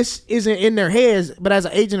why this isn't in their heads, but as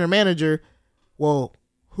an agent or manager, well,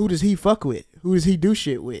 who does he fuck with? Who does he do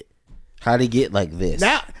shit with? How'd he get like this?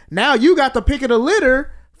 Now you got the pick of the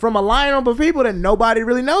litter from a lineup of people that nobody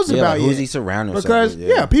really knows about like, who's yet. he surrounding himself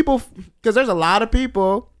with? Because there's a lot of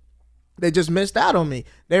people that just missed out on me.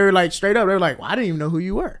 They were like, straight up, they were like, well, I didn't even know who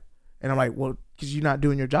you were. And I'm like, well, because you're not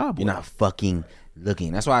doing your job. You're not fucking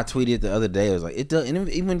looking. That's why I tweeted the other day. I was like, and it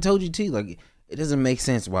even told you too, like, It doesn't make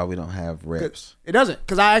sense why we don't have reps. It doesn't,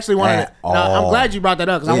 because I actually wanted to. I'm glad you brought that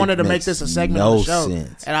up, because I wanted to make this a segment of the show.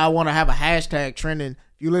 Sense. And I want to have a hashtag trending.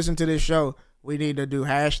 If you listen to this show, we need to do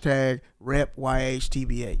hashtag rep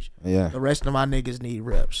YHTBH. Yeah. The rest of my niggas need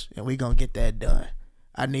reps, and we going to get that done.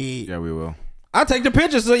 Yeah, we will. I'll take the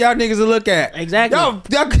pictures so y'all niggas will look at. Exactly.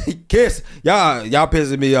 Y'all kiss. Y'all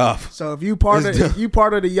pissing me off. So if you part of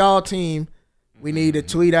the y'all team, we need to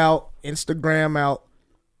tweet out, Instagram out,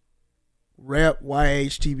 rep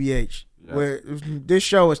YHTBH. Yeah. Where this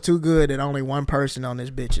show is too good that only one person on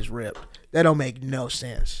this bitch is rep. That don't make no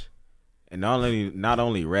sense. And not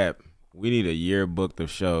only rep, we need a yearbook of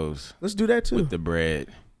shows. Let's do that too. With the bread,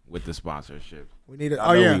 with the sponsorship. We need it.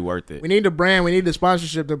 We worth it. We need the brand. We need the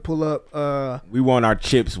sponsorship to pull up. We want our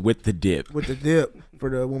chips with the dip. With the dip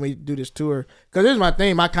for when we do this tour. Because here's my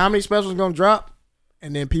thing. My comedy special is gonna drop,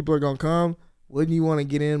 and then people are gonna come. Wouldn't you want to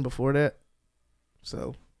get in before that?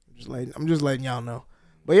 So I'm just letting y'all know.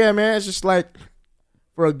 But yeah, man, it's just like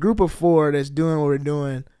for a group of 4 that's doing what we're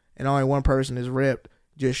doing, and only one person is repped,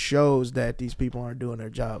 just shows that these people aren't doing their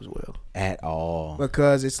jobs well at all.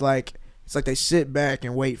 Because it's like they sit back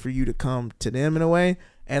and wait for you to come to them in a way,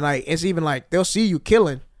 and like it's even like they'll see you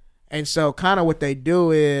killing, and so kind of what they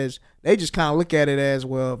do is they just kind of look at it as,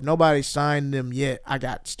 well, if nobody signed them yet, I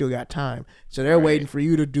still got time, so they're waiting for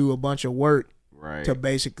you to do a bunch of work to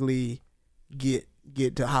basically get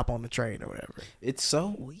to hop on the train or whatever. It's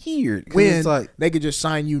so weird when it's like they could just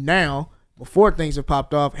sign you now before things have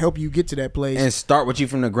popped off, help you get to that place, and start with you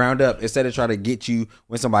from the ground up instead of trying to get you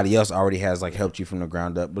when somebody else already has like helped you from the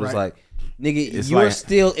ground up. But it's like, nigga, you're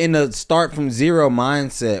still in the start from zero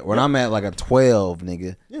mindset when I'm at like a 12,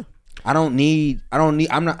 nigga. Yeah. I'm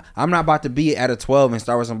not about to be at a 12 and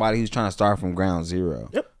start with somebody who's trying to start from ground zero.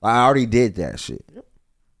 Yep. I already did that shit. Yep.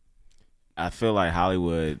 I feel like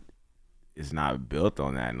Hollywood is not built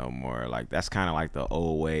on that no more. Like that's kind of like the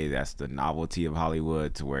old way. That's the novelty of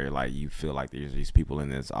Hollywood, to where like you feel like there's these people in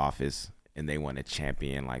this office and they want to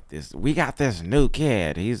champion like this. We got this new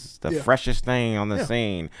kid. He's the freshest thing on the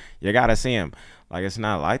scene. You got to see him. Like it's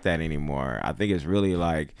not like that anymore. I think it's really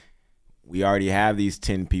like we already have these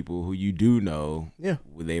 10 people who you do know. Yeah.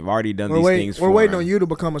 They've already done these things for We're waiting on you to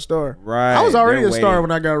become a star. Right. I was already a star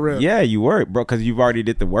when I got ripped. Yeah, you were, bro, because you've already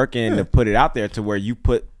did the work in to put it out there to where you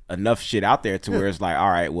put enough shit out there to where it's like, all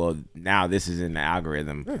right, well, now this is in the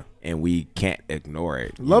algorithm and we can't ignore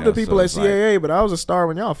it. Love the people at CAA, but I was a star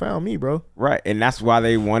when y'all found me, bro. Right. And that's why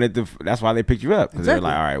they that's why they picked you up. Because they're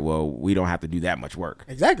like, all right, well, we don't have to do that much work.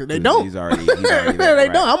 Exactly. They don't. He's already there, they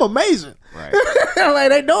don't. I'm amazing. Right. Like,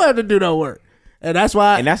 they don't have to do no work. And that's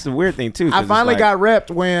why. And that's the weird thing, too. I finally got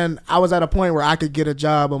repped when I was at a point where I could get a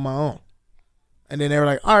job on my own. And then they were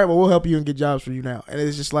like, all right, well, we'll help you and get jobs for you now. And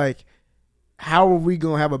it's just like, how are we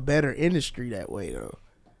going to have a better industry that way, though?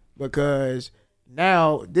 Because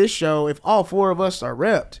now this show, if all 4 of us are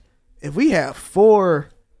repped, if we have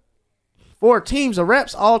four teams of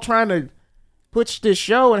reps all trying to push this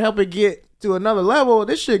show and help it get to another level,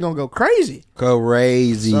 this shit going to go crazy.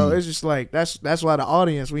 Crazy. So it's just like, that's why the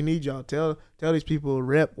audience, we need y'all. Tell these people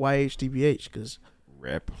rep YHTBH, because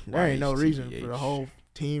there ain't no reason for the whole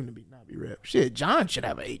team to not be rep. Shit, John should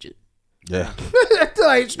have an agent. Yeah.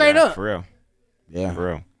 Like, straight up. For real. Yeah. For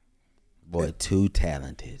real. Boy, too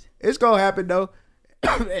talented. It's gonna happen though.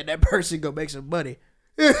 And that person gonna make some money.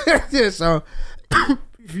 So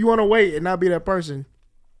if you wanna wait and not be that person,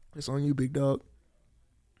 it's on you, big dog.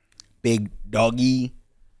 Big doggy.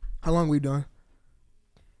 How long we done?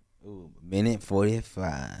 Ooh, minute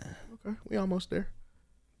 45. Okay, we almost there.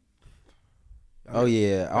 Oh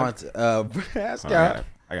yeah. I want to ask y'all.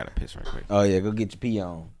 I gotta piss right quick. Oh yeah, go get your pee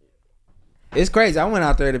on. It's crazy. I went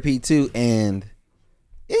out there to pee too, and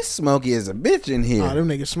it's smoky as a bitch in here. Oh, them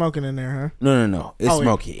niggas smoking in there, huh? No. It's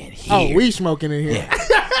smoky in here. Oh, we smoking in here.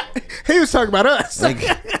 Yeah. He was talking about us.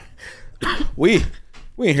 we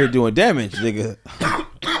in here doing damage, nigga.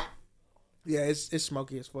 Yeah, it's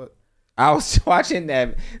smoky as fuck. I was watching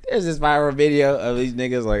that. There's this viral video of these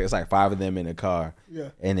niggas, like it's like 5 of them in a car.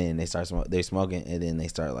 Yeah. And then they start smoking, and then they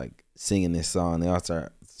start like singing this song. They all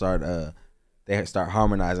start they start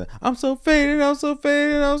harmonizing. I'm so faded, I'm so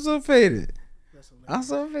faded, I'm so faded. I'm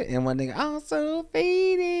so faded. And one nigga, I'm so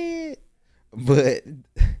faded. But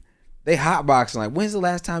they hotboxing. Like, when's the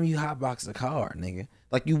last time you hotboxed a car, nigga?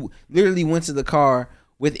 Like, you literally went to the car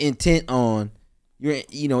with intent on,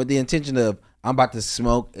 with the intention of, I'm about to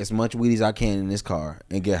smoke as much weed as I can in this car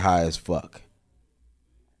and get high as fuck.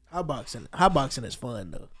 Hotboxing is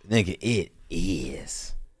fun though. Nigga, it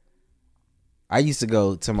is. I used to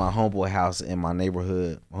go to my homeboy house in my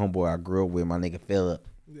neighborhood. My homeboy I grew up with, my nigga Phillip.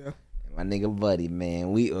 Yeah. My nigga buddy,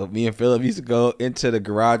 man. Me and Philip used to go into the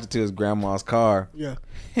garage to his grandma's car. Yeah.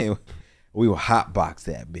 And we would hotbox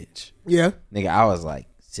that bitch. Yeah. Nigga, I was like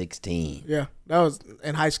 16. Yeah. That was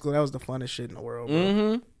in high school. That was the funnest shit in the world, bro.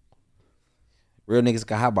 Mm-hmm. Real niggas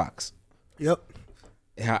got hotbox. Yep.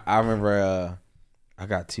 I remember I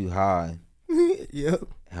got too high. Yep.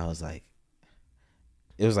 And I was like,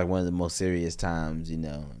 it was like one of the most serious times, in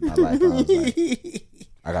my life. I was like,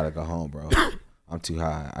 I gotta go home, bro. I'm too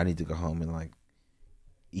high. I need to go home and like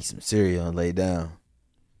eat some cereal and lay down.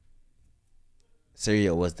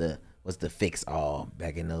 Cereal was the fix all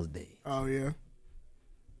back in those days. Oh yeah. I'm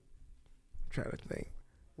trying to think.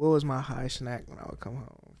 What was my high snack when I would come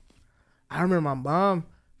home? I remember my mom,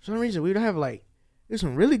 for some reason, we would have like, there's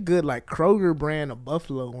some really good like Kroger brand of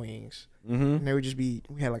buffalo wings. Mm-hmm. And they would just we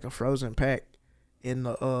had like a frozen pack in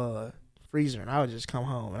the freezer, and I would just come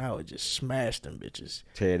home and I would just smash them bitches.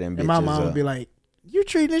 Tear them bitches and my mom up. would be like, "You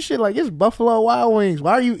treating this shit like it's Buffalo Wild Wings.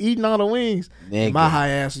 Why are you eating all the wings?" And my high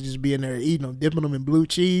ass would just be in there eating them, dipping them in blue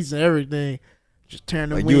cheese and everything, just tearing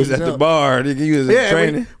them like wings you was at up. the bar, nigga. You was in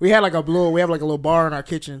training. We had like a little bar in our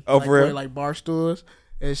kitchen. Oh, like, for real? where, like bar stools.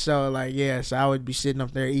 And so like so I would be sitting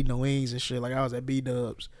up there eating the wings and shit. Like I was at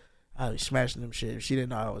B-Dubs. I was smashing them shit. She didn't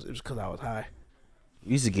know it was because I was high.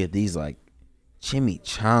 We used to get these like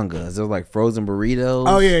chimichangas. Those like frozen burritos.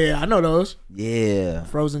 Oh yeah, I know those. Yeah.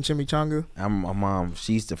 Frozen chimichanga. My mom,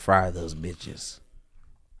 she used to fry those bitches.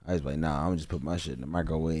 I was like, nah, I'm gonna just put my shit in the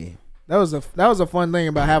microwave. That was a fun thing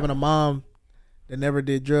about having a mom that never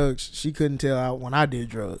did drugs. She couldn't tell when I did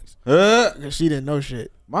drugs. Because she didn't know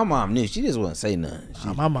shit. My mom knew. She just wouldn't say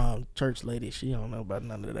nothing. My mom, church lady, she don't know about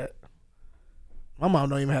none of that. My mom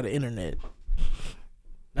don't even have the internet.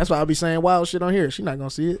 That's why I'll be saying wild shit on here. She not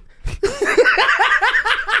gonna see it.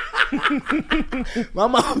 My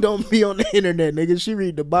mom don't be on the internet, nigga. She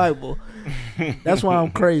read the Bible. That's why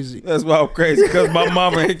I'm crazy. That's why I'm crazy, because my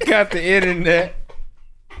mama ain't got the internet.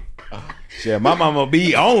 Shit, my mama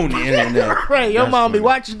be on the internet. Right, your mom be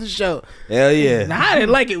watching the show. Hell yeah. Now, I didn't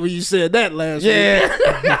like it when you said that last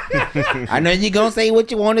week. I know you gonna say what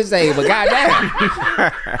you want to say, but goddamn.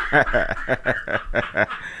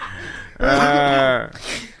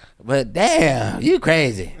 But damn, you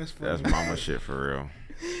crazy. That's mama shit for real.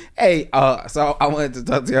 Hey, so I wanted to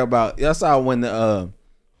talk to you about. Y'all saw when that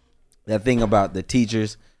thing about the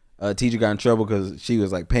teachers. Teacher got in trouble because she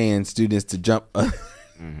was like paying students to jump.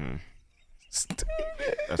 Mm-hmm.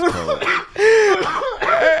 That's cold.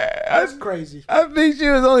 That's crazy. I think she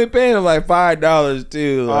was only paying him like $5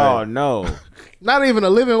 too. Like, Oh no, Not even a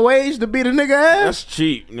living wage to beat a nigga ass? that's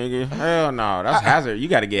cheap, nigga. Hell no, that's hazard. You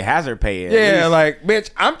got to get hazard pay. at yeah, least. like bitch,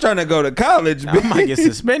 I'm trying to go to college. I might get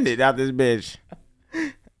suspended out this bitch.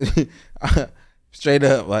 Straight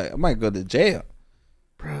up, like I might go to jail.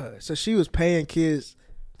 Bruh, so she was paying kids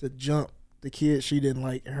to jump the kids she didn't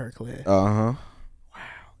like in her class. Uh-huh.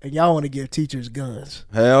 And y'all want to give teachers guns.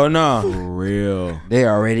 Hell no. For real. They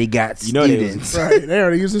already got students. Right. They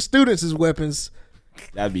are using students as weapons.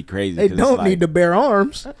 That'd be crazy. They 'cause don't it's like, need to bear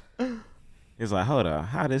arms. It's like, hold on,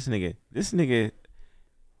 how this nigga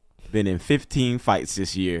been in 15 fights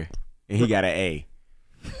this year and he got an A.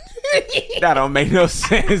 That don't make no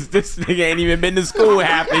sense. This nigga ain't even been to school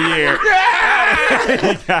half the year.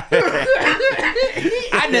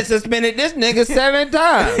 I done suspended this nigga 7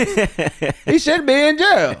 times. He should be in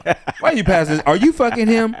jail. Why you pass this? Are you fucking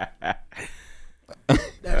him?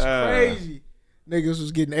 That's crazy. Niggas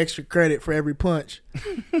was getting extra credit for every punch.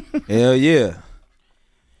 Hell yeah.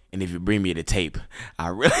 And if you bring me the tape, I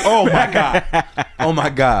really. Oh my God. Oh my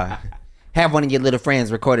God. Have one of your little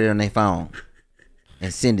friends record it on their phone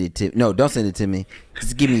and send it to. No, don't send it to me.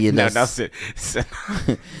 Just give me your. No, little, that's it.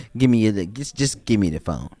 give me your. Just give me the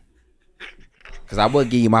phone. Cause I will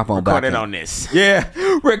give you my phone back. Record it on this. Yeah,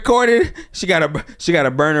 record it. She got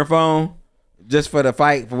a burner phone just for the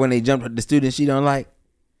fight for when they jumped with the students she don't like.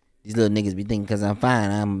 These little niggas be thinking cause I'm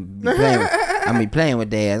fine. I'm be playing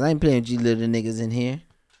with their ass. I ain't playing with you little niggas in here.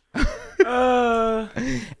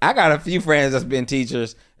 I got a few friends that's been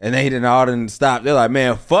teachers and they done stopped. They're like,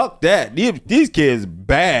 man, fuck that. These kids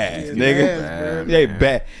bad, nigga. They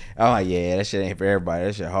bad. I'm like, yeah, that shit ain't for everybody.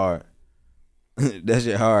 That shit hard. That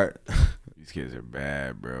shit hard. These kids are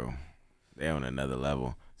bad, bro. They on another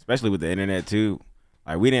level, especially with the internet too.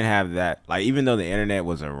 Like we didn't have that. Like even though the internet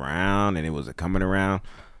was around and it was coming around,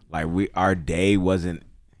 like our day wasn't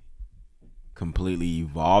completely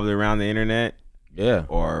evolved around the internet. Yeah.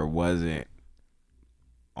 Or wasn't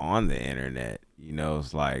on the internet. You know,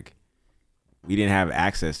 it's like we didn't have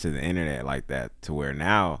access to the internet like that to where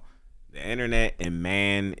now the internet and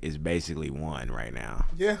man is basically one right now.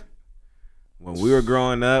 Yeah. When we were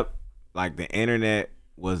growing up, like the internet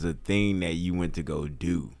was a thing that you went to go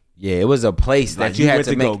do. Yeah, it was a place Like that you had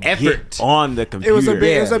to go make effort. get on the computer.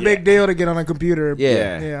 It was a big deal to get on a computer.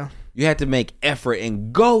 Yeah. You had to make effort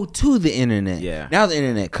and go to the internet. Yeah. Now the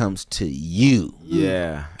internet comes to you.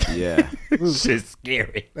 Yeah. Shit's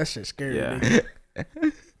scary. That shit's scary. Yeah.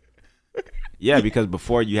 Nigga. Yeah, because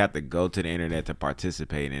before you have to go to the internet to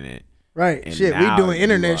participate in it. Right. And Shit, we now doing you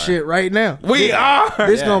internet are- shit right now. We are.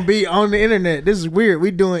 This gonna be on the internet. This is weird.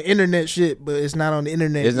 We doing internet shit, but it's not on the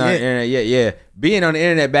internet. It's not on the internet yet. Yeah. Being on the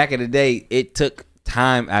internet back in the day, it took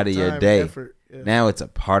time out of your Time, day. effort, yeah. Now it's a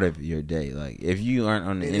part of your day. Like if you aren't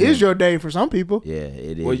on the It internet, is your day for some people. yeah,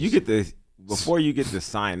 it is. Well, you get to before you get to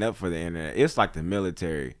sign up for the internet. It's like the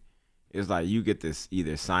military. It's like you get to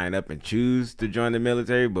either sign up and choose to join the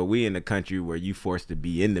military, but we in the country where you forced to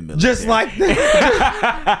be in the military. just like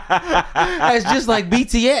that. It's just like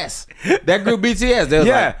BTS. That group BTS. They was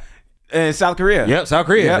like, in South Korea. yep, South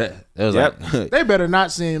Korea. Yep. That was like, They better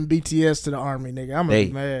not send BTS to the army, nigga. I'm gonna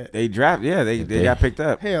be mad. They draft. Yeah, they got picked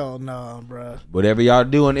up. Hell no, bro. whatever y'all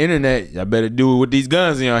do on the internet, y'all better do it with these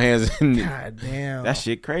guns in your hands. God damn. That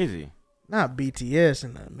shit crazy. Not BTS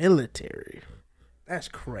in the military. That's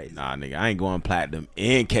crazy. Nah, nigga, I ain't going platinum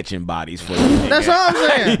and catching bodies for you. Nigga. That's all I'm I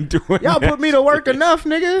saying. ain't doing Y'all that. put me to work enough,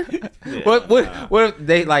 nigga. What if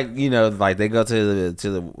they like like they go to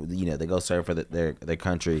the they go serve for their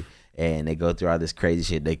country and they go through all this crazy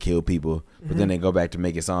shit, they kill people, but then they go back to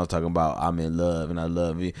making songs talking about I'm in love and I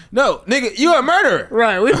love you. No, nigga, you a murderer.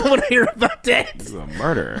 Right. We don't want to hear about that. You a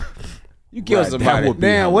murderer. You kill Right, that somebody. would be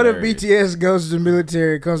Damn, what if hilarious. BTS goes to the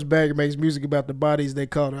military, comes back and makes music about the bodies they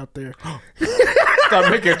caught out there? Start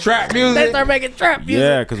making trap They music. start making trap music.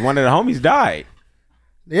 Yeah, because one of the homies died.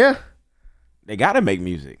 Yeah. They gotta make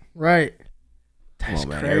music. Right. Come That's on,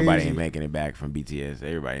 man. crazy. Everybody ain't making it back from BTS.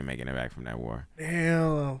 Everybody ain't making it back from that war.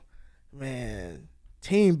 Damn. Man.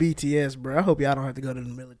 Team BTS, bro. I hope y'all don't have to go to the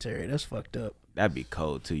military. That's fucked up. That'd be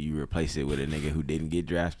cold too. You replace it with a nigga who didn't get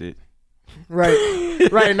drafted. Right.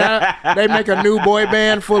 Right now, they make a new boy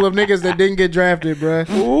band full of niggas that didn't get drafted, bro.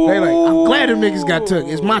 They like, I'm glad them niggas got took.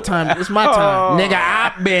 It's my time. It's my time. Nigga,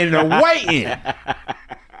 I've been waiting.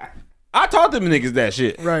 I taught them niggas that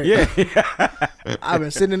shit. Right. Yeah. I've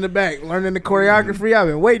been sitting in the back learning the choreography. I've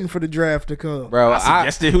been waiting for the draft to come. Bro, I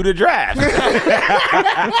suggested who to draft.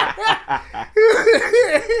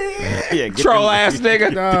 Yeah, get troll these- ass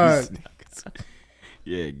nigga. Dog.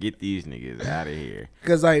 Yeah, get these niggas out of here.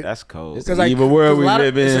 Cause like, That's cold. It's the evil world we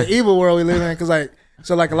live in. It's an evil world we live in. Cause like,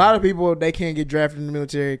 so like a lot of people they can't get drafted in the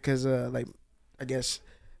military because like, I guess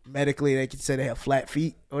medically they could say they have flat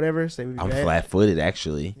feet or whatever. So they would be I'm bad. flat-footed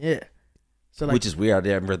actually, Yeah. So like, which is weird.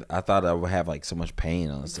 I thought I would have like so much pain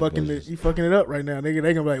on stuff. you fucking it up right now, nigga.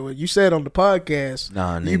 They gonna be like, well, you said on the podcast,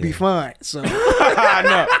 Nah, you nigga. be fine. So I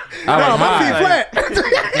know. I was my high. feet flat.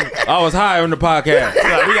 I was high on the podcast.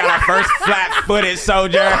 Look, we got our first flat-footed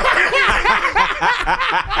soldier.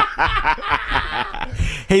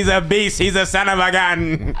 He's a beast. He's a son of a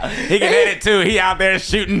gun. He can hit it too. He out there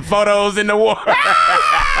shooting photos in the war.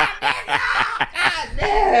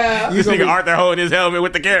 This nigga Arthur holding his helmet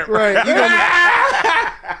with the camera. Right.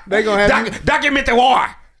 They gonna have you, Document the war.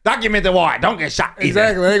 Document the war. Don't get shot. Either.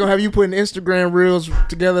 exactly. They gonna have you putting Instagram reels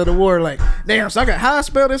together of the war. Like, damn. So I got how I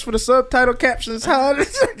spell this for the subtitle captions. How?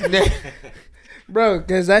 Bro,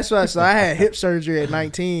 because that's why. So I had hip surgery at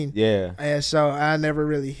 19. Yeah. And so I never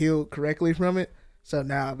really healed correctly from it. So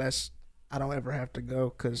now I don't ever have to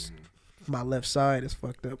go because my left side is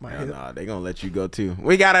fucked up. My hip. Nah, they gonna let you go too.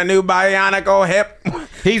 We got a new bionicle hip.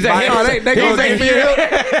 He's a No, hip. they gonna He's give me a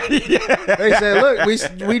hip. They said,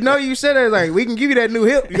 look, we know you said it. Like, we can give you that new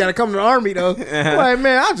hip. You got to come to the army, though. I'm like,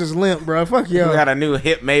 man, I'll just limp, bro. Fuck We y'all. got a new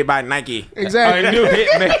hip made by Nike. Exactly. A new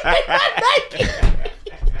hit, man.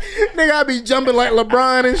 Nigga, I be jumping like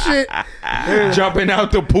LeBron and shit. Jumping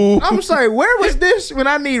out the pool. I'm sorry, where was this when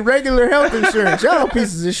I need regular health insurance? Y'all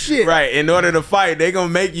pieces of shit. Right. In order to fight, they gonna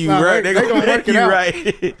make you Nah, right. they They gonna gonna work make it you out.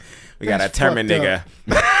 right. We got That's a Termin fucked nigga.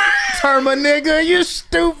 up. Terma nigga, you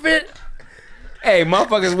stupid. Hey,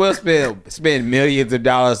 motherfuckers will spend millions of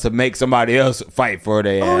dollars to make somebody else fight for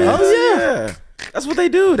their ass. Oh, yeah. That's what they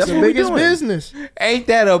do. That's It's the what we biggest doing. business. Ain't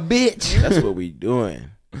that a bitch? That's what we doing.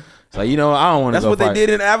 So I don't want to. That's what they did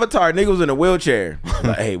in Avatar. Nigga was in a wheelchair.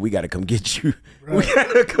 Like, hey, we gotta come get you. We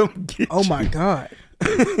gotta come get you. Oh, my God.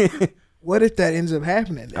 What if that ends up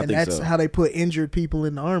happening? And think that's so. how they put injured people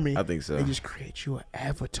in the army. I think so. They just create you an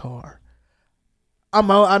avatar. I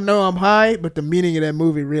know I'm high, but the meaning of that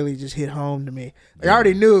movie really just hit home to me. Like, I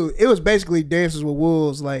already knew it was basically Dances with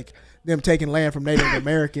Wolves, like them taking land from Native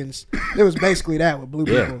Americans. It was basically that with blue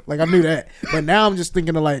people. Like, I knew that. But now I'm just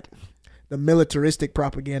thinking of like the militaristic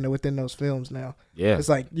propaganda within those films now. Yeah. It's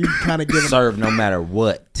like you kind of give them. Serve no matter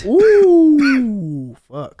what. Ooh,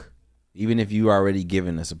 fuck. Even if you already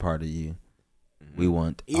given us a part of you, we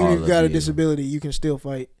want Even all if you got a you. disability, you can still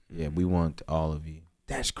fight. Yeah, we want all of you.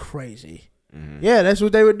 That's crazy. Mm-hmm. Yeah, that's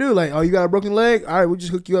what they would do. Like, oh, you got a broken leg? All right, we'll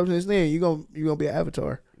just hook you up to this thing. You gonna be an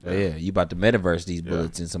avatar. Oh, yeah, you about to metaverse these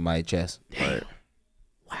bullets in somebody's chest. Right.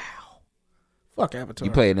 Wow. Fuck Avatar.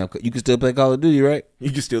 You play enough. You can still play Call of Duty, right? You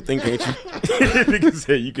can still think, can't you? Nigga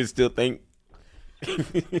said you can still think.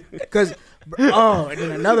 Because, and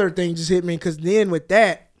then another thing just hit me. Because then with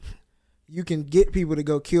that, you can get people to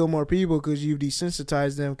go kill more people because you've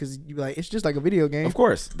desensitized them. Because you be like, it's just like a video game. Of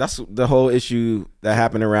course, that's the whole issue that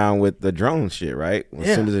happened around with the drone shit, right?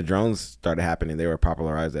 As soon as the drones started happening, they were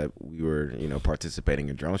popularized that we were, participating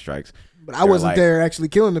in drone strikes. But I wasn't there actually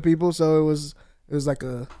killing the people, so it was like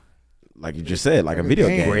a. Like you just said, like a video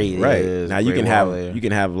game, Great, right? yeah, Now you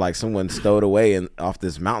can have like someone stowed away and off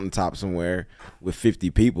this mountaintop somewhere with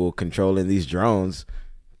 50 people controlling these drones,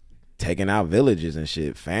 taking out villages and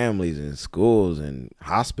shit, families and schools and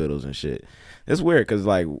hospitals and shit. It's weird because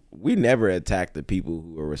like we never attack the people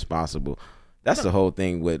who are responsible. That's the whole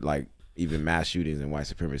thing with like even mass shootings and white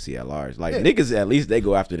supremacy at large. Like niggas, at least they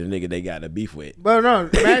go after the nigga they got a beef with. But no,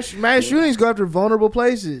 mass shootings go after vulnerable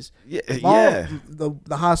places. Yeah. The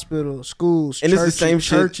hospital, schools, And churches, it's the same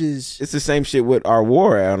churches. shit. It's the same shit with our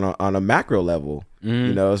war on a macro level.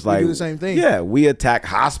 It's like do the same thing. Yeah, we attack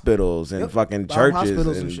hospitals and fucking Bomb churches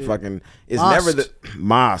hospitals and and shit. fucking. It's Mosques. never the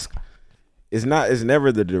mosque. It's not. It's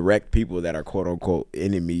never the direct people that are quote unquote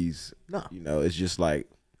enemies. No. It's just like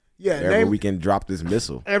Yeah, we can drop this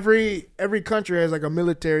missile. every country has like a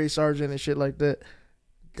military sergeant and shit like that.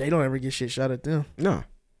 They don't ever get shit shot at them. No.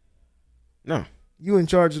 You in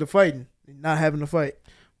charge of the fighting, not having to fight.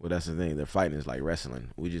 Well, that's the thing. The fighting is like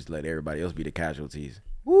wrestling. We just let everybody else be the casualties.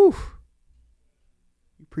 Woo.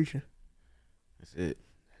 You preaching? That's it.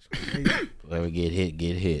 Whoever get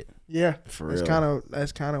hit. Yeah, For that's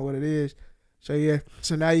real. kind of what it is. So yeah,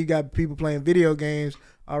 so now you got people playing video games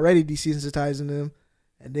already desensitizing them,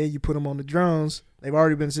 and then you put them on the drones. They've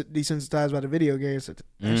already been desensitized by the video games. So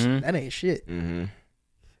that ain't shit. Mm-hmm.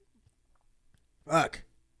 Fuck.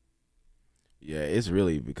 Yeah, it's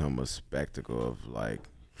really become a spectacle of like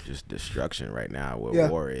just destruction right now. What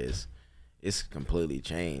war is, it's completely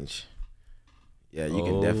changed. Yeah, you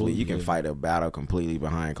can definitely fight a battle completely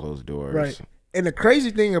behind closed doors. Right. And the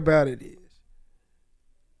crazy thing about it is,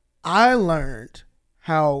 I learned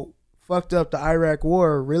how fucked up the Iraq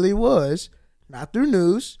War really was, not through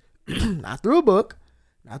news, not through a book,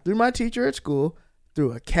 not through my teacher at school,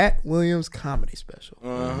 through a Cat Williams comedy special.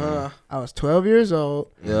 I was 12 years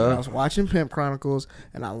old. Yeah. I was watching Pimp Chronicles,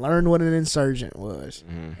 and I learned what an insurgent was.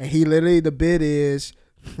 And he literally, the bit is,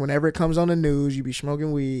 whenever it comes on the news, you be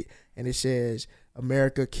smoking weed, and it says,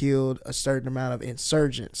 America killed a certain amount of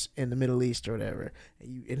insurgents in the Middle East or whatever.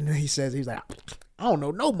 And he says, he's like, I don't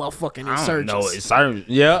know no motherfucking insurgents. No, it's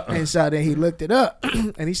yeah. And so then he looked it up,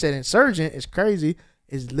 and he said insurgent is crazy.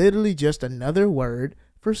 Is literally just another word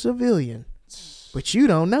for civilian. But you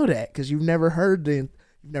don't know that because you've never heard the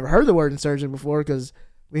word insurgent before because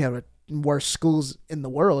we have the worst schools in the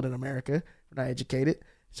world in America. We're not educated.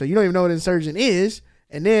 So you don't even know what insurgent is.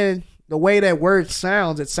 And then the way that word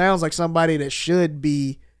sounds, it sounds like somebody that should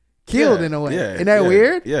be killed in a way. Isn't that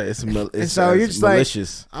weird? Yeah, it's And so you're just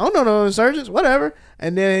malicious. like, I don't know no insurgents, whatever.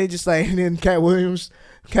 And then he just like, and then Cat Williams'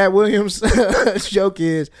 joke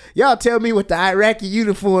is, y'all tell me what the Iraqi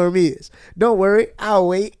uniform is. Don't worry, I'll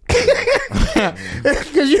wait.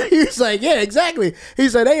 Because he's like, yeah, exactly. He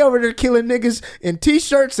said, they over there killing niggas in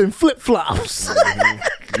T-shirts and flip-flops.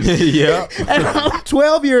 Yeah. And I'm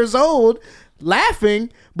 12 years old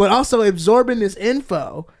laughing, but also absorbing this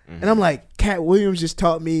info. And I'm like, Cat Williams just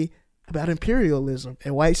taught me about imperialism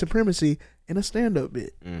and white supremacy in a stand-up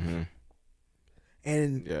bit. And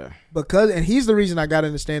and he's the reason I got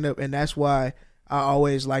into stand-up, and that's why I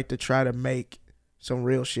always like to try to make some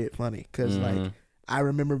real shit funny. Because like, I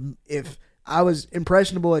remember if I was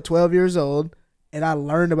impressionable at 12 years old, and I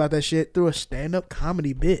learned about that shit through a stand-up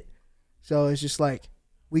comedy bit. So it's just like,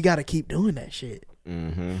 we got to keep doing that shit.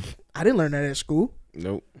 I didn't learn that at school.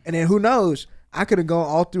 Nope. And then who knows? I could have gone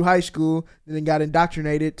all through high school and then got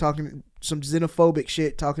indoctrinated talking some xenophobic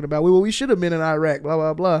shit, talking about, well, we should have been in Iraq, blah,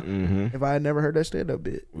 blah, blah. If I had never heard that stand-up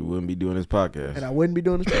bit. We wouldn't be doing this podcast. And I wouldn't be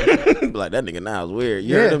doing this podcast. Like, that nigga now is weird.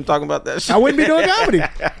 You heard him talking about that shit? I wouldn't be doing comedy.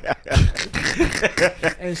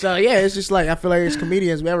 And so, yeah, it's just like, I feel like as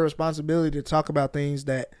comedians, we have a responsibility to talk about things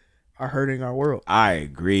that are hurting our world. I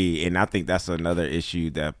agree. And I think that's another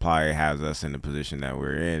issue that probably has us in the position that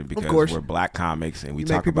we're in because we're black comics and we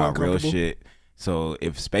talk about real shit. So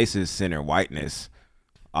if spaces center whiteness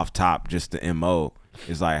off top, just the MO,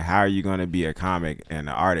 it's like, how are you going to be a comic and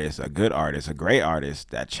an artist, a good artist, a great artist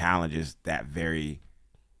that challenges that very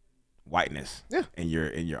whiteness in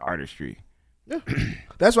your artistry? Yeah.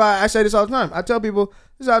 That's why I say this all the time. I tell people,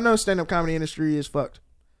 this is how I know stand-up comedy industry is fucked.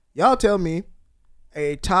 Y'all tell me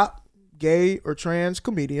a top gay or trans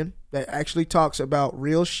comedian that actually talks about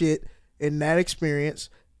real shit in that experience,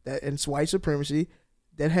 that in white supremacy,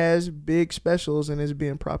 that has big specials and is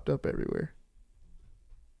being propped up everywhere.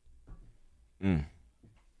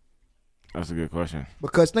 That's a good question.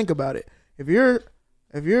 Because think about it. If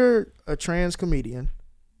you're a trans comedian,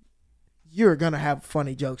 you're gonna have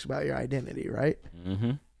funny jokes about your identity, right?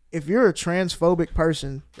 Mm-hmm. If you're a transphobic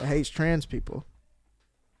person that hates trans people,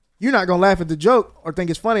 you're not gonna laugh at the joke or think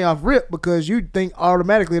it's funny off rip because you think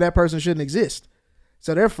automatically that person shouldn't exist.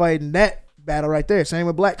 So they're fighting that battle right there. Same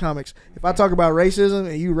with black comics. If I talk about racism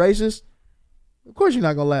and you racist, of course you're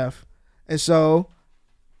not gonna laugh. And so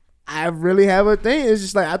I really have a thing. It's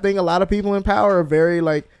just like, I think a lot of people in power are very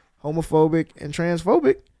like homophobic and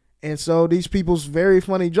transphobic. And so these people's very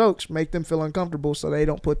funny jokes make them feel uncomfortable, so they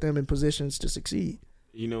don't put them in positions to succeed.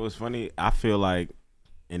 You know what's funny? I feel like,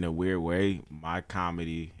 in a weird way, my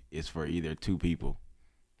comedy is for either two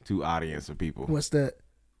audience of people. What's that?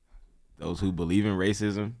 Those who believe in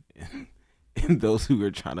racism and those who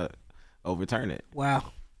are trying to overturn it.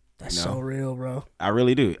 Wow. That's so real, bro. I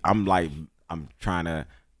really do. I'm trying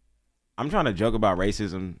to joke about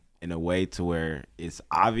racism in a way to where it's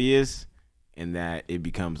obvious and that it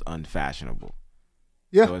becomes unfashionable.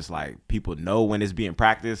 Yeah. So it's like people know when it's being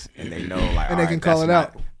practiced and they know like, and they can call it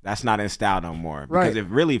out. That's not in style no more. Right. Because it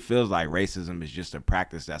really feels like racism is just a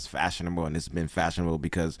practice that's fashionable, and it's been fashionable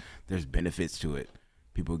because there's benefits to it.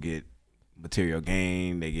 People get material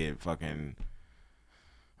gain, they get fucking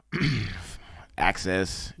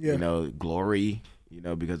access, glory,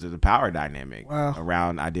 because there's a power dynamic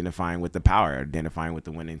around identifying with the power, identifying with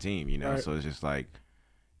the winning team, Right. So it's just like,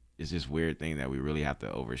 it's this weird thing that we really have to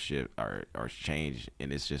overshift or change,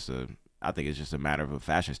 and I think it's just a matter of a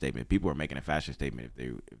fashion statement. People are making a fashion statement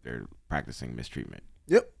if they're practicing mistreatment.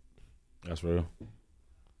 Yep. That's real.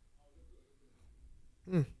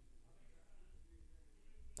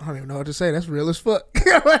 I don't even know what to say. That's real as fuck.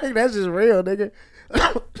 Like, that's just real, nigga.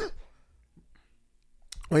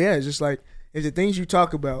 Well, yeah, it's just like, if the things you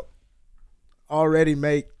talk about already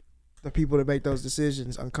make the people that make those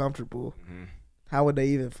decisions uncomfortable, how would they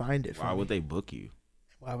even find it? Why would they book you?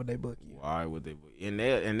 Why would they book you? Why would they book you?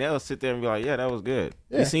 And they'll sit there and be like, yeah, that was good.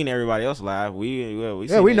 Yeah. We seen everybody else live. We know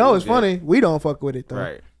it's funny. We don't fuck with it though.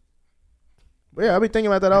 Right. But yeah, I be thinking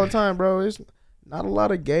about that all the time, bro. It's not a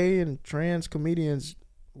lot of gay and trans comedians,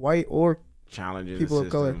 white or challenging people the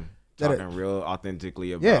of color, talking real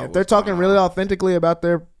authentically about. Yeah, if they're talking really authentically about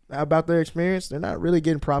their experience, they're not really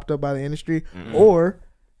getting propped up by the industry, or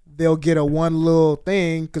they'll get a one little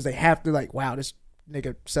thing because they have to, like, wow, this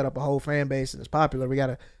nigga set up a whole fan base and it's popular. We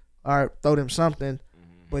gotta throw them something,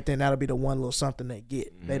 but then that'll be the one little something they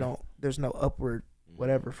get. They don't. There's no upward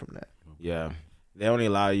whatever from that. Yeah. They only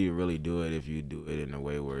allow you to really do it if you do it in a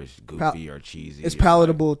way where it's goofy or cheesy. It's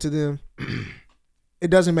palatable to them. It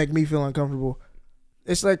doesn't make me feel uncomfortable.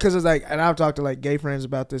 It's like, because it's like, and I've talked to like gay friends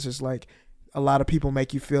about this. It's like a lot of people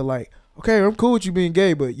make you feel like, okay, I'm cool with you being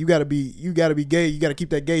gay, but you gotta be gay. You gotta keep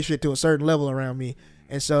that gay shit to a certain level around me.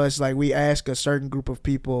 And so it's like we ask a certain group of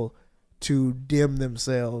people to dim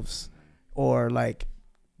themselves or like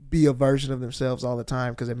be a version of themselves all the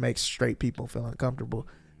time because it makes straight people feel uncomfortable.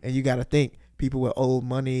 And you gotta think, people with old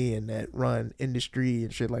money and that run industry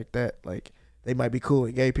and shit like that, like they might be cool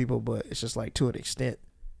with gay people, but it's just like to an extent.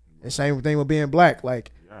 And same thing with being black.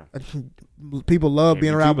 Like people love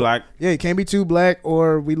being around black. Yeah, you can't be too black,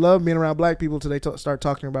 or we love being around black people till they start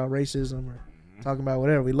talking about racism or talking about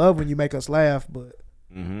whatever. We love when you make us laugh, but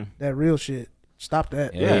that real shit, stop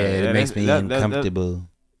that. Yeah, it makes me uncomfortable.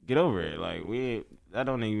 Get over it. Like that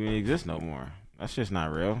don't even exist no more. That's just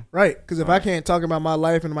not real. Right, because if I can't talk about my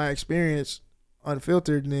life and my experience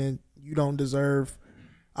unfiltered, then you don't deserve.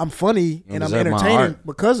 I'm funny and I'm entertaining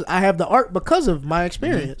because I have the art because of my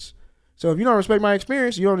experience. So if you don't respect my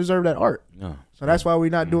experience, you don't deserve that art. No. So that's why we're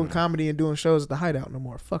not doing comedy and doing shows at the Hideout no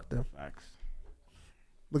more. Fuck them. Facts.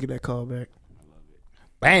 Look at that callback.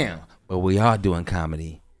 Bam. But we are doing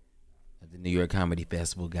comedy at the New York Comedy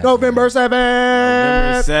Festival. November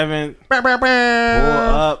 7th. November 7th.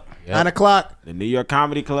 Pull up. 9 o'clock. The New York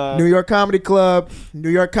Comedy Club. New York Comedy Club, New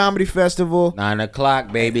York Comedy Festival. 9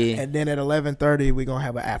 o'clock, baby. And then at 11:30, we're going to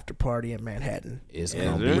have an after party in Manhattan. It's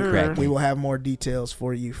going to be cracking. We will have more details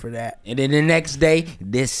for you for that. And then the next day,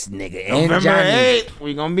 this nigga and November Johnny. 8th,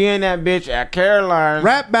 we gonna be in that bitch at Caroline's.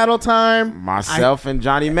 Rap battle time. Myself and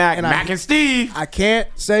Johnny Mac. and Mac and Steve. I can't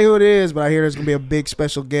say who it is, but I hear there's going to be a big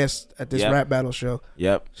special guest at this Yep. rap battle show.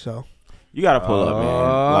 Yep. So, You gotta pull up,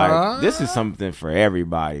 man. Like, this is something for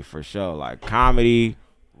everybody, for sure. Like, comedy,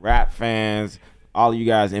 rap fans, all you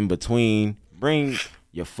guys in between. Bring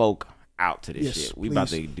your folk out to this Yes, shit. We about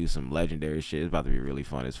please. to do some legendary shit. It's about to be really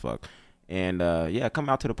fun as fuck. And, yeah, come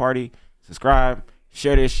out to the party. Subscribe.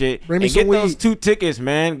 Share this shit. Bring me and some get those weed. 2 tickets,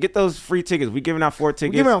 man. Get those free tickets. We giving out 4 we're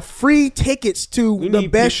tickets. giving out free tickets to We the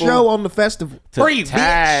need best people show on the festival. to Free,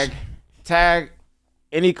 tag bitch.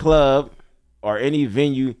 any club or any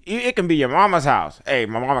venue. It can be your mama's house. Hey,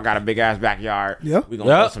 my mama got a big ass backyard. Yeah. We gonna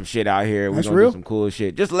Yep. put some shit out here. We That's gonna real. do some cool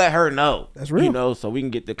shit. Just let her know. That's real. You know, so we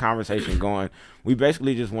can get the conversation going. We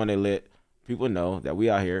basically just want to let people know that we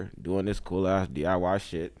out here doing this cool ass DIY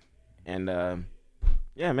shit. And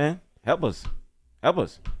yeah, man, help us.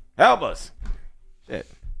 Shit.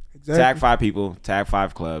 Exactly. Tag 5 people, tag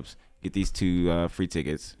 5 clubs, get these 2 free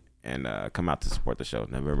tickets, and come out to support the show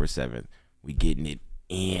November 7th. We getting it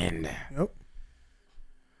in. Yep.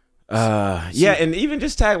 Yeah, and even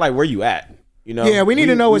just tag like where you at. You know. Yeah, we need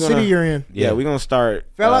to know what gonna- city you're in. Yeah, we're gonna start.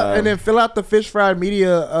 And then fill out the Fish Fried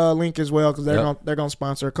Media link as well, because Yep. they're gonna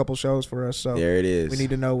sponsor a couple shows for us. So There it is. we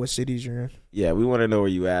need to know what cities you're in. Yeah, we want to know where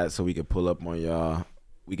you at so we can pull up on y'all.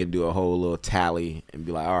 We can do a whole little tally and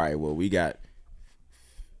be like, all right, well, we got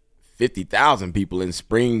 50,000 people in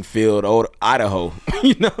Springfield, Idaho.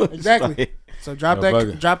 You know, It's Exactly. like- So drop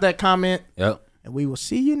Motherfucker. that comment, Yep. and we will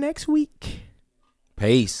see you next week.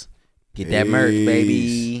 Peace. Get that merch,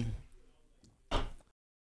 baby. Peace.